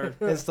 wants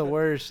more, It's the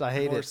worst. I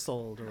hate more it.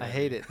 sold. Or I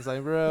hate it. It's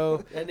like,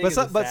 bro. That But nigga's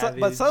some, a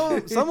but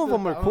some of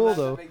them are I would cool have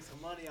to though. make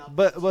some money off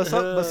But this but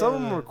shit. some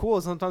of them are cool.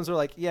 Sometimes they're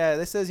like, yeah,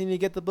 this says you need to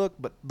get the book,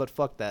 but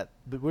fuck that.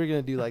 But we're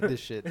gonna do like this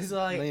shit. It's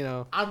like, you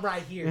know. I'm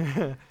right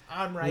here.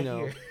 I'm right You know.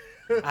 here.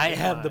 I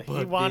have the He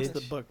book. wants bitch.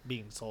 the book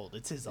being sold.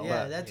 It's his own.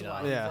 Yeah, that's you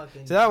why. know? Yeah.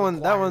 fucking So that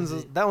requires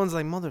it. one's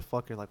like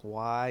motherfucker. Like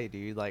why,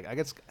 dude? Like I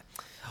guess.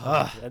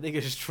 That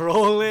nigga's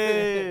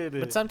trolling.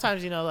 But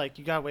sometimes, like,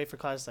 you gotta wait for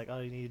class, like, oh,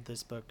 you need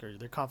this book or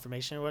their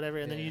confirmation or whatever,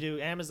 and then Yeah. you do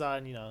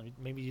Amazon,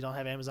 maybe you don't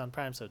have Amazon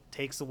Prime, so it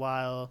takes a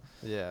while,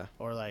 Yeah.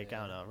 or, like, I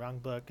don't know, wrong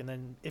book. And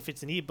then if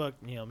it's an ebook,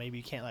 maybe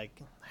you can't, like,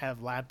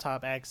 have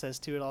laptop access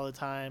to it all the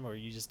time, or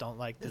you just don't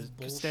like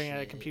That's staring at a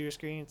bullshit. computer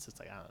screen, so it's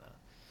like, I don't know.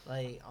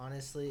 Like,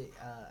 honestly,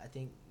 I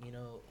think,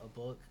 a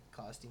book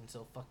costing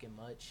so fucking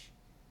much,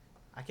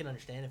 I can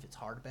understand if it's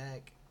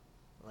hardback,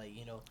 like,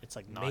 It's,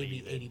 like, not maybe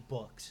even. 80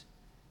 bucks.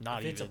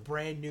 Not if it's a even.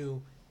 brand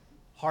new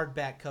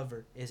hardback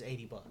cover, is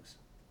 80 bucks.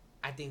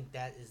 I think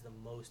that is the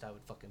most I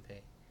would fucking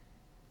pay.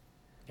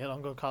 Yeah,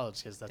 don't go to college,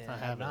 because that's Yeah, not I'm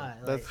happening.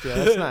 not, That's like-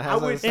 yeah. That's not. I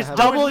That's would- not It's happening.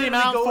 double the literally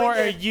amount go in for a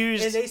there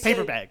used and they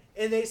paper said- bag.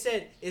 And they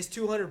said it's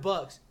 200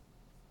 bucks.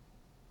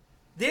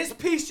 This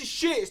piece of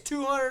shit is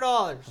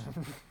 $200.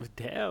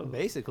 Damn.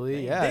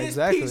 Basically, yeah, This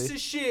exactly. piece of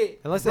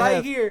shit Unless they right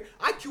have- here,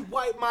 I could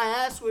wipe my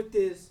ass with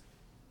this.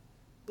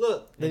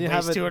 Look, Then you It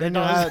have weighs a,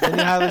 $200. then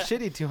you have a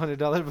shitty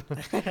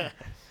 $200.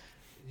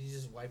 you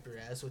just wipe your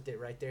ass with it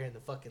right there in the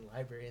fucking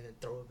library and then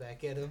throw it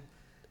back at him.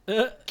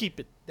 Keep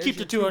it. There's Keep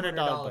the your $200 $200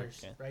 book.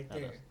 right I know.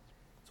 there.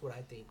 That's what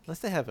I think. Unless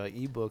they have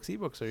ebooks.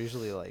 Ebooks are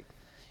usually like.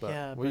 But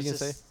Yeah, what but are you it's gonna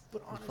say? just-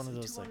 But It's one honestly,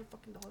 of those, like- $200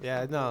 fucking dollars.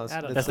 Yeah, no,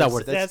 I don't That's know. not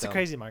worth it. That's a dumb.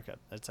 crazy markup.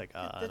 It's like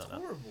I That's don't know.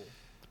 horrible.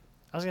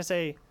 I was gonna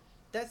say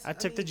That's. I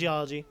took the mean,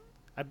 geology.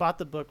 I bought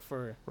the book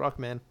for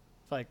Rockman.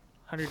 like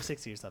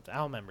 160 or something. I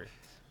don't remember.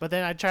 But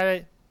then I tried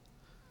it.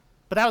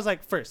 But that was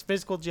like first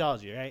physical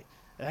geology, right?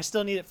 And I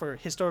still need it for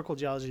historical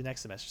geology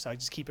next semester, so I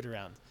just keep it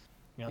around.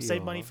 You know,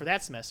 save money Yeah. for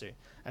that semester.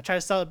 I try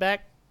to sell it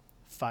back,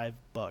 $5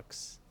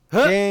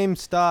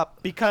 GameStop.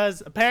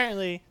 because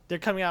apparently they're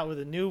coming out with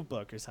a new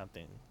book or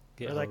something,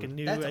 Get or like a owned.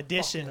 new That's a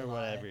edition or fucking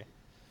lie. whatever. And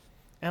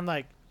I'm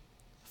like,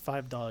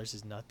 $5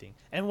 is nothing.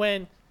 And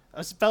when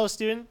a fellow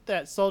student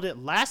that sold it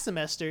last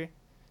semester,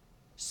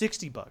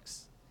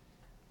 $60.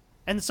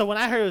 And so when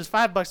I heard it was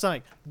 $5, I'm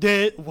like,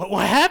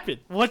 what happened?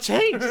 What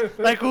changed?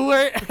 Like,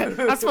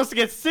 I'm supposed to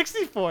get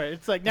 60 for it.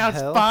 It's like now it's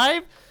Hell.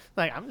 5.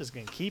 Like, I'm just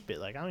gonna keep it.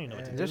 Like, I don't even know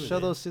what to Yeah. do. Just with show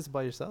it. those shits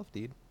by yourself,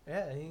 dude.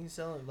 Yeah, you can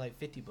sell it like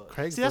 $50.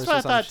 Craigslist See, that's what I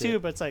or some thought shit. too.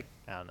 But it's like,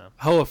 I don't know.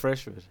 How a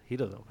freshman? He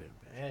doesn't know him.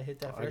 Yeah, hit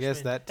that. I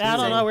guess freshman. that too. I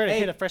don't know where to Hey,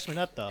 hit a freshman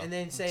up though. And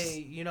then say,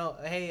 you know,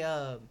 hey,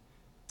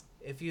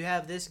 if you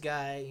have this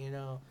guy, you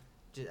know,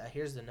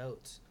 here's the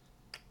notes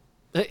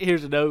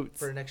Here's a note.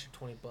 for an extra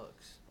 $20.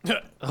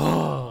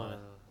 Oh,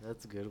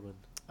 that's a good one.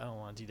 I don't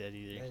want to do that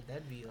either.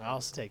 That'd be. Like, I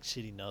also take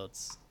shitty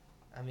notes.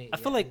 I mean, I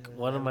feel yeah, like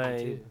one of that would my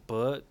be too.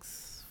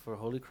 books for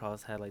Holy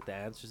Cross had like the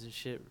answers and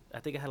shit. I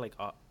think it had like.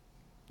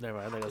 Never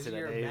mind. I'm not gonna This say is that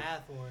your name.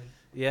 math one.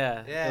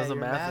 Yeah, Yeah, it was a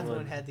your math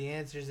one. had the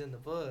answers in the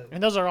book.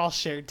 And those are all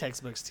shared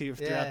textbooks too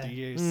throughout the Yeah.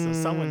 years. So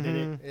someone did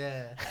it.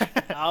 Yeah.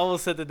 I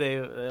almost said the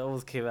name. It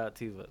almost came out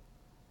too, but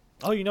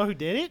Oh, you know who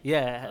did it?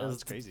 yeah, it Oh, was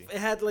that's crazy. It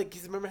had like,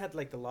 you remember, it had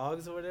like the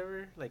logs or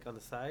whatever, like on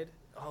the side.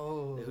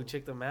 Oh. Who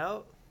checked them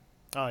out?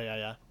 Oh yeah,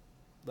 yeah.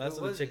 That's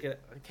Who what was check it?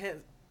 it. I can't.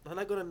 I'm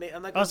not gonna name.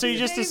 I'm not. Oh, Gonna so you say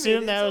just it.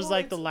 assumed that It's was all-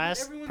 like the it's-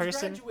 last everyone's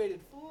person? graduated,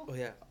 fool. Oh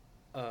yeah,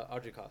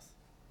 Audrey Koss.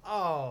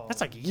 Oh.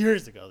 That's like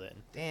years ago then.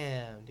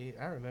 Damn, dude.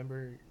 I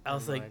remember. I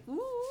was Never like,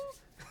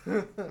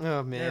 mind.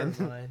 Oh man.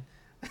 Never mind.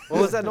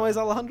 What was that noise,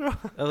 Alejandro?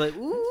 I was like,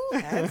 ooh,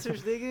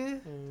 Answers, nigga.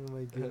 Oh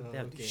my god.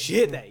 Damn, Okay.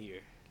 Shit that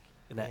year.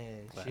 in that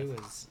Man,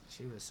 class.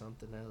 she was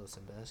something else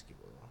in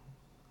basketball.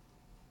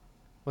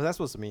 What's that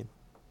supposed to mean?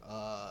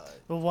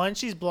 Well, one,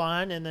 she's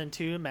blonde, and then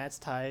two, Matt's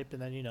type,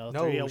 and then no,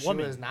 three, a she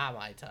woman. was not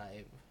my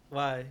type.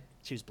 Why?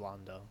 She was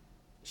blonde though.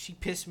 She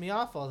pissed me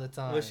off all the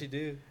time. What'd she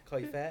do? Call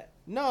you fat?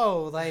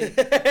 No, like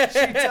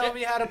she tell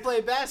me how to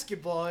play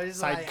basketball. It's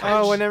Side like, coach.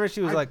 Oh, I- whenever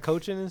she was I- like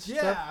coaching and stuff.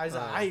 yeah, I was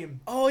like, I am.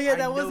 Oh yeah, I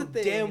that was know a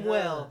thing. Damn huh?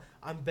 well,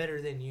 I'm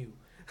better than you.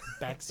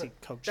 Backseat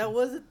coach. That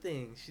was a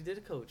thing. She did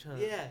a coach, huh?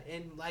 Yeah,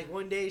 and like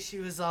one day she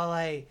was all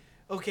like,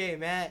 "Okay,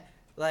 Matt,"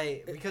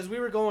 like because we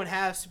were going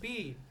half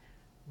speed,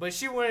 but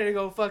she wanted to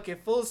go fucking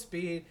full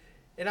speed,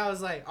 and I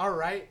was like, "All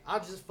right, I'll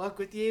just fuck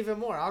with you even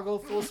more. I'll go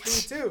full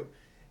speed too."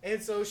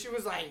 And so she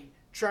was like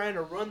trying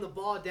to run the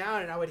ball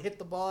down, and I would hit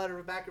the ball out of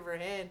the back of her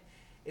hand,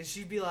 and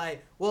she'd be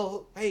like,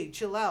 "Well, hey,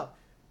 chill out,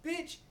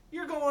 bitch.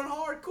 You're going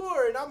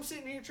hardcore, and I'm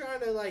sitting here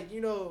trying to like,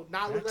 you know,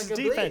 not look That's like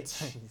a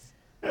defense.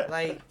 bitch."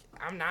 Like,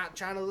 I'm not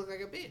trying to look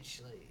like a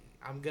bitch. Like,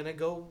 I'm gonna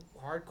go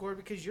hardcore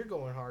because you're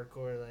going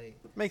hardcore. Like,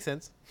 Makes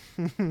sense.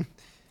 and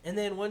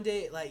then one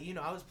day, like, you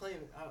know, I was playing.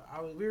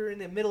 We were in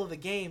the middle of a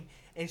game,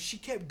 and she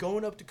kept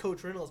going up to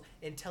Coach Reynolds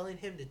and telling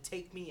him to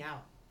take me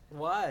out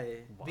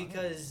Why?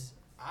 because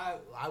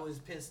I was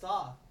pissed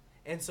off,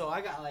 and so I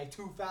got like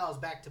 2 fouls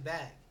back to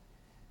back.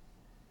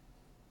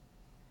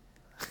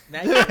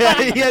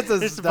 he has to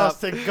You're stop.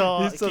 supposed to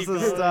go. He's supposed keep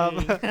to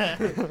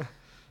stop. going.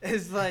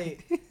 It's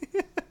like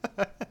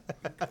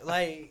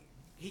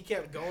he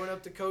kept going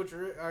up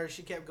to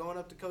she kept going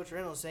up to Coach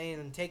Reynolds saying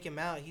and take him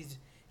out.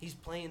 He's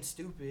playing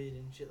stupid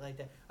and shit like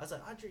that. I was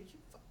like, Andre, you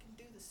fucking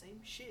do the same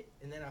shit.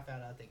 And then I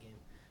found out that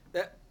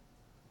game.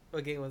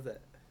 What game was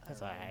that?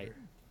 That's I don't alright. remember.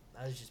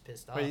 I was just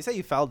pissed off. Wait, you say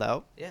you fouled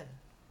out? Yeah,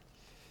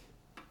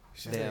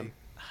 Damn.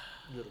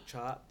 Little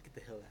chop. Get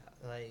the hell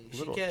out. like she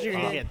Little kept. You're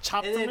and gonna then- get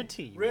chopped and from then a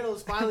team.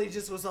 Reynolds finally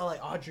just was all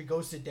like, Audrey,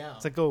 go sit down.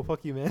 It's like, oh,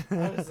 fuck you, man.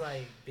 I was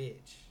like, bitch.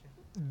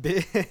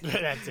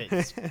 That's it.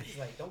 He's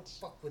like, don't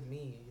fuck with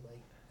me. Like,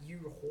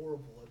 you're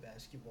horrible at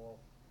basketball.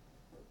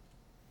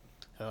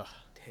 Ugh.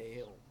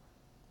 Damn.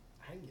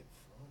 I didn't give a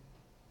fuck.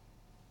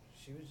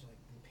 She was like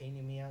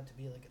painting me out to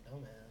be like a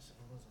dumbass. And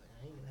I was like,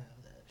 I ain't gonna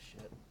have that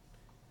shit.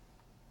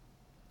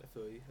 I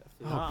feel you. I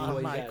feel Not you. on What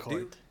you my gotta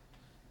court. do.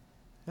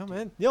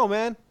 Yo,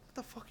 man. What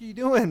the fuck are you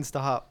doing?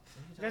 Stop.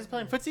 You guys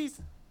playing footsies?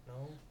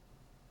 No.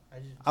 I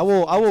just. I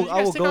will Did you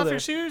guys take go off there. your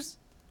shoes?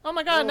 Oh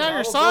my god, No, now I your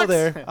will Go socks.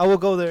 there. I will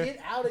go there. Get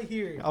out of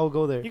here. I will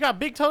go there. You got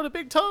big toe to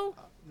big toe?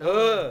 No,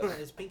 Ugh.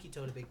 it's pinky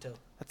toe to big toe.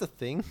 That's a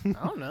thing. I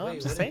don't know. I'm Wait,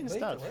 just what- saying wait,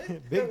 stuff.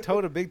 what? Big toe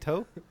to big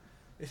toe.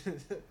 I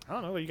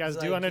don't know what you guys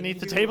It's do like, underneath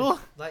can the you do- table.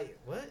 Like,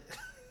 what?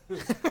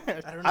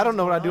 I don't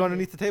know what I what's do going on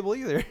underneath the table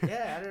either. here.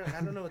 Yeah,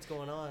 I don't know what's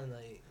going on.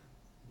 Like,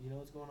 you know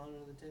what's going on under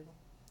the table?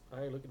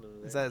 I ain't looking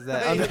over Is there.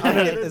 that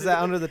is that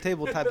under the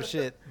table type of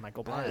shit?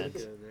 Michael I ain't Bryant.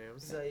 looking over there. I'm,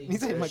 So you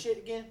He's like doing my- shit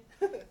again?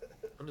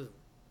 I'm just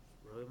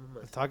rubbing my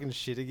mustache. Talking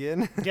shit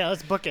again. Yeah,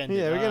 let's bookend it.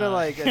 Yeah, we're gonna,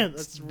 like,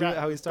 let's do it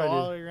how we go started.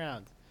 all the way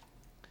around.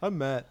 I'm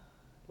Matt,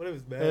 What if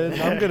it's bad?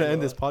 and I'm gonna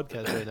end this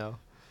podcast right now.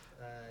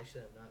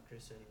 Actually, I'm not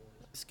Chris anymore.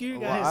 Screw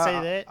Well, guys, say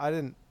that. I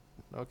didn't.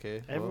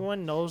 Okay. well,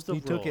 Everyone knows the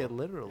you rule. took it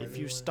literally. If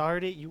you Everyone-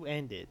 start it, you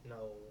end it. No.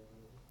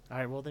 All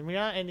right, well then we're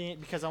not ending it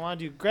because I want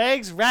to do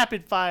Greg's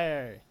rapid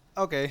fire,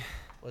 Okay.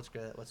 What's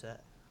good? What's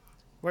that?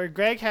 where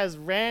Greg has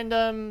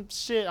random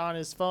shit on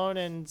his phone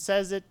and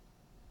says it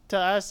to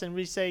us, and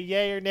we say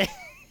yay or nay.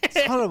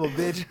 Son of a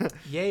bitch.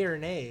 Yay or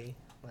nay?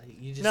 Like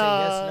you just say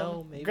yes,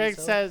 no, maybe. Greg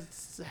so?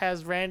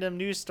 has random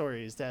news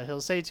stories that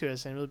he'll say to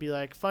us, and it'll be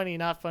like funny,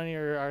 not funny,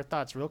 or our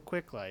thoughts real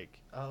quick, like.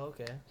 Oh,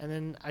 okay. And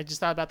then I just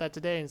thought about that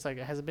today, and it's like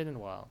it hasn't been in a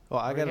while. Well,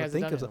 I Or he gotta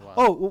hasn't think done of it some. in a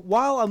while. Oh,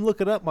 while I'm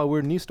looking up my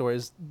weird news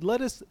stories,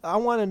 I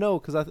want to know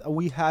because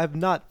we have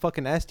not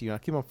fucking asked you. I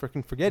keep on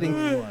freaking forgetting.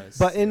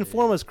 But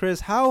inform us,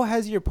 Chris. How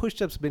has your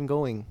push-ups been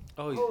going?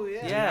 Oh,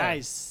 yeah.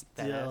 Nice.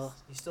 That Still.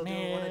 ass. You still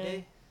doing one a Man.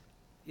 day?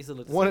 You still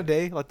look the One a same.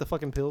 day, like the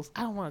fucking pills.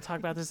 I don't want to talk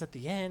about this at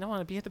the end. I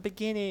want to be at the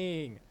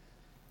beginning.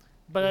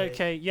 But Right.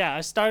 okay, yeah,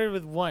 I started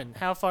with 1.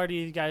 How far do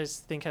you guys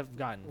think have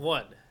gotten?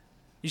 1.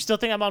 You still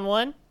think I'm on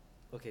 1?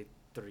 Okay,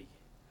 3.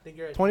 I think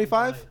you're at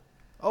 25?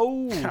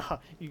 Oh.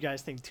 You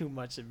guys think too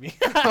much of me.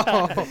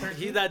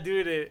 He's not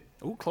doing it.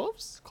 Ooh,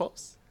 close.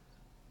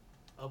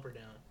 Up or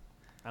down?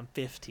 I'm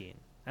 15.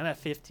 I'm at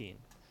 15.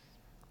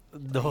 You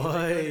think you're doing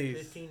it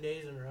Nice. 15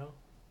 days in a row?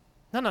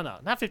 No,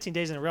 not 15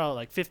 days in a row.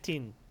 Like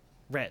 15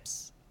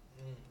 reps.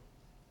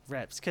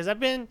 Mm. Because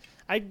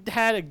I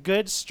had a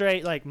good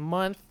straight like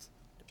month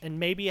and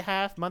maybe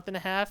month and a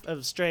half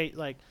of straight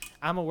like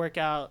I'm a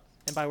workout,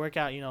 and by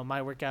workout,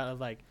 my workout of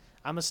like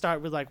I'm gonna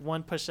start with like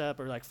 1 push-up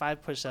or like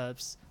 5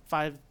 push-ups,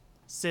 5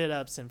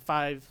 sit-ups, and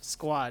 5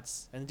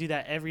 squats, and do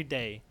that every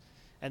day,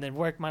 and then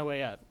work my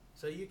way up.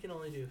 So you can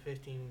only do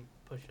 15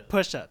 push-ups,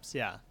 Push-ups,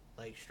 yeah,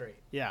 like straight.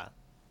 yeah,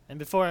 and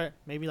before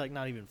maybe like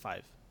not even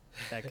 5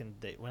 back in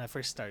the day when I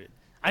first started.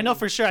 I know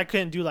for sure I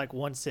couldn't do like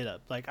 1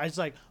 sit-up. Like I was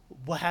like,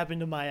 what happened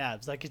to my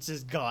abs? Like it's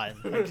just gone.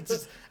 Like it's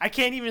just I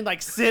can't even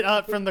like sit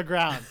up from the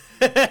ground.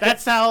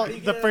 That's how How do you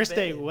the get out of first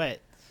day bed? went.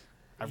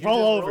 I You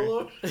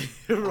roll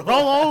just over.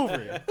 Roll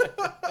over.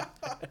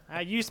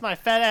 I used my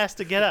fat ass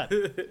to get up.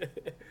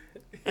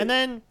 And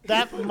then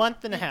that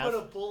month and a half. Put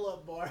a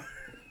pull-up bar.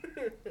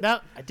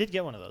 Now I did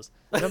get one of those.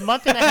 The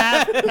month and a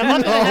half.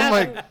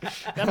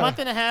 That month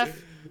and a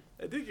half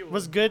I think it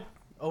was good.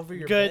 Over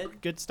your Good.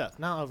 bed? Good stuff.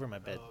 Not over my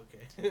bed. Oh,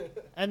 okay.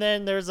 And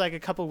then there's like a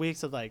couple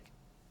weeks of like,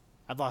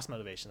 I've lost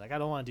motivation. Like I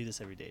don't want to do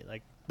this every day.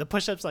 Like the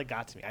push-ups like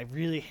got to me. I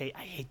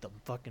hate the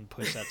fucking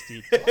push-ups,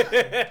 dude.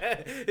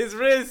 His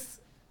wrist.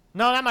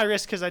 No, not my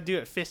wrist because I do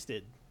it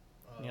fisted.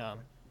 Oh, Yeah,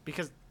 okay.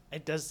 because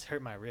it does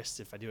hurt my wrists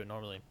if I do it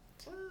normally.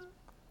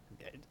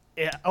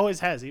 It always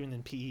has, even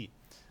in PE.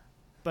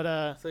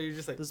 But So you're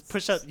just like those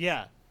push-ups,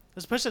 yeah,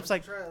 those push-ups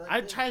like Try it like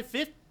I'd this. try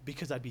fifth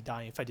because I'd be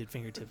dying if I did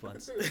fingertip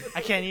ones.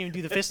 I can't even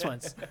do the fist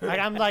ones. Like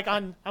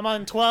I'm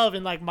on 12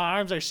 and like my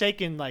arms are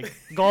shaking, like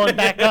going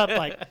back up,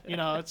 like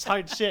it's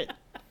hard shit.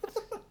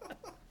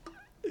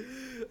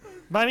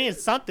 But I mean,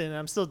 it's something.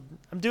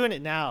 I'm doing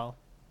it now.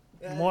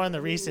 Yeah, More on the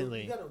you-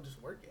 recently. You gotta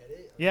just work at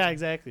it. Yeah,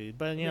 exactly.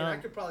 But I I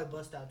could probably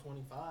bust out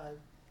 25.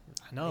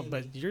 I know,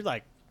 but maybe. you're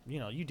like,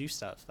 you do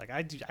stuff. Like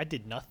I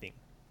did nothing.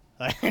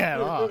 Like at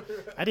all.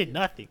 I did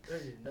nothing.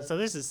 So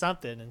this is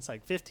something. And it's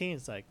like 15.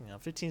 It's like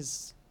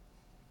 15's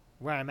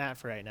where I'm at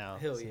for right now.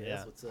 Hell So, yeah,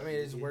 that's what's up. I mean,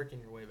 it's dude. working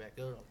your way back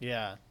up.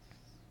 Yeah.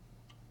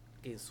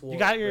 Getting swole You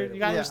got your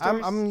Yeah,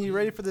 stories? I'm you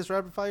ready for this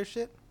rapid fire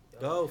shit?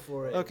 Go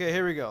for it. Okay,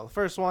 here we go.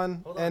 First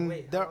one, Hold on, and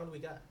wait. there, How long do we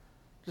got?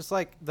 just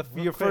like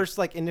Real your quick. first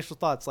like initial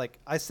thoughts. Like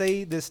I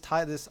say this.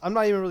 I'm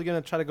not even really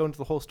gonna try to go into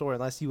the whole story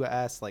unless you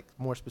ask like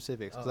more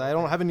specifics because Oh, I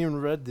okay. haven't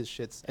even read this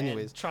shits. And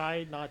Anyways,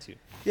 try not to.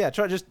 yeah,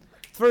 try just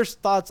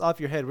first thoughts off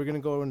your head. We're gonna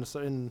go in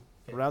Okay.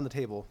 around the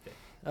table.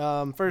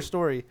 First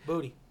story.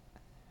 Booty.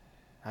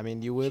 I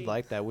mean, you would Jeez.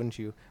 like that, wouldn't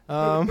you?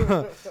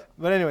 But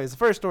anyways, the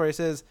first story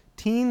says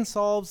teen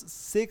solves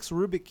 6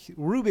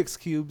 Rubik's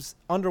cubes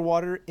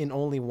underwater in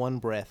only 1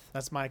 breath.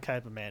 That's my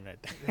type of man right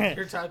Your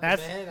there. type of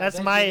that's man, I that's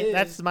bet my it is.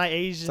 that's my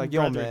Asian It's like,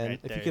 yo, brethren man, right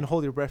if there. you can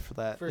hold your breath for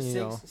that, For you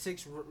know,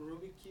 six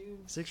Rubik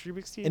cubes 6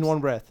 Rubik's cubes in 1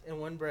 breath. in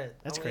one breath.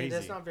 That's I mean,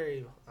 That's crazy. not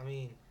very. I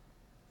mean,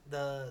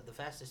 the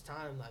fastest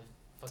time I've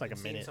It's like a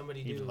seen minute,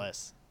 somebody even do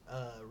less.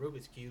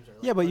 Rubik's cubes are.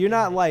 Like Yeah, but you're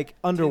fucking, not like 10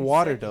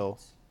 underwater though.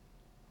 seconds.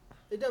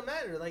 It doesn't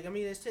matter. Like I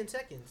mean, it's 10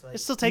 seconds. Like It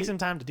still takes some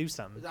time to do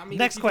something. I mean,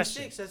 Next if you do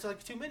question. 6, that's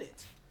like 2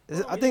 minutes. Is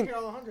it- Hold on, I you think hear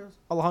Alejandro's.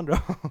 Alejandro.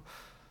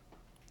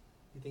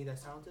 You think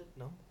that's talented?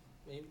 No,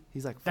 maybe.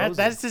 He's like That's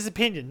frozen. his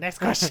opinion. Next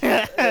question. I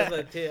was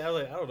like,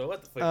 I don't know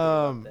what the fuck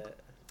Um, about that.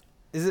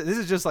 This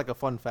is just like a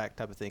fun fact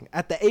type of thing.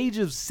 At the age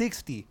of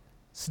 60,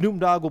 Snoop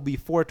Dogg will be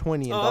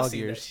 420 in Oh, I've dog seen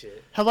that years.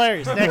 shit.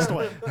 Hilarious. Next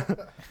one.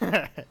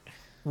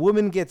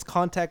 Woman gets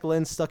contact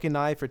lens stuck in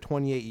eye for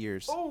 28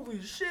 years.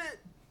 Holy shit!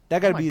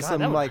 That gotta my be God, some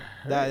that would like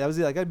hurt. that was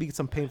like gotta be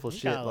some painful You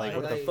shit. gotta, Like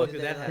like, what the like, fuck? when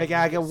did that Like happen?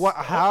 I get what?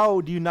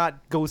 How do you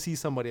not go see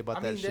somebody about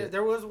I that mean, shit?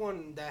 there was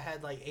one that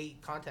had like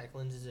 8 contact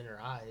lenses in her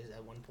eyes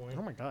at one point.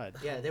 Oh my god.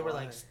 Yeah, they were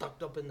Why? like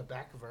stuck up in the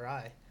back of her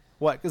eye.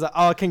 What? Because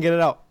I can't get it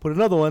out. Put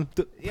another one.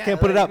 Yeah, Can't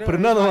put it like, out. you Put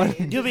know, another like, one. it's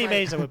You'll just be like,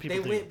 amazed at what people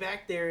they do. went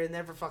back there and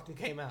never fucking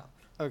came out.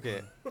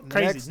 Okay.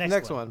 Crazy. Next,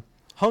 Next one.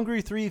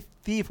 Hungry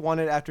thief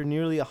wanted after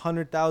nearly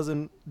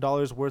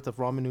 $100,000 worth of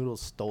ramen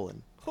noodles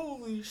stolen.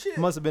 Holy shit!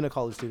 Must have been a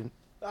college student.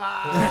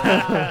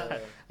 Ah. Yeah.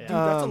 Dude, that's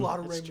a Um, lot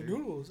of that's ramen true.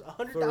 noodles.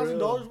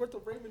 $100,000 worth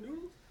of ramen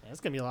noodles. That's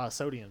gonna be a lot of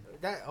sodium.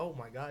 That oh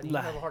my god, you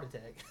Nah. have a heart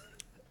attack.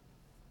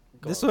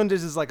 This one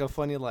is just like a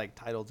funny like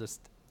title. Just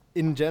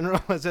in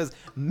general, it says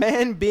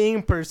man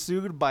being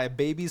pursued by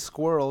baby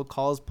squirrel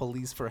calls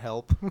police for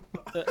help.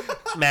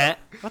 Matt.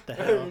 What the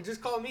hell?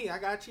 Just call me. I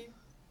got you.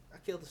 I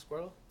killed the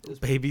squirrel. It was,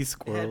 Baby it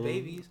squirrel. had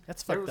babies.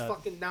 That's There fucked was up.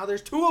 fucking now.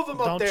 There's 2 of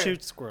them up Don't there.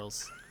 shoot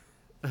squirrels.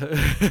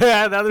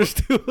 Now there's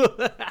 2.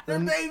 They're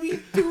baby,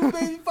 2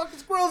 baby fucking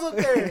squirrels up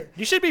there.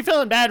 You should be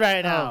feeling bad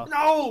right now.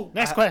 No.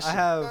 Next question.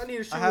 I need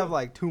to shoot I have him.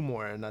 like 2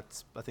 more, and I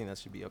think that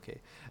should be okay.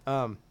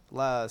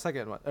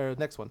 Second one or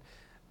next one.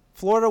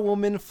 Florida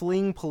woman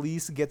fleeing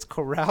police gets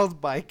corralled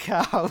by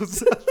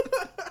cows.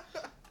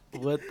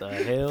 What the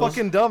hell?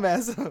 Fucking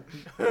dumbass.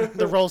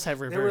 The roles have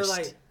They reversed. were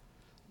like,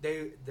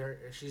 they're.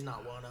 She's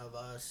not one of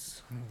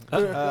us.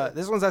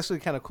 This one's actually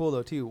kind of cool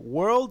though too.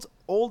 World's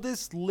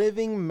oldest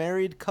living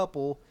married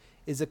couple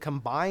is a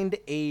combined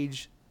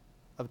age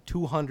of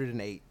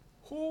 208.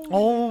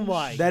 Oh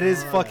my That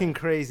is God. fucking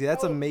crazy.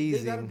 That's Oh, They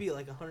amazing. gotta be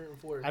like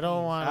 104. I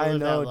don't want to I live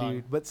know, that long.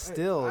 dude, but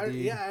still, dude.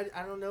 Yeah,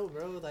 I don't know,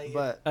 bro. Like,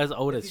 But As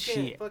old if as you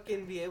can't shit.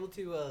 fucking be able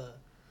to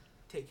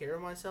take care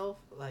of myself,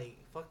 like,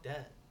 fuck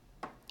that.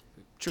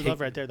 True Take-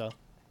 love right there, though.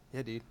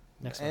 yeah, dude.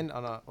 Next and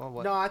on a well,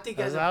 what? No, I think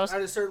As at I was-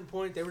 a certain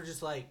point they were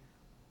just like,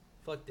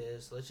 fuck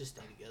this, let's just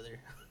stay together.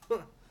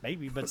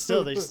 Maybe, but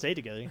still, they stay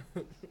together.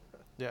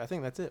 Yeah, I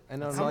think that's it.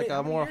 And on How like many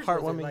a more years was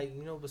it, heartwarming.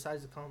 like,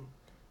 besides the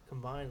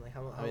combined, like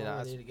how I mean, long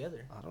I- are they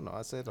together? I don't know.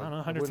 I said I like, don't know, I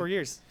 104 wouldn't-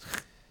 years.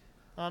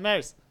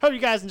 Matters. Hope you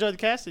guys enjoyed the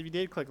cast. If you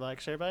did, click the like,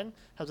 share button.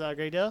 Helps out a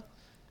great deal.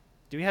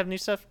 Do we have new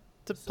stuff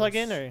to plug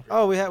in, or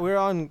Oh, we're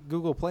on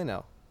Google Play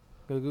now.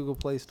 Go to Google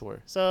Play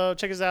Store, so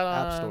check us out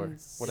App on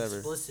Store, whatever.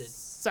 Explicit.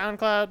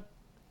 SoundCloud.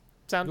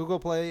 Google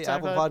Play,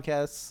 Apple SoundCloud.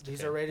 Podcasts.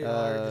 These are rated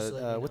R. Just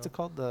let you What's know. it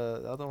called?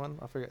 The other one?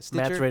 I forgot.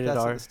 Stitcher. Matt's rated That's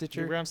R. it,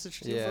 Stitcher. We're on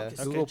Stitcher too? Yeah,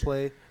 Fucking Google Stitcher.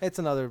 Play. It's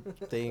another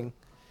thing.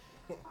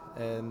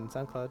 And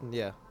SoundCloud. And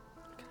yeah.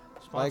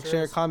 Like, Sponsor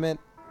share, us. comment.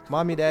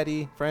 Mommy,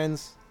 daddy,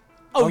 friends.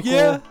 Oh Uncle.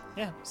 yeah.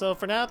 Yeah. So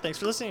for now, thanks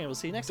for listening, and we'll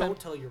see you next time. Don't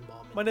tell your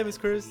mom. and My name is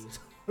dad, Chris.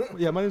 please.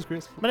 Yeah, my name's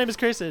Chris. My name is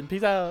Chris, and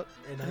peace out.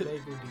 And I like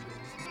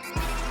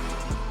Adidas.